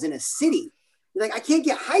rails in a city. You're like, I can't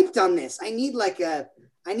get hyped on this. I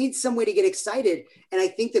need some way to get excited. And I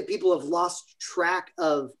think that people have lost track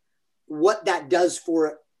of what that does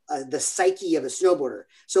for the psyche of a snowboarder.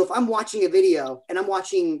 So if I'm watching a video and I'm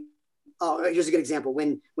watching, here's a good example.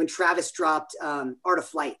 When Travis dropped Art of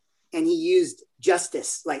Flight, and he used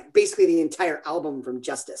Justice, like basically the entire album from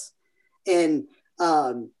Justice. And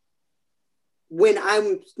when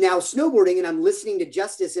I'm now snowboarding and I'm listening to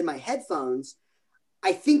Justice in my headphones,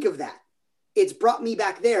 I think of that. It's brought me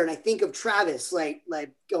back there, and I think of Travis like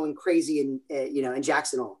going crazy in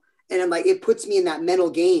Jackson Hole, and I'm like, it puts me in that mental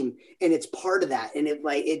game, and it's part of that, and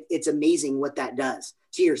it's amazing what that does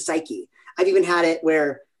to your psyche. I've even had it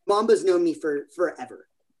where Mamba's known me for forever,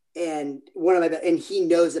 and and he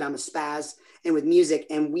knows that I'm a spaz, and with music,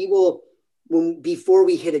 and before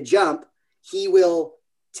we hit a jump, he will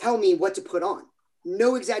tell me what to put on,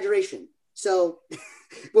 no exaggeration. So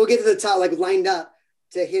we'll get to the top, like lined up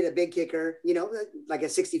to hit a big kicker, like a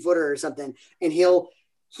 60-footer or something. And he'll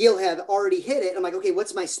have already hit it. I'm like, okay,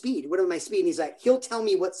 what's my speed? What are my speed? And he's like, he'll tell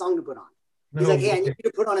me what song to put on. He's like, hey, I need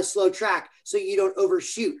you to put on a slow track so you don't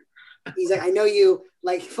overshoot. He's like, I know you,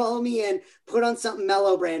 like, follow me in, put on something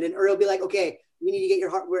mellow, Brandon. Or he'll be like, okay, we need to get your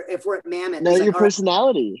heart, if we're at Mammoth. Know your like,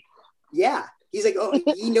 personality. Right. Yeah. He's like, oh,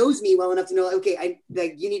 he knows me well enough to know, like, okay,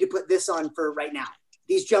 you need to put this on for right now.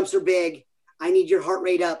 These jumps are big. I need your heart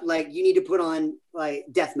rate up. Like, you need to put on like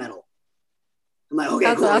death metal. I'm like, okay,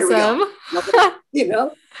 that's cool. awesome. Here we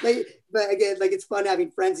go. But again, like, it's fun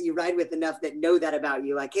having friends that you ride with enough that know that about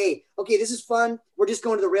you. Like, hey, okay, this is fun. We're just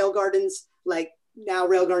going to the Rail Gardens. Like, now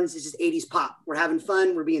Rail Gardens is just 80s pop. We're having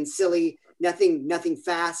fun. We're being silly. Nothing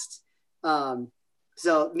fast.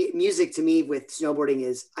 So music to me with snowboarding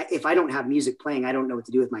is, if I don't have music playing, I don't know what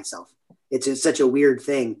to do with myself. It's such a weird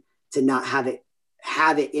thing to not have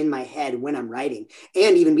it in my head when I'm writing,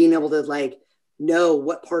 and even being able to like know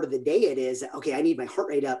what part of the day it is. Okay, I need my heart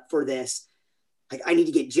rate up for this. Like, I need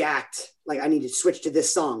to get jacked. Like, I need to switch to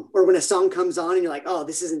this song. Or when a song comes on and you're like, oh,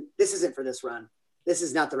 this isn't for this run. This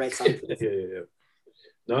is not the right song for this. Yeah.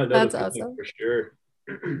 No, that's awesome for sure.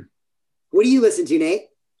 What do you listen to, Nate?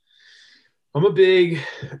 I'm a big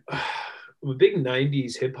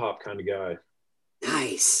 90s hip hop kind of guy.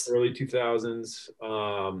 Nice. Early 2000s.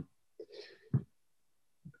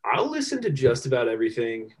 I'll listen to just about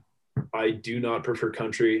everything. I do not prefer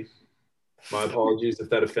country. My apologies if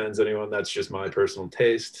that offends anyone. That's just my personal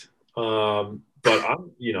taste. But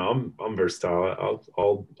I'm versatile.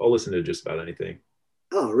 I'll listen to just about anything.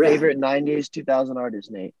 Oh, right. Favorite 90s 2000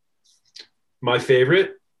 artist, Nate? My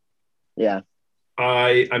favorite? Yeah.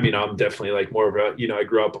 I mean, I'm definitely like more of a, I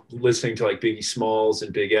grew up listening to like Biggie Smalls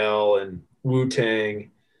and Big L and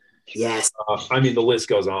Wu-Tang. Yes. I mean, the list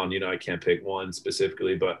goes on, I can't pick one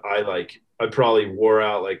specifically, but I probably wore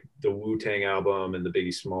out like the Wu-Tang album and the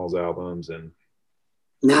Biggie Smalls albums. And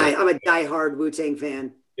I'm a diehard Wu-Tang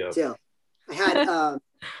fan. Yep. Too. I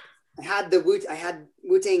had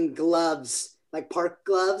Wu-Tang gloves, like park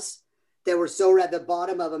gloves that were so red. The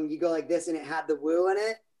bottom of them, you go like this and it had the Wu in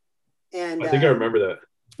it. And I think I remember that.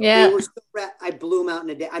 Yeah. They were so red. I blew them out in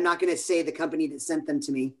a day. I'm not going to say the company that sent them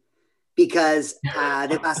to me, because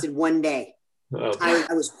they lasted one day. Oh.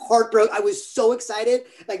 I was heartbroken. I was so excited.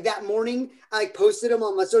 Like, that morning, I posted them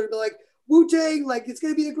on my social, like, Wu-Tang, like, it's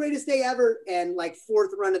going to be the greatest day ever. And like,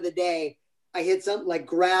 fourth run of the day, I hit something, like,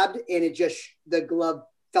 grabbed, and the glove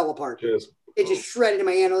fell apart. It just shredded in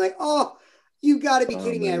my hand. I'm like, oh, you got to be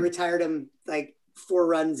kidding me. I retired them like 4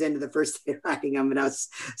 runs into the first day riding them, and I was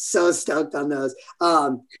so stoked on those.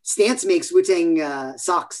 Stance makes Wu-Tang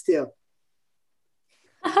socks too.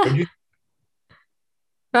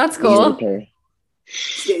 That's cool.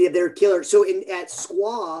 Yeah, they're killer. So at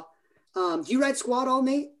Squaw, do you ride Squaw at all,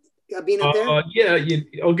 Nate? Being up there? Yeah,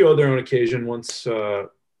 I'll go there on occasion. Once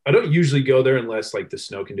I don't usually go there unless like the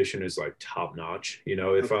snow condition is like top notch.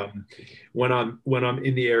 If when I'm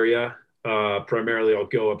in the area, primarily I'll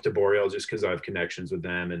go up to Boreal just because I have connections with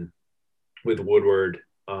them and with Woodward.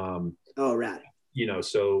 Oh, rad. You know,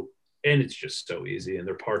 so, and it's just so easy, and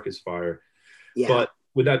their park is fire. Yeah. But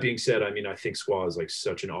with that being said, I mean, I think Squaw is like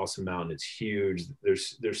such an awesome mountain. It's huge.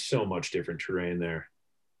 There's so much different terrain there.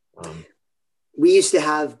 We used to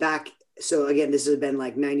have back. So again, this has been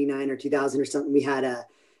like 99 or 2000 or something. We had at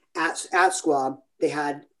Squaw, they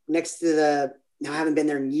had next to the, now I haven't been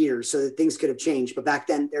there in years, so that things could have changed. But back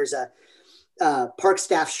then there's a park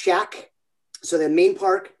staff shack. So the main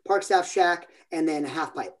park staff shack, and then a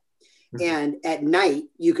half pipe. Mm-hmm. And at night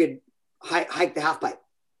you could hike the half pipe.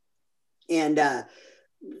 And we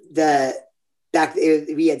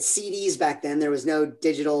had CDs back then. There was no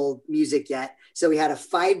digital music yet. So we had a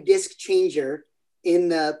 5-disc changer in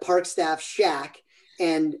the park staff shack,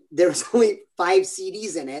 and there was only 5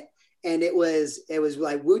 CDs in it. And it was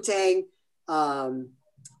like Wu-Tang,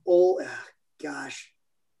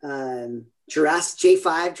 Jurassic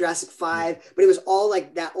 5, but it was all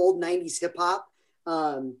like that old 90s hip hop.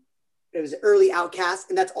 It was early Outkast,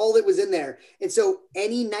 and that's all that was in there. And so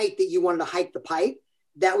any night that you wanted to hike the pipe,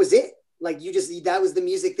 that was it. Like that was the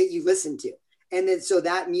music that you listened to. And then, so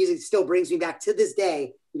that music still brings me back to this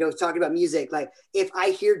day, you know, talking about music. Like if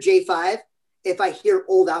I hear J5, if I hear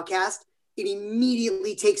old Outkast, it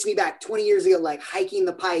immediately takes me back 20 years ago, like hiking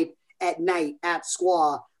the pipe at night at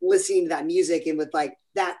Squaw, listening to that music and with like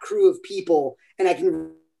that crew of people. And I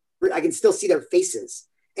can still see their faces.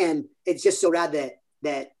 And it's just so rad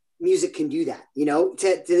that music can do that, you know,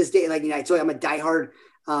 to this day. Like, you know, I told you I'm a diehard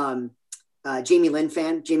Jamie Lynn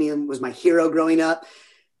fan. Jamie Lynn was my hero growing up.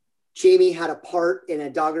 Jamie had a part in a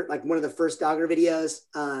Dogger, like one of the first Dogger videos,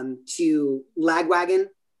 to Lagwagon,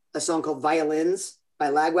 a song called Violins by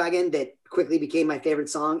Lagwagon that quickly became my favorite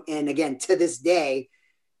song. And again, to this day,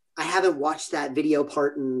 I haven't watched that video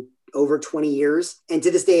part in over 20 years. And to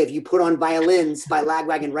this day, if you put on Violins by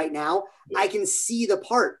Lagwagon right now, I can see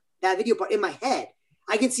that video part in my head.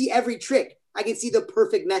 I can see every trick. I can see the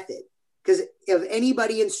perfect method. Because if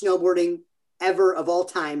anybody in snowboarding ever of all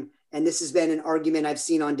time, and this has been an argument I've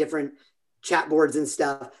seen on different chat boards and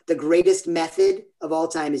stuff, the greatest method of all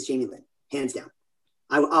time is Jamie Lynn, hands down.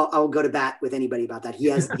 I'll go to bat with anybody about that. He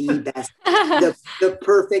has the best, the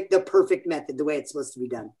perfect method, the way it's supposed to be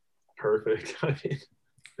done. Perfect. I mean,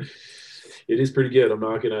 it is pretty good. I'm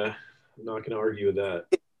not gonna argue with that.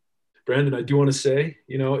 Brandon, I do want to say,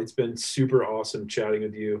 you know, it's been super awesome chatting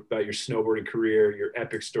with you about your snowboarding career, your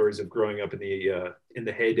epic stories of growing up in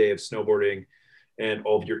the heyday of snowboarding, and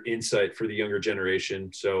all of your insight for the younger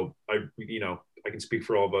generation. So I can speak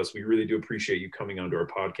for all of us. We really do appreciate you coming onto our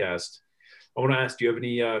podcast. I want to ask, do you have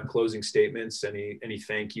any closing statements, any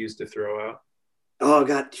thank yous to throw out? Oh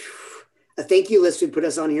God, a thank you list would put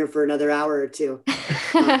us on here for another hour or two.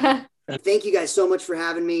 Thank you guys so much for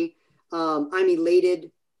having me. I'm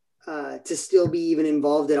elated to still be even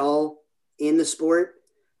involved at all in the sport.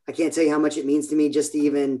 I can't tell you how much it means to me just to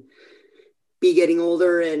even be getting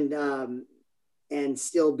older and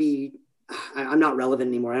still be, I'm not relevant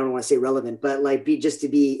anymore. I don't want to say relevant, but like just to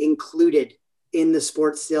be included in the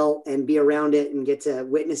sport still and be around it and get to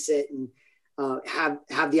witness it and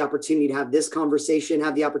have the opportunity to have this conversation,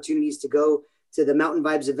 have the opportunities to go to the Mountain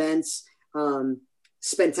Vibes events,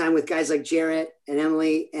 spend time with guys like Jarrett and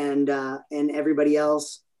Emily and everybody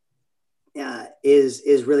else.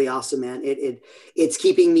 Is really awesome, man. It's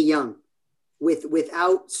keeping me young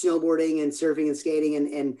without snowboarding and surfing and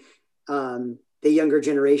skating and the younger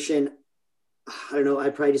generation. I don't know.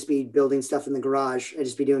 I'd probably just be building stuff in the garage. I'd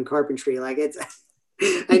just be doing carpentry. Like it's,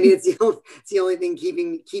 I mean, it's the only thing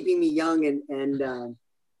keeping me young. And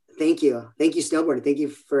thank you snowboarding. Thank you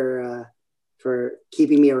for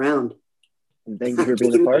keeping me around. And thank you for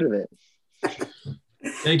being a part of it.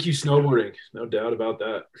 Thank you, snowboarding. No doubt about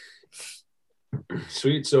that.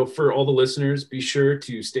 Sweet. So for all the listeners, be sure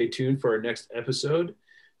to stay tuned for our next episode.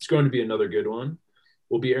 It's going to be another good one.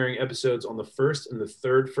 We'll be airing episodes on the first and the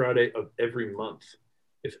third Friday of every month.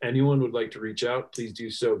 If anyone would like to reach out, please do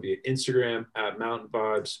so via Instagram at Mountain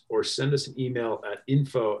Vibes or send us an email at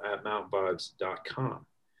info@mountainvibes.com.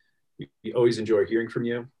 We always enjoy hearing from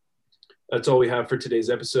you. That's all we have for today's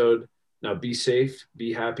episode. Now be safe,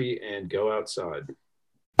 be happy, and go outside.